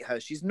time you meet her,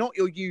 she's not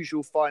your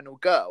usual final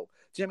girl.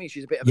 Do you know what I mean?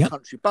 She's a bit of a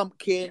country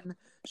bumpkin.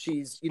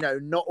 She's, you know,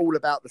 not all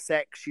about the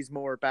sex. She's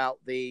more about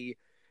the...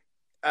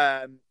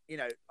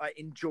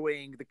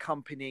 enjoying the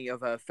company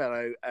of her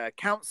fellow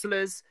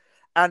counselors.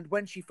 And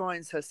when she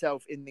finds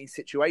herself in these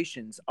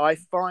situations, I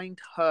find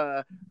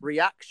her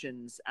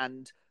reactions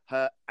and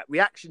her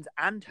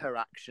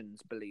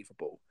actions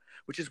believable,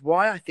 which is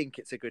why I think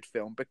it's a good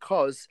film,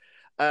 because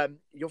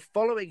you're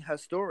following her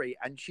story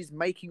and she's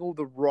making all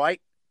the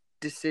right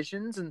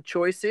decisions and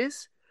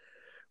choices,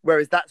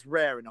 whereas that's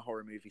rare in a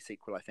horror movie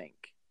sequel, I think.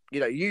 You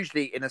know,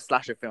 usually in a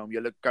slasher film,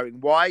 you're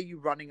going, why are you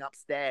running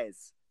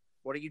upstairs?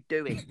 What are you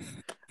doing?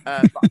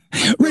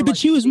 But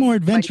she was more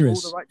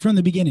adventurous from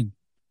the beginning.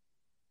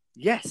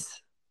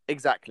 Yes,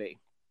 exactly.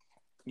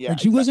 Yeah, like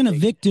she wasn't a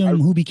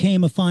victim who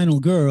became a final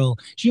girl.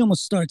 She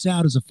almost starts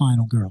out as a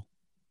final girl.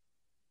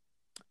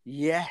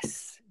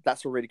 Yes,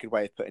 that's a really good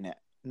way of putting it.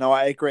 No,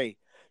 I agree.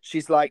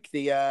 She's like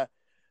the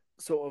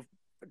sort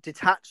of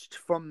detached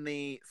from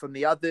the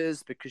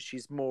others, because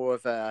she's more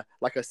of a,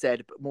 like I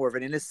said, more of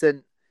an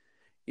innocent,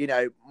 you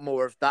know,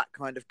 more of that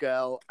kind of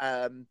girl.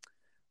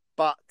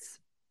 But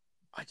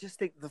I just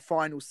think the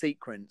final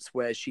sequence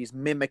where she's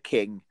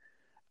mimicking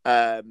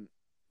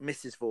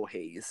Mrs.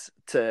 Voorhees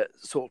to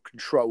sort of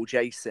control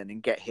Jason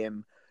and get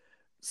him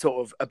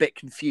sort of a bit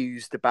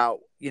confused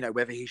about, you know,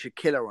 whether he should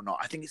kill her or not.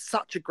 I think it's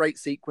such a great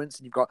sequence,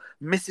 and you've got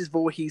Mrs.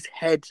 Voorhees'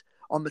 head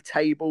on the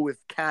table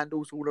with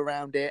candles all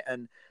around it,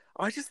 and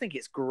I just think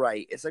it's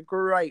great. It's a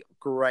great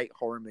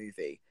horror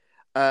movie.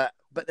 But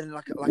then,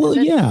 like I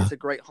said, it's a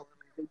great horror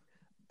movie.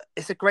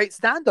 It's a great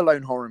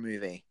standalone horror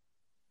movie.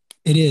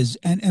 It is.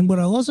 And what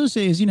I'll also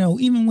say is, you know,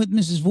 even with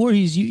Mrs.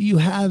 Voorhees, you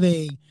have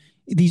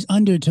these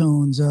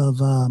undertones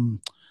of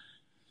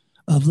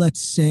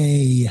let's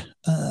say,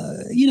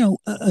 you know,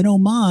 an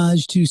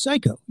homage to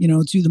Psycho, you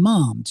know, to the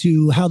mom,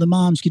 to how the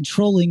mom's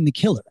controlling the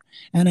killer.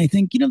 And I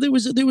think, you know, there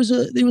was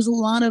a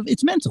lot of,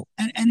 it's mental,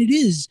 and it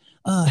is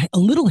a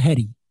little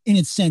heady in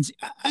its sense.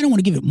 I don't want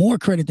to give it more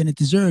credit than it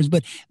deserves,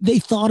 but they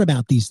thought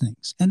about these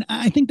things. And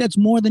I think that's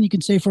more than you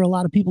can say for a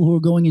lot of people who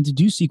are going in to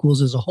do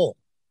sequels as a whole.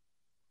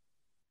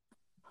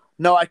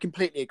 No, I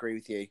completely agree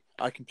with you.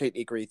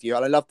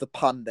 And I love the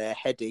pun there,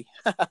 heady.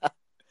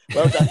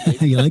 Well done.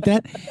 You like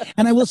that?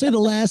 And I will say the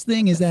last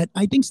thing is that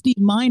I think Steve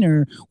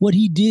Miner, what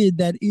he did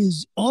that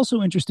is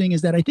also interesting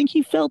is that I think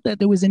he felt that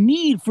there was a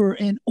need for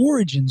an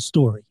origin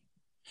story,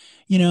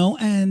 you know,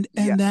 and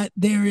that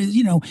there is,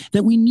 you know,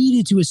 that we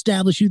needed to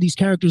establish who these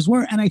characters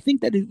were. And I think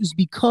that it was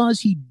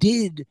because he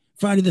did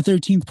Friday the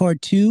 13th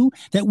Part 2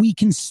 that we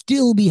can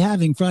still be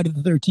having Friday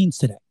the 13th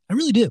today. I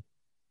really do.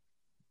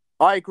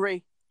 I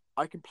agree.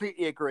 I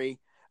completely agree.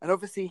 And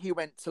obviously he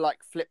went to like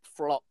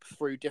flip-flop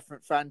through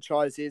different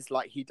franchises.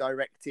 Like he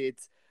directed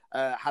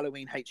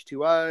Halloween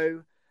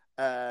H2O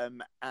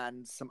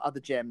and some other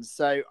gems.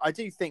 So I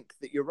do think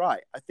that you're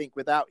right. I think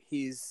without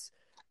his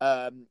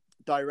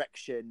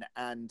direction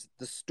and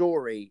the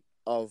story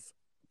of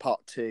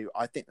Part 2,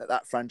 I think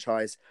that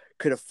franchise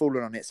could have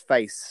fallen on its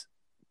face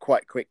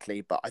quite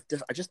quickly. But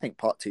I just think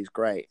Part 2 is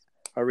great.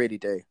 I really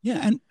do.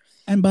 Yeah,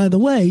 and by the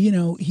way, you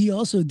know, he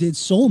also did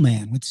Soul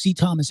Man with C.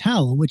 Thomas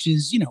Howell, which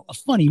is, you know, a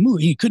funny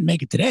movie. He couldn't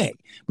make it today,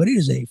 but it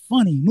is a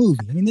funny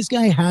movie. I mean, this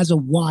guy has a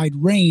wide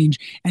range,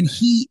 and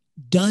he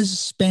does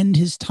spend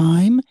his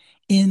time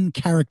in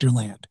character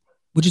land,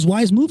 which is why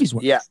his movies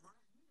work. Yeah.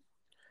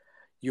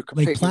 You're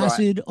completely Lake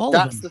Placid, right. all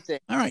That's of them. the thing.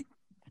 All right.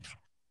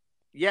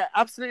 Yeah,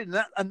 absolutely.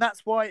 And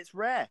that's why it's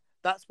rare.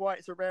 That's why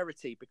it's a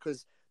rarity,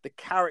 because the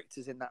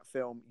characters in that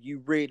film,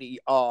 you really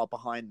are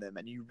behind them,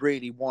 and you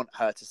really want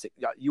her to.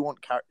 You want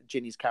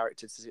Ginny's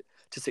character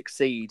to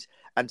succeed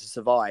and to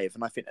survive,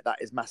 and I think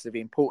that is massively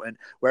important.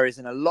 Whereas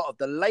in a lot of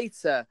the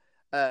later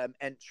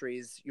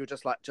entries, you're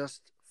just like,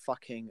 just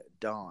fucking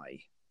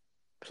die,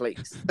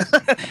 please.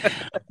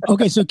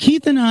 Okay, so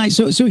Keith and I.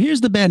 So here's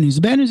the bad news.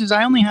 The bad news is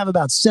I only have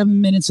about 7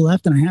 minutes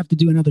left, and I have to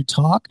do another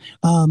talk.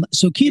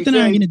 So Keith and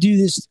I are going to do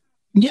this.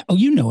 Yeah. Oh,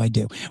 you know I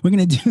do. We're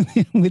going to do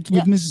it with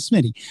Mrs.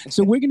 Smitty.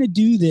 So we're going to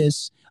do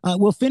this.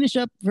 We'll finish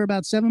up for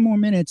about 7 more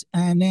minutes,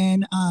 and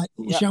then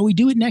shall we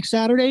do it next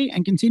Saturday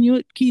and continue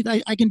it, Keith?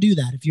 I can do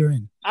that if you're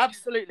in.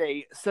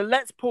 Absolutely. So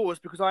let's pause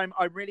because I'm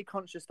really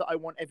conscious that I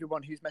want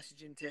everyone who's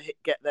messaging to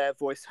get their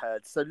voice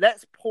heard. So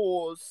let's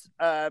pause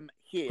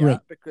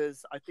here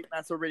because I think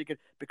that's a really good,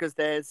 because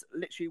there's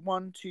literally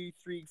 1, 2,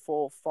 3,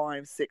 4,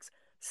 5, 6,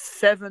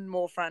 7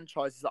 more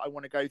franchises that I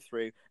want to go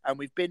through, and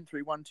we've been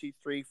through 1, 2,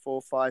 3,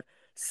 4, 5,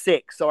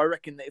 6. So I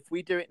reckon that if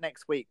we do it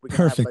next week, we're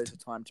going to have loads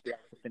of time to be able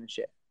to finish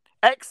it.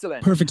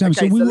 Excellent. Perfect time.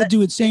 Okay, so we will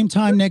do it same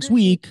time next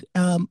week.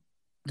 Go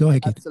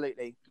ahead, Keith.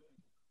 Absolutely.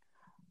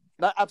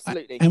 No,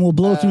 absolutely. And we'll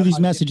blow through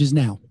these messages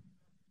now.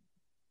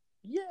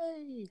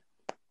 Yay!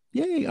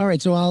 Yay! All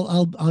right, so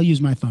I'll use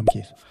my thumb,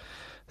 Keith.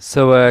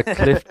 So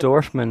Cliff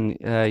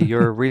Dorfman,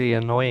 you're really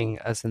annoying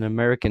as an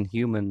American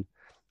human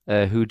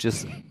who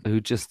just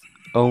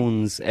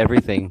owns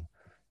everything.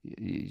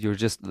 You're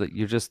just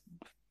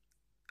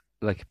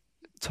like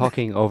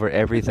talking over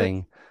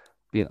everything.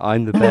 Being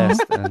I'm the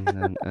best,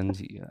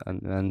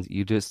 and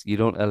you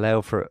don't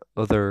allow for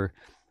other.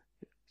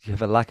 You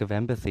have a lack of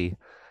empathy.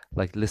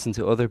 Like, listen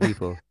to other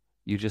people.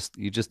 You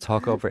just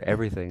talk over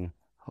everything.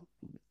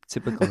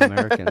 Typical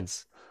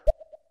Americans.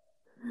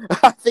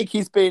 I think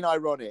he's being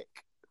ironic.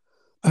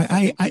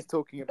 He's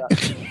talking about.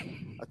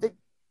 I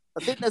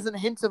think there's a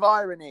hint of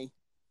irony.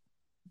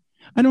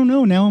 I don't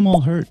know. Now I'm all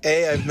hurt.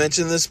 Hey, I've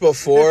mentioned this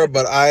before,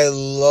 but I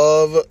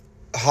love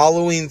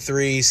Halloween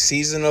 3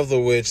 Season of the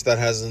Witch. That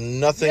has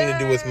nothing to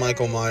do with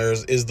Michael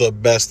Myers. Is the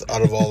best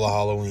out of all the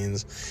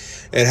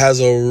Halloweens. It has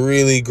a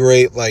really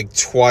great like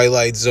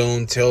Twilight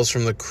Zone, Tales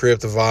from the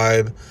Crypt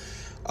vibe.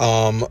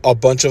 A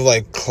bunch of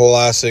like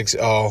classics,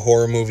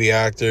 horror movie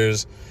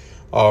actors.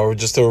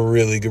 Just a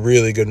really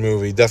good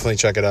movie. Definitely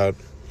check it out.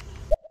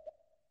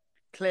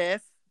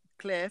 Cliff.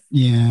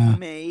 Yeah.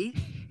 Me,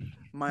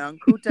 my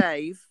Uncle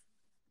Dave,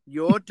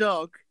 your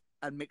dog,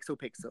 and Mixel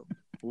Pixel.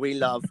 We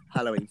love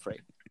Halloween 3.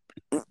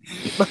 I'm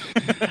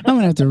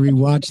gonna have to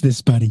rewatch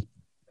this, buddy.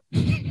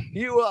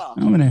 You are.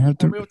 I'm gonna have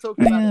to. We'll talk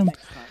about it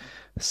next time.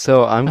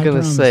 So I'm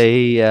gonna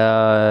say,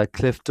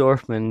 Cliff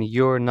Dorfman,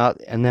 you're not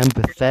an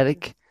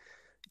empathetic.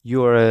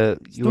 You're a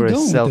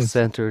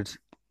self-centered.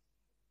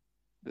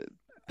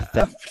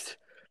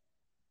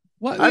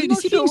 What? Wait,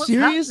 is he being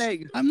serious?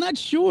 Happening. I'm not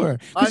sure.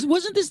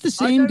 Wasn't this the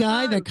same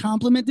guy that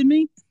complimented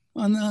me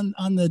on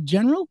the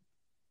general?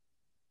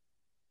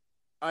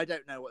 I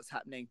don't know what's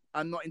happening.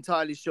 I'm not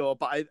entirely sure,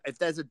 but if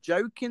there's a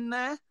joke in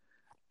there,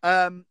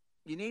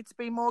 you need to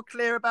be more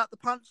clear about the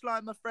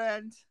punchline, my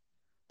friend.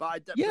 But I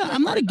don't. Yeah,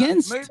 I'm not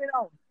against. Moving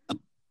on.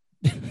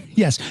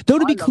 Yes, though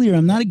to be clear,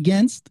 I'm not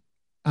against.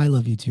 I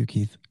love you too,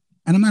 Keith,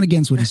 and I'm not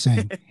against what he's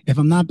saying. If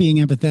I'm not being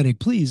empathetic,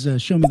 please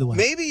show me the way.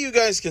 Maybe you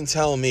guys can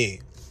tell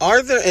me.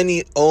 Are there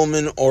any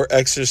Omen or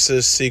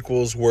Exorcist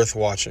sequels worth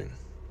watching?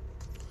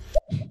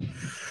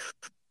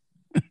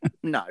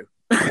 No.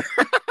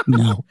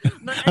 No.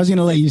 I was going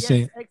to let you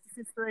say it.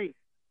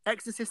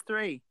 Exorcist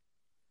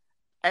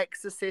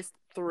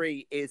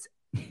 3 is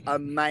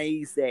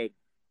amazing.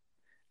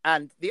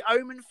 And the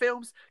Omen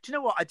films, do you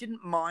know what? I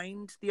didn't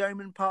mind the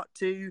Omen Part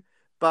 2,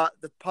 but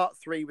the Part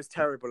 3 was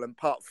terrible and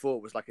Part 4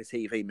 was like a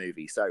TV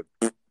movie. So,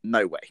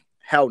 no way.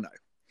 Hell no.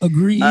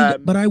 Agreed,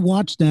 but I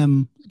watched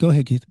them. Go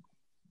ahead, Keith.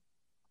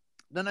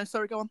 No,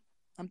 sorry, go on.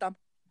 I'm done.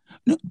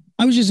 No,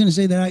 I was just going to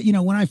say that,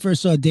 when I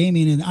first saw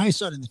Damien, and I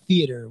saw it in the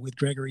theater with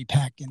Gregory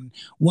Peck, and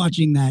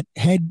watching that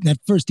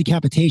first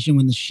decapitation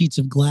when the sheets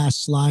of glass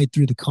slide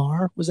through the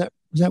car. Was that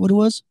what it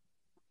was?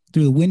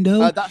 Through the window?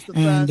 That's the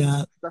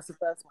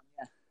first one,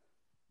 yeah.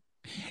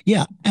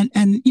 Yeah, and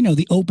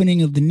the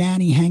opening of the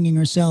nanny hanging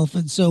herself,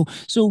 and so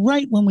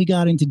right when we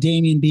got into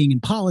Damien being in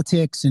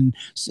politics and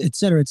et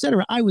cetera,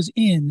 I was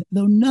in.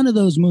 Though none of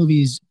those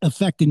movies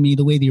affected me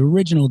the way the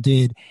original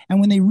did, and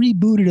when they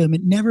rebooted them,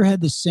 it never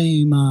had the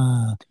same,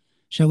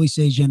 shall we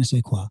say, je ne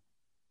sais quoi.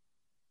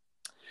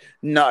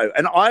 No,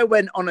 and I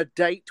went on a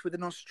date with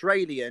an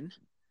Australian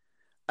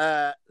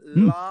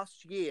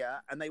last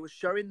year, and they were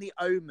showing The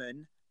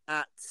Omen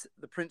at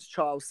the Prince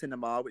Charles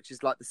Cinema, which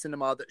is like the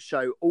cinema that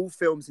show all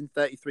films in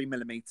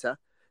 33mm.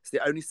 It's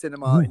the only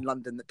cinema in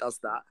London that does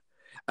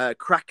that.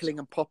 Crackling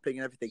and popping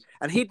and everything.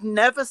 And he'd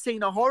never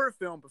seen a horror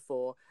film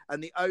before,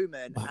 and The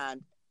Omen,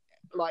 and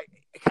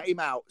came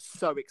out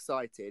so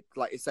excited.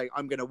 Like, he's saying,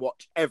 I'm going to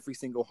watch every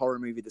single horror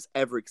movie that's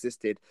ever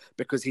existed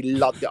because he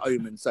loved The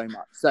Omen so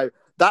much. So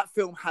that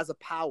film has a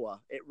power.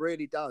 It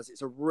really does.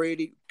 It's a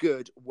really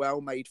good,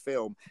 well-made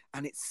film,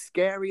 and it's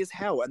scary as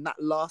hell. And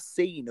that last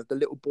scene of the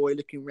little boy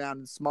looking around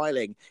and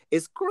smiling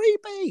is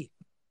creepy.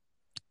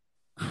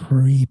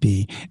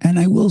 Creepy. And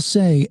I will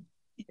say,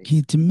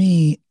 to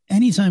me,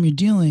 anytime you're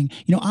dealing,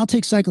 I'll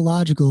take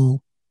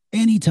psychological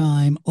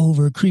anytime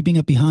over creeping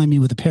up behind me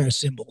with a pair of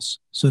cymbals,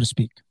 so to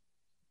speak.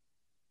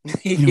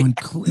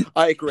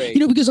 I agree.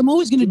 Because I'm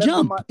always going to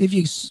jump if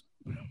you.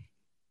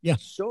 Yeah,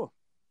 sure.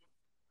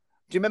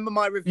 Do you remember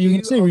my review? You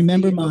can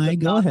say,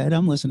 go ahead.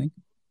 I'm listening. Do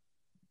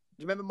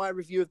you remember my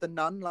review of The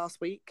Nun last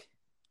week?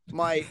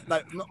 Not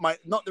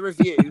the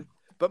review,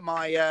 but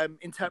my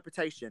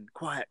interpretation,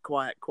 quiet,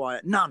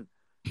 none.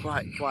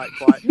 Quiet,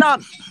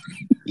 none.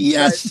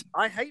 Yes. So,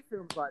 I hate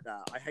films like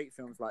that.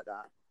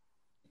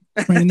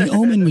 Right, and The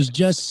Omen was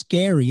just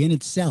scary in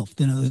itself.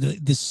 You know,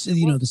 the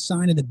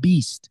sign of the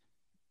beast.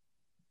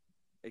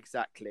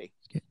 Exactly.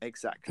 Right,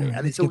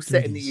 and it's all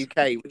set in the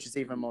UK, which is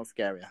even more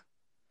scarier.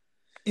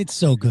 It's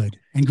so good.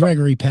 And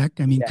Gregory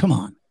Peck, I mean, come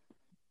on.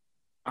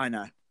 I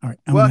know. All right,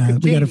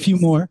 we got a few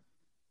more.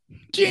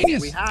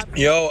 Genius.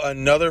 Yo,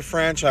 another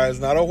franchise,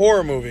 not a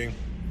horror movie,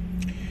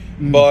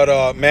 but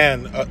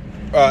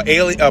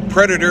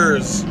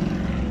Predators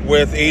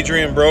with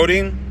Adrian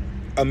Brody.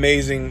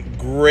 Amazing,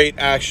 great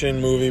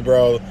action movie,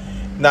 bro.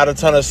 Not a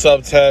ton of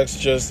subtext,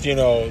 just, you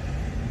know,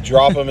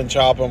 drop them and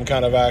chop them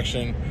kind of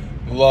action.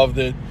 Loved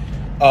it.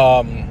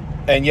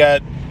 And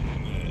yet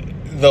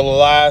the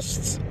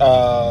last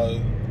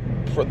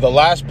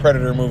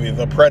Predator movie,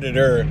 The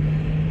Predator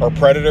or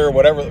Predator,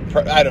 whatever,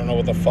 I don't know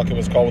what the fuck it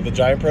was called, with the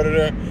giant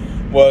predator,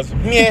 was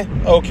meh,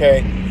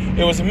 okay.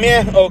 It was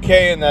meh,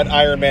 okay, in that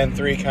Iron Man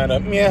 3 kind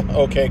of meh,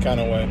 okay kind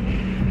of way.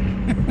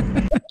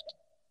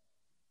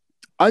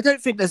 I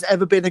don't think there's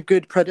ever been a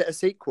good Predator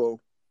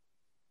sequel.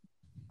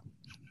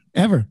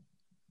 Ever.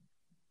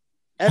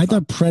 I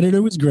thought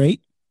Predator was great,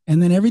 and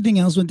then everything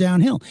else went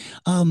downhill.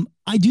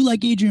 I do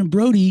like Adrian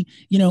Brody,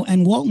 you know,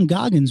 and Walton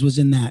Goggins was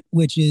in that,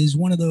 which is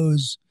one of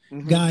those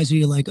guys who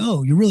you're like,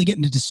 oh, you're really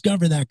getting to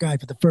discover that guy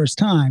for the first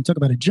time. Talk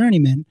about a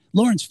journeyman.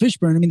 Lawrence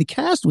Fishburne. I mean, the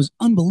cast was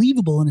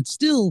unbelievable, and it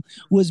still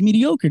was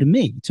mediocre to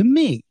me.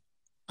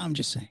 I'm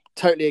just saying.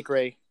 Totally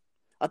agree.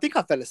 I think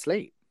I fell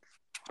asleep.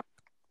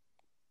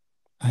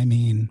 I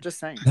mean, just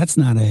saying. That's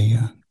not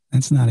a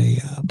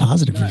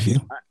positive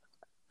review.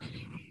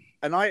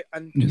 I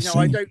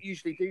don't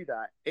usually do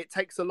that. It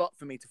takes a lot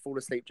for me to fall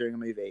asleep during a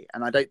movie,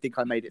 and I don't think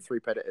I made it through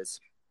Predators.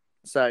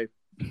 So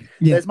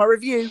there's my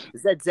review.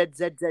 Z.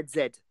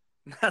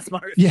 That's my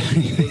review.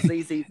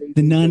 Yeah. Z.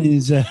 The Nun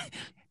is,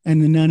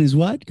 and The Nun is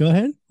what? Go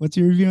ahead. What's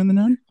your review on The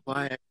Nun?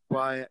 Quiet.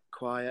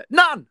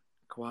 None.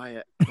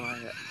 Quiet.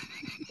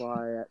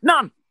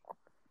 None.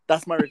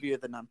 That's my review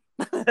of The Nun.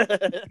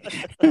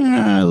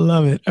 I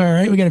love it. All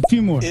right, we got a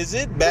few more. Is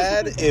it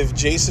bad if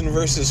Jason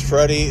versus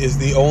Freddy is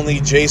the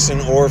only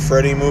Jason or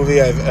Freddy movie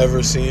I've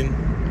ever seen?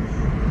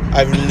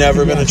 I've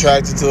never been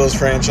attracted to those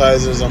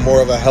franchises. I'm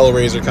more of a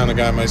Hellraiser kind of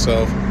guy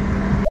myself.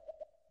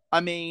 I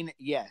mean,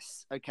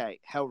 yes. Okay,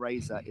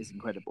 Hellraiser is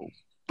incredible.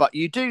 But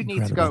you do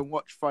need to go and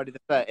watch Friday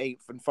the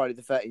 13th and Friday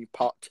the 13th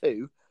Part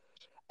 2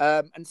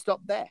 and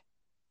stop there.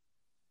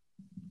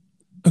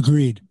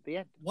 Agreed. The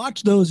end.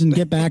 Watch those and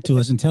get back to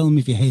us and tell them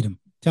if you hate them.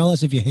 Tell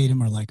us if you hate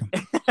them or like them.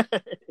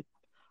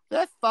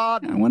 They're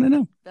fun. I want to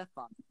know. They're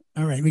fun.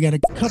 All right, we got a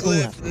couple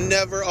Cliff, left.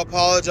 Never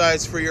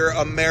apologize for your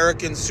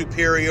American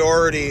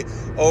superiority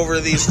over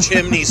these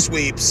chimney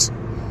sweeps.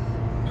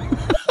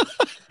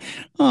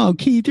 Oh,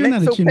 Keith, you're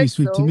not a chimney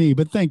sweep to me,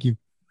 but thank you.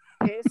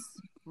 Kiss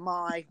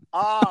my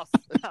ass.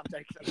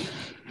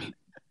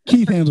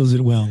 Keith handles it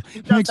well.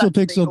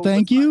 Pixel,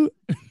 thank you.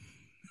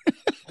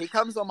 He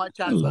comes on my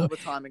channel all the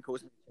time and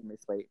calls me chimney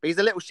sweep. But he's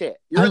a little shit.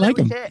 You're a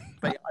little shit,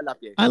 but I love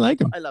you. I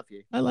like him. I love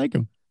you. I like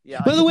him.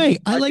 Yeah. By the way,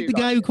 I like the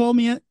guy who called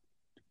me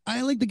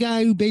I like the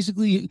guy who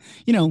basically,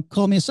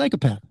 called me a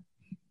psychopath.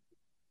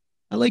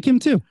 I like him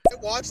too. I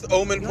watched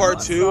Omen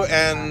Part 2,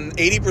 and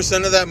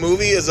 80% of that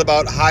movie is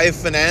about high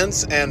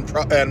finance and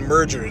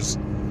mergers.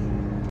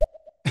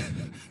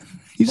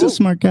 He's a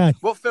smart guy.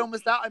 What film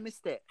was that? I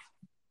missed it.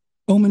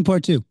 Omen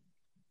Part 2.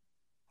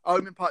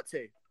 Omen Part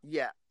 2.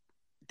 Yeah,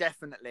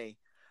 definitely.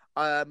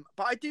 But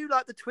I do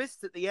like the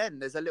twist at the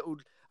end. There's a little,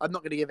 I'm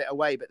not going to give it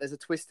away, but there's a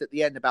twist at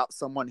the end about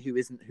someone who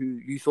isn't who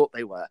you thought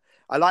they were.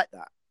 I like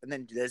that. And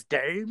then there's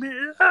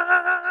Damien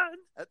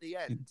at the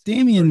end.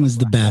 Damien was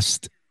the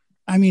best.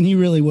 I mean, he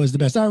really was the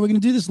best. All right, we're going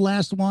to do this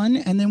last one,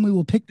 and then we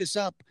will pick this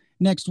up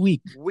next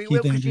week. We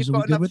will, because you've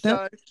got another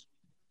show.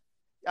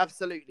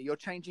 Absolutely. You're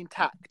changing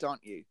tact,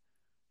 aren't you?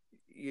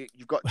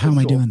 You've got to How am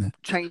I doing that?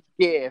 Change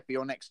gear for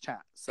your next chat.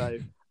 So,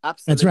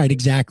 absolutely. That's right.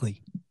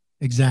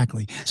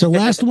 Exactly. So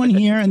last one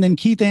here, and then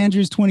Keith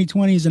Andrews,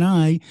 2020s, and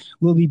I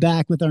will be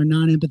back with our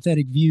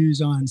non-empathetic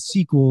views on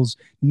sequels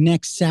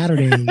next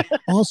Saturday,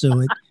 also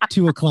at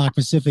 2:00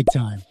 Pacific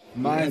time.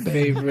 My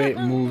favorite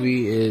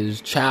movie is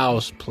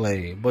Child's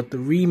Play, but the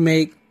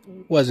remake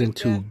wasn't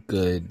too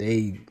good.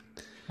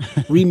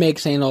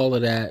 Remakes ain't all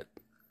of that.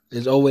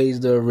 There's always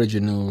the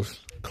originals,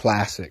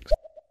 classics.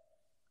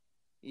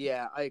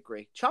 Yeah, I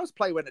agree. Child's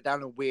Play went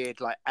down a weird,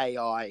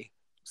 AI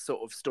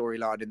sort of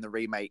storyline in the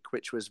remake,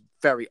 which was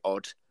very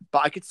odd.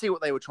 But I could see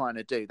what they were trying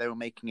to do. They were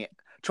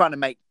trying to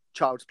make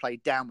Child's Play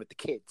down with the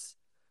kids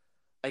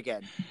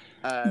again.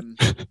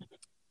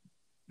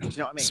 Do you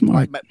know what I mean?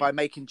 Smart. By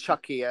making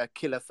Chucky a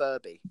killer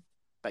Furby,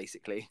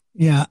 basically.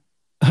 Yeah.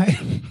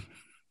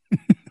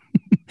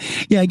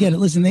 Yeah, I get it.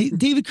 Listen,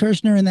 David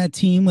Kirshner and that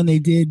team, when they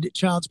did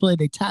Child's Play,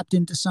 they tapped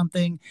into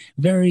something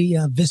very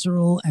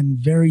visceral and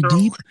very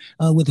deep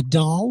with a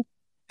doll.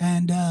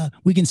 And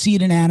we can see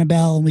it in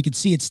Annabelle, and we can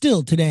see it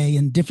still today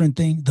in different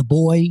things. The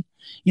Boy,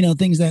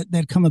 things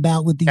that come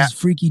about with these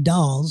freaky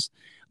dolls.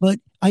 But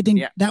I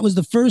think that was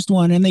the first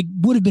one, and they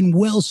would have been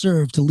well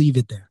served to leave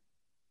it there.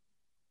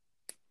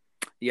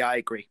 Yeah, I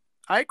agree,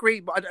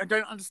 but I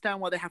don't understand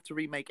why they have to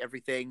remake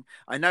everything.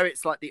 I know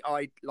it's like the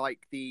IP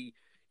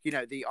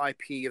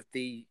of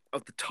the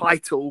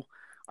title.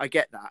 I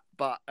get that,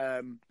 but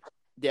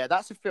yeah,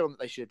 that's a film that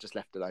they should have just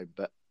left alone.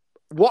 But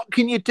what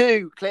can you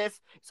do, Cliff?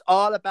 It's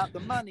all about the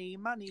money.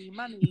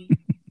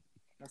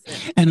 That's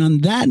it. And on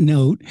that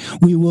note,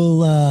 we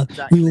will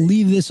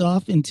leave this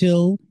off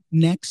until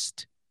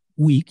next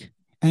week.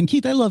 And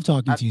Keith, I love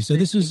talking to you. So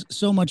this was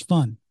so much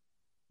fun.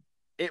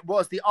 It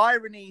was. The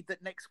irony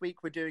that next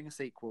week we're doing a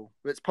sequel,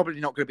 but it's probably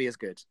not going to be as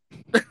good.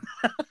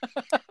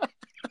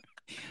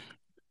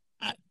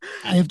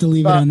 I have to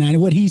leave it on that.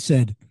 What he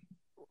said.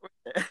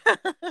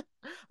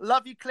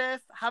 Love you,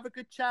 Cliff. Have a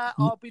good chat.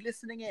 I'll be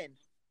listening in.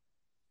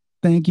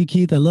 Thank you,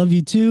 Keith. I love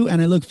you too.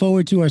 And I look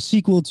forward to our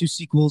sequel to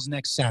sequels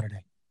next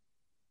Saturday.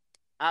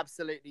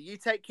 Absolutely. You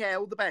take care.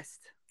 All the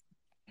best.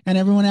 And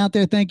everyone out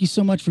there, thank you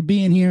so much for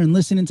being here and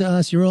listening to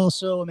us. You're all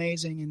so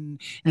amazing.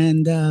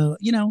 And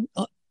you know,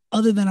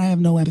 other than I have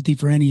no empathy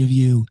for any of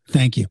you,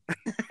 thank you.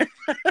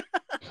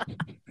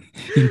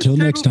 Until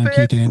next time,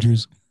 Keith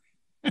Andrews.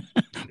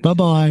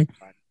 Bye-bye.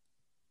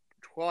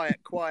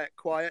 Quiet.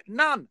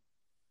 None.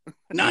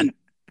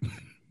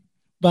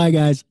 Bye,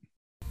 guys.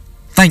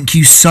 Thank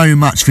you so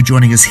much for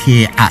joining us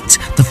here at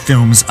the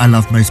Films I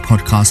Love Most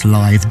podcast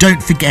live.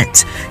 Don't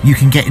forget, you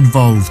can get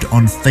involved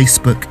on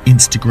Facebook,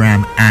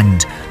 Instagram,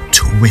 and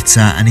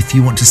Twitter. And if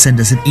you want to send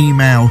us an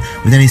email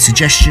with any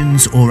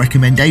suggestions or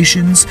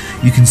recommendations,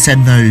 you can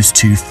send those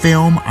to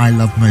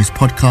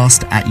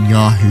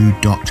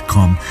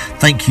filmilovemostpodcast@yahoo.com.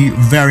 Thank you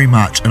very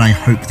much, and I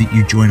hope that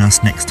you join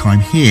us next time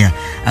here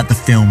at the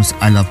Films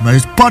I Love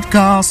Most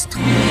podcast.